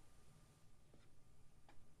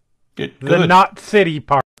 Good. The not city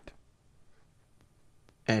part.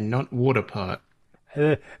 And not water part.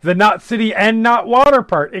 The not city and not water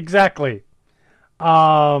part. Exactly.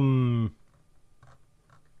 Side.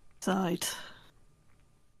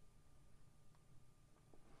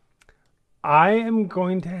 I am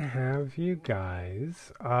going to have you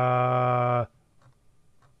guys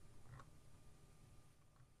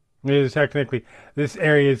technically this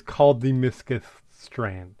area is called the Miscus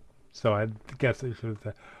Strand. So I guess I should have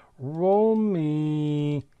said roll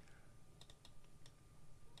me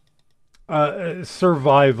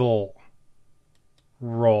survival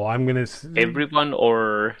roll. I'm gonna everyone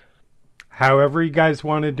or however you guys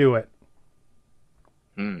want to do it.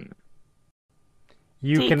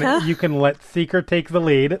 You can let Seeker take the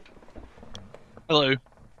lead. Hello.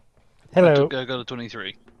 Hello. I got a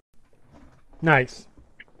 23. Nice.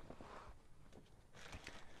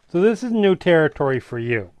 So this is new territory for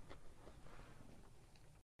you.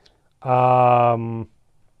 And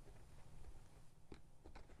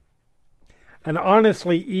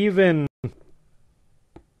honestly, even there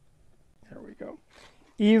we go.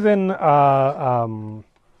 Even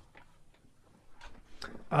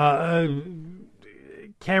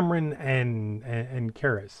Cameron and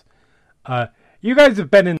Karis, you guys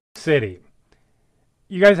have been in the city.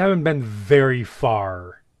 You guys haven't been very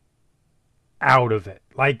far out of it.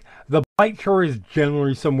 Like, the Blight Shore is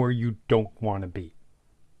generally somewhere you don't want to be.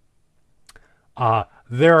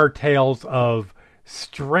 There are tales of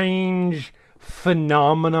strange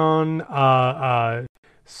phenomenon,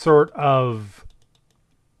 sort of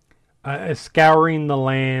scouring the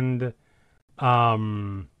land,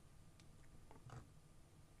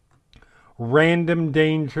 random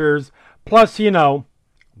dangers, plus,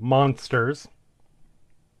 monsters.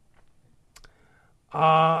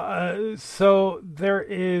 So there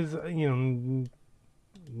is, a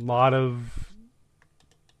lot of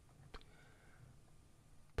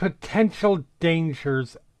potential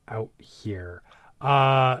dangers out here.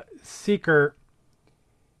 Seeker,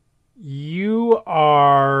 you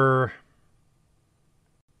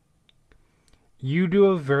do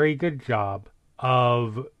a very good job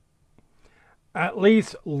of at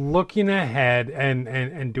least looking ahead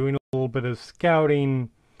and doing a little bit of scouting,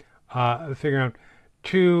 figuring out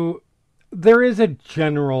there is a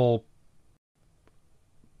general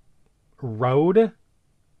road,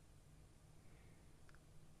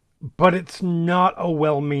 but it's not a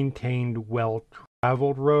well-maintained,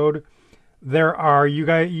 well-traveled road. You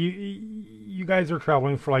guys are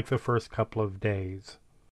traveling for like the first couple of days.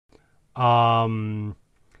 And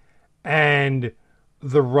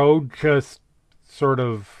the road just sort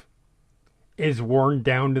of is worn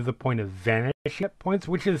down to the point of vanishing at points,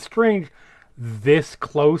 which is strange this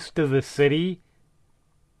close to the city.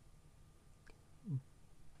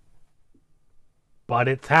 But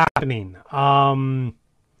it's happening.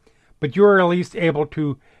 but you're at least able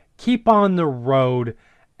to keep on the road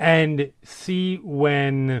and see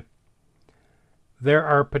when there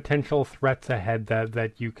are potential threats ahead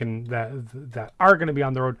that you can that are going to be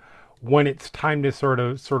on the road when it's time to sort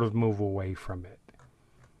of move away from it.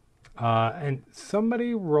 And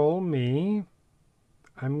somebody roll me.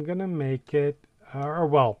 I'm gonna make it,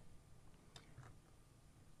 roll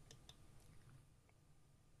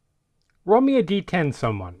me a d10,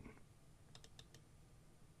 someone.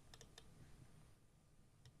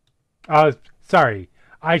 Sorry,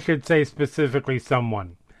 I should say specifically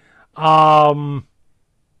someone. Navaran,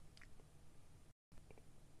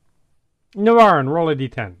 roll a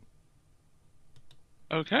d10.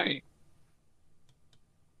 Okay.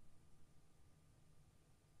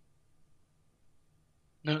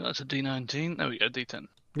 No, that's a D19. There we go, D10.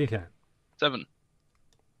 D10. 7.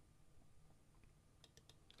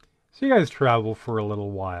 So you guys travel for a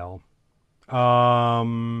little while.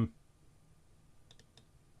 On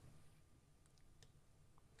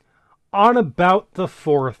about the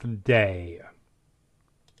 4th day,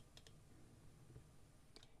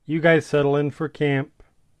 you guys settle in for camp,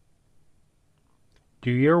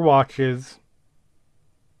 do your watches,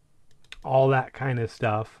 all that kind of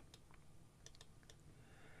stuff.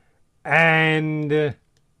 And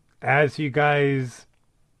as you guys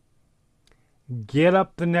get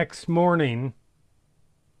up the next morning,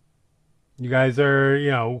 you guys are,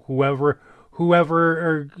 whoever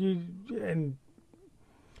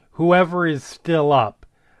is still up.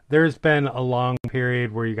 There's been a long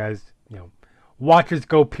period where you guys, watches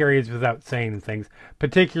go periods without saying things,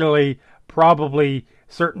 particularly probably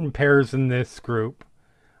certain pairs in this group.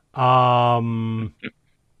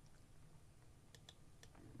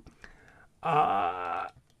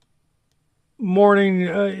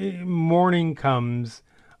 Morning comes.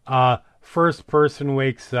 First person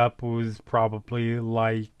wakes up was probably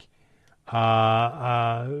like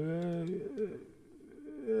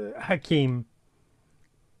Hakeem.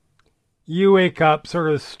 You wake up,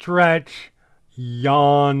 sort of stretch,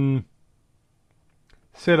 yawn,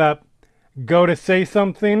 sit up, go to say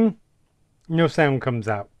something, no sound comes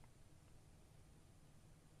out.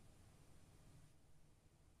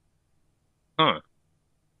 Huh.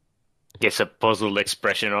 Gets a puzzled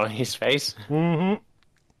expression on his face. Mm-hmm.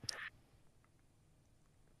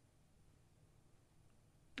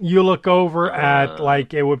 You look over at,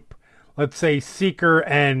 like, it would, let's say, Seeker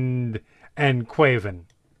and Quaven.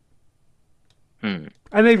 Hmm.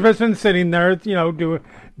 And they've just been sitting there,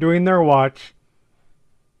 doing their watch.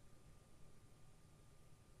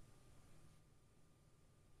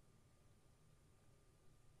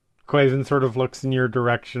 Quaven sort of looks in your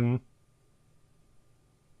direction.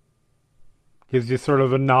 Gives you sort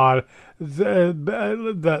of a nod,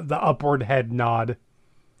 the upward head nod.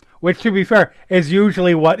 Which, to be fair, is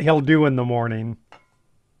usually what he'll do in the morning.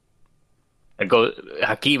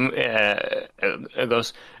 Hakeem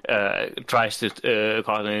tries to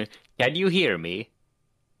call him. Can you hear me?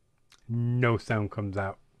 No sound comes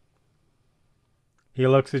out. He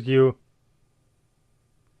looks at you.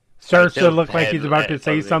 Starts to look like he's about to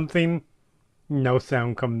say something. No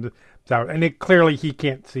sound comes out. And it clearly he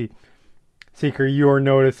can't see. Seeker, you are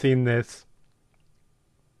noticing this.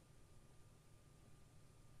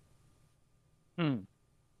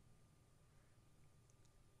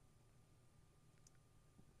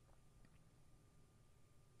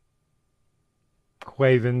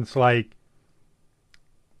 Quaven's like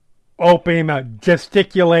opening out,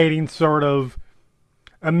 gesticulating, sort of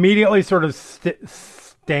immediately sort of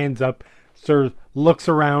stands up, sort of looks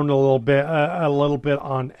around a little bit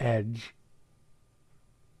on edge.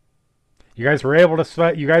 You guys were able to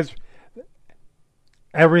sweat. You guys,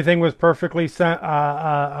 everything was perfectly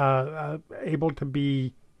able to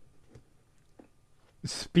be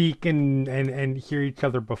speak and hear each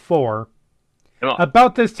other before.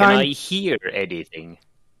 About this time, can I hear anything?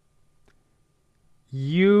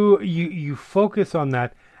 You focus on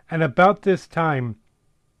that, and about this time,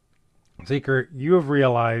 Seeker, you have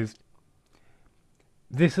realized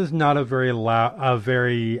this is not a very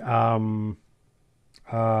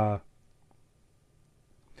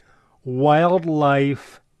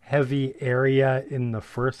wildlife heavy area in the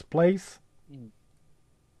first place.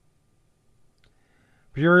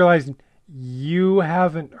 But you realize you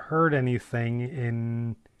haven't heard anything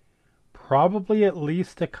in probably at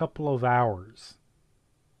least a couple of hours.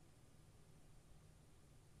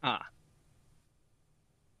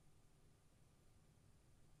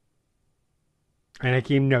 And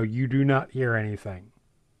Hakeem, no, you do not hear anything.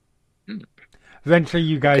 Eventually,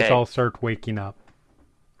 you guys all start waking up.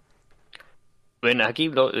 When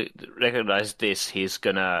Hakeem recognizes this, he's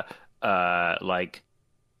gonna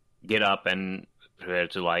get up and prepare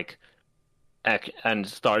to like act and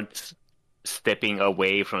start stepping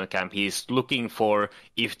away from the camp. He's looking for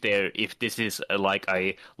if this is like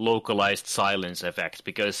a localized silence effect,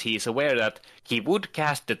 because he's aware that he would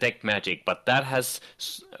cast detect magic, but that has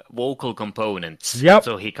vocal components. Yep.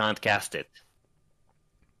 So he can't cast it.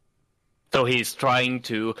 So he's trying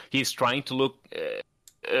to look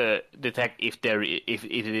detect if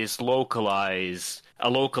it is a localized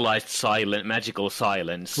magical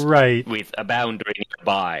silence, Right. with a boundary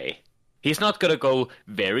nearby. He's not gonna go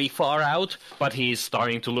very far out, but he's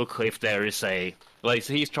starting to look if there is he's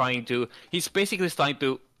basically starting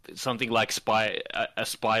to something like a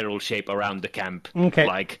spiral shape around the camp. Okay.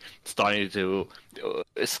 Like starting to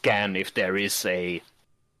scan if there is a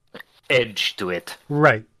edge to it.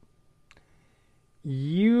 Right.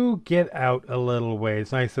 You get out a little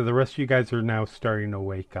ways. Like I said, the rest of you guys are now starting to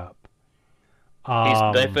wake up. He's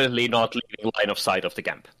definitely not leaving line of sight of the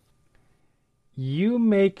camp. You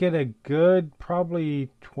make it a good probably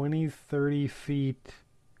 20, 30 feet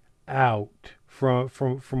out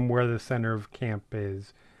from where the center of camp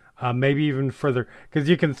is. Maybe even further, because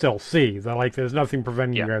you can still see. There's nothing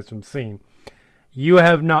preventing you guys from seeing. You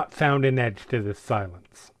have not found an edge to this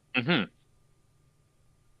silence. Mm-hmm.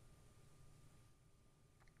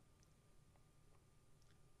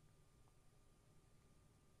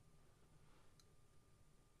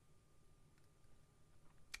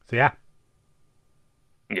 So yeah.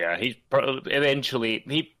 Yeah, he probably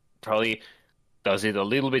does it a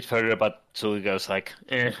little bit further, but so he goes like,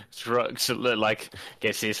 shrugs, like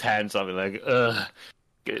gets his hands up, like,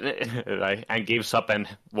 and gives up and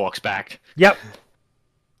walks back. Yep.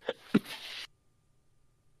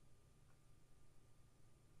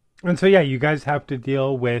 And so yeah, you guys have to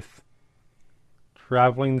deal with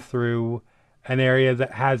traveling through an area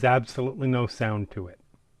that has absolutely no sound to it.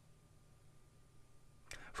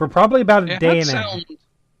 For probably about a day and a half.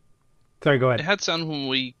 Sorry, go ahead. It had sound when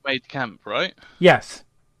we made camp, right? Yes.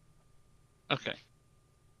 Okay.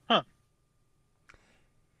 Huh.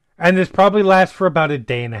 And this probably lasts for about a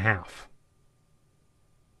day and a half.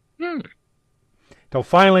 Till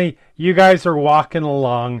finally, you guys are walking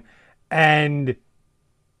along, and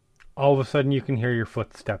all of a sudden you can hear your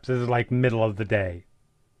footsteps. This is like middle of the day.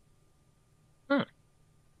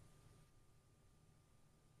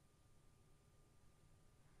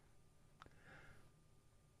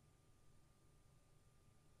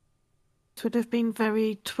 Would have been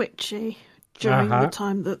very twitchy during the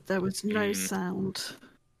time that there was no sound.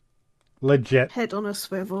 Legit. Head on a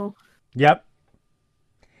swivel. Yep.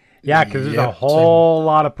 Yeah, because there's a whole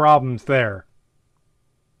lot of problems there.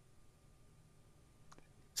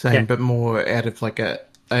 Same, but more out of like a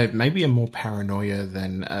maybe a more paranoia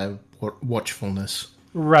than a watchfulness.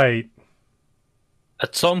 Right.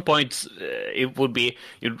 At some point,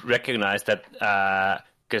 you'd recognize that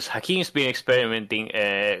because Hakim's been experimenting,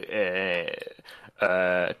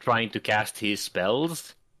 trying to cast his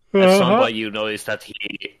spells. At some point, you notice that he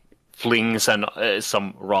flings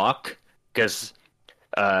some rock, because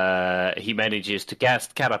he manages to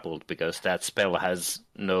cast catapult, because that spell has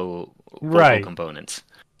no vocal components,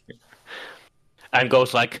 and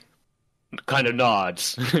goes like, kind of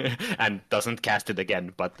nods and doesn't cast it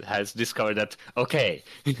again, but has discovered that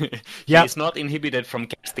he's not inhibited from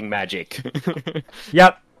casting magic.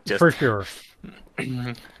 Yep, for sure.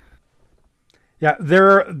 Yeah,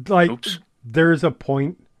 there's a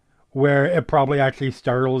point where it probably actually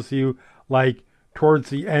startles you, like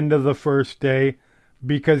towards the end of the first day,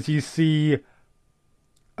 because you see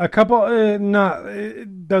a couple.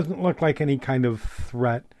 It doesn't look like any kind of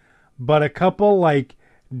threat, but a couple like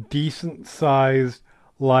decent sized,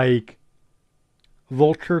 like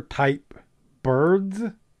vulture type birds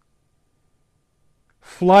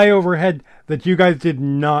fly overhead that you guys did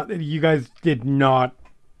not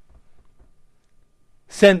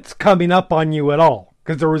sense coming up on you at all,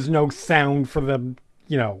 because there was no sound for them,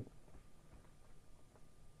 Yeah,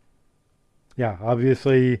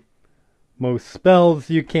 obviously most spells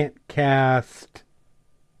you can't cast.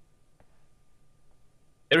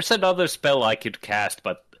 There's another spell I could cast,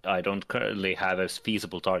 but I don't currently have a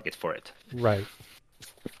feasible target for it. Right.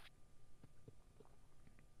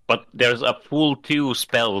 But there's a full 2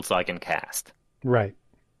 spells I can cast. Right.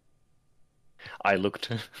 I looked.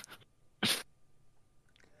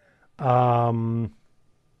 Yeah,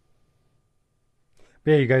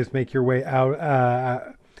 you guys make your way out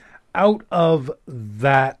of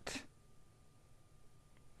that.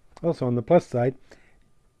 Also, on the plus side,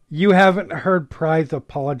 you haven't heard Prize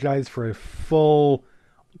apologize for a full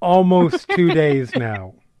almost 2 days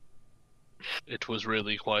now. It was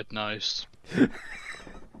really quite nice.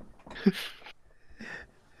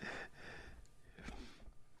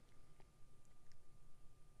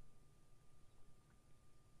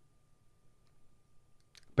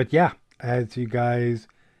 But yeah, as you guys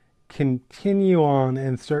continue on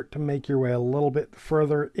and start to make your way a little bit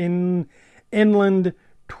further inland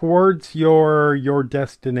towards your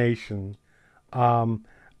destination,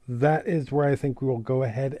 that is where I think we will go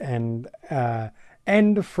ahead and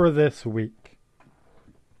end for this week.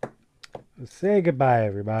 Say goodbye,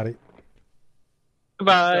 everybody.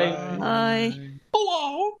 Goodbye. Bye.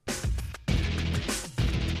 Hello.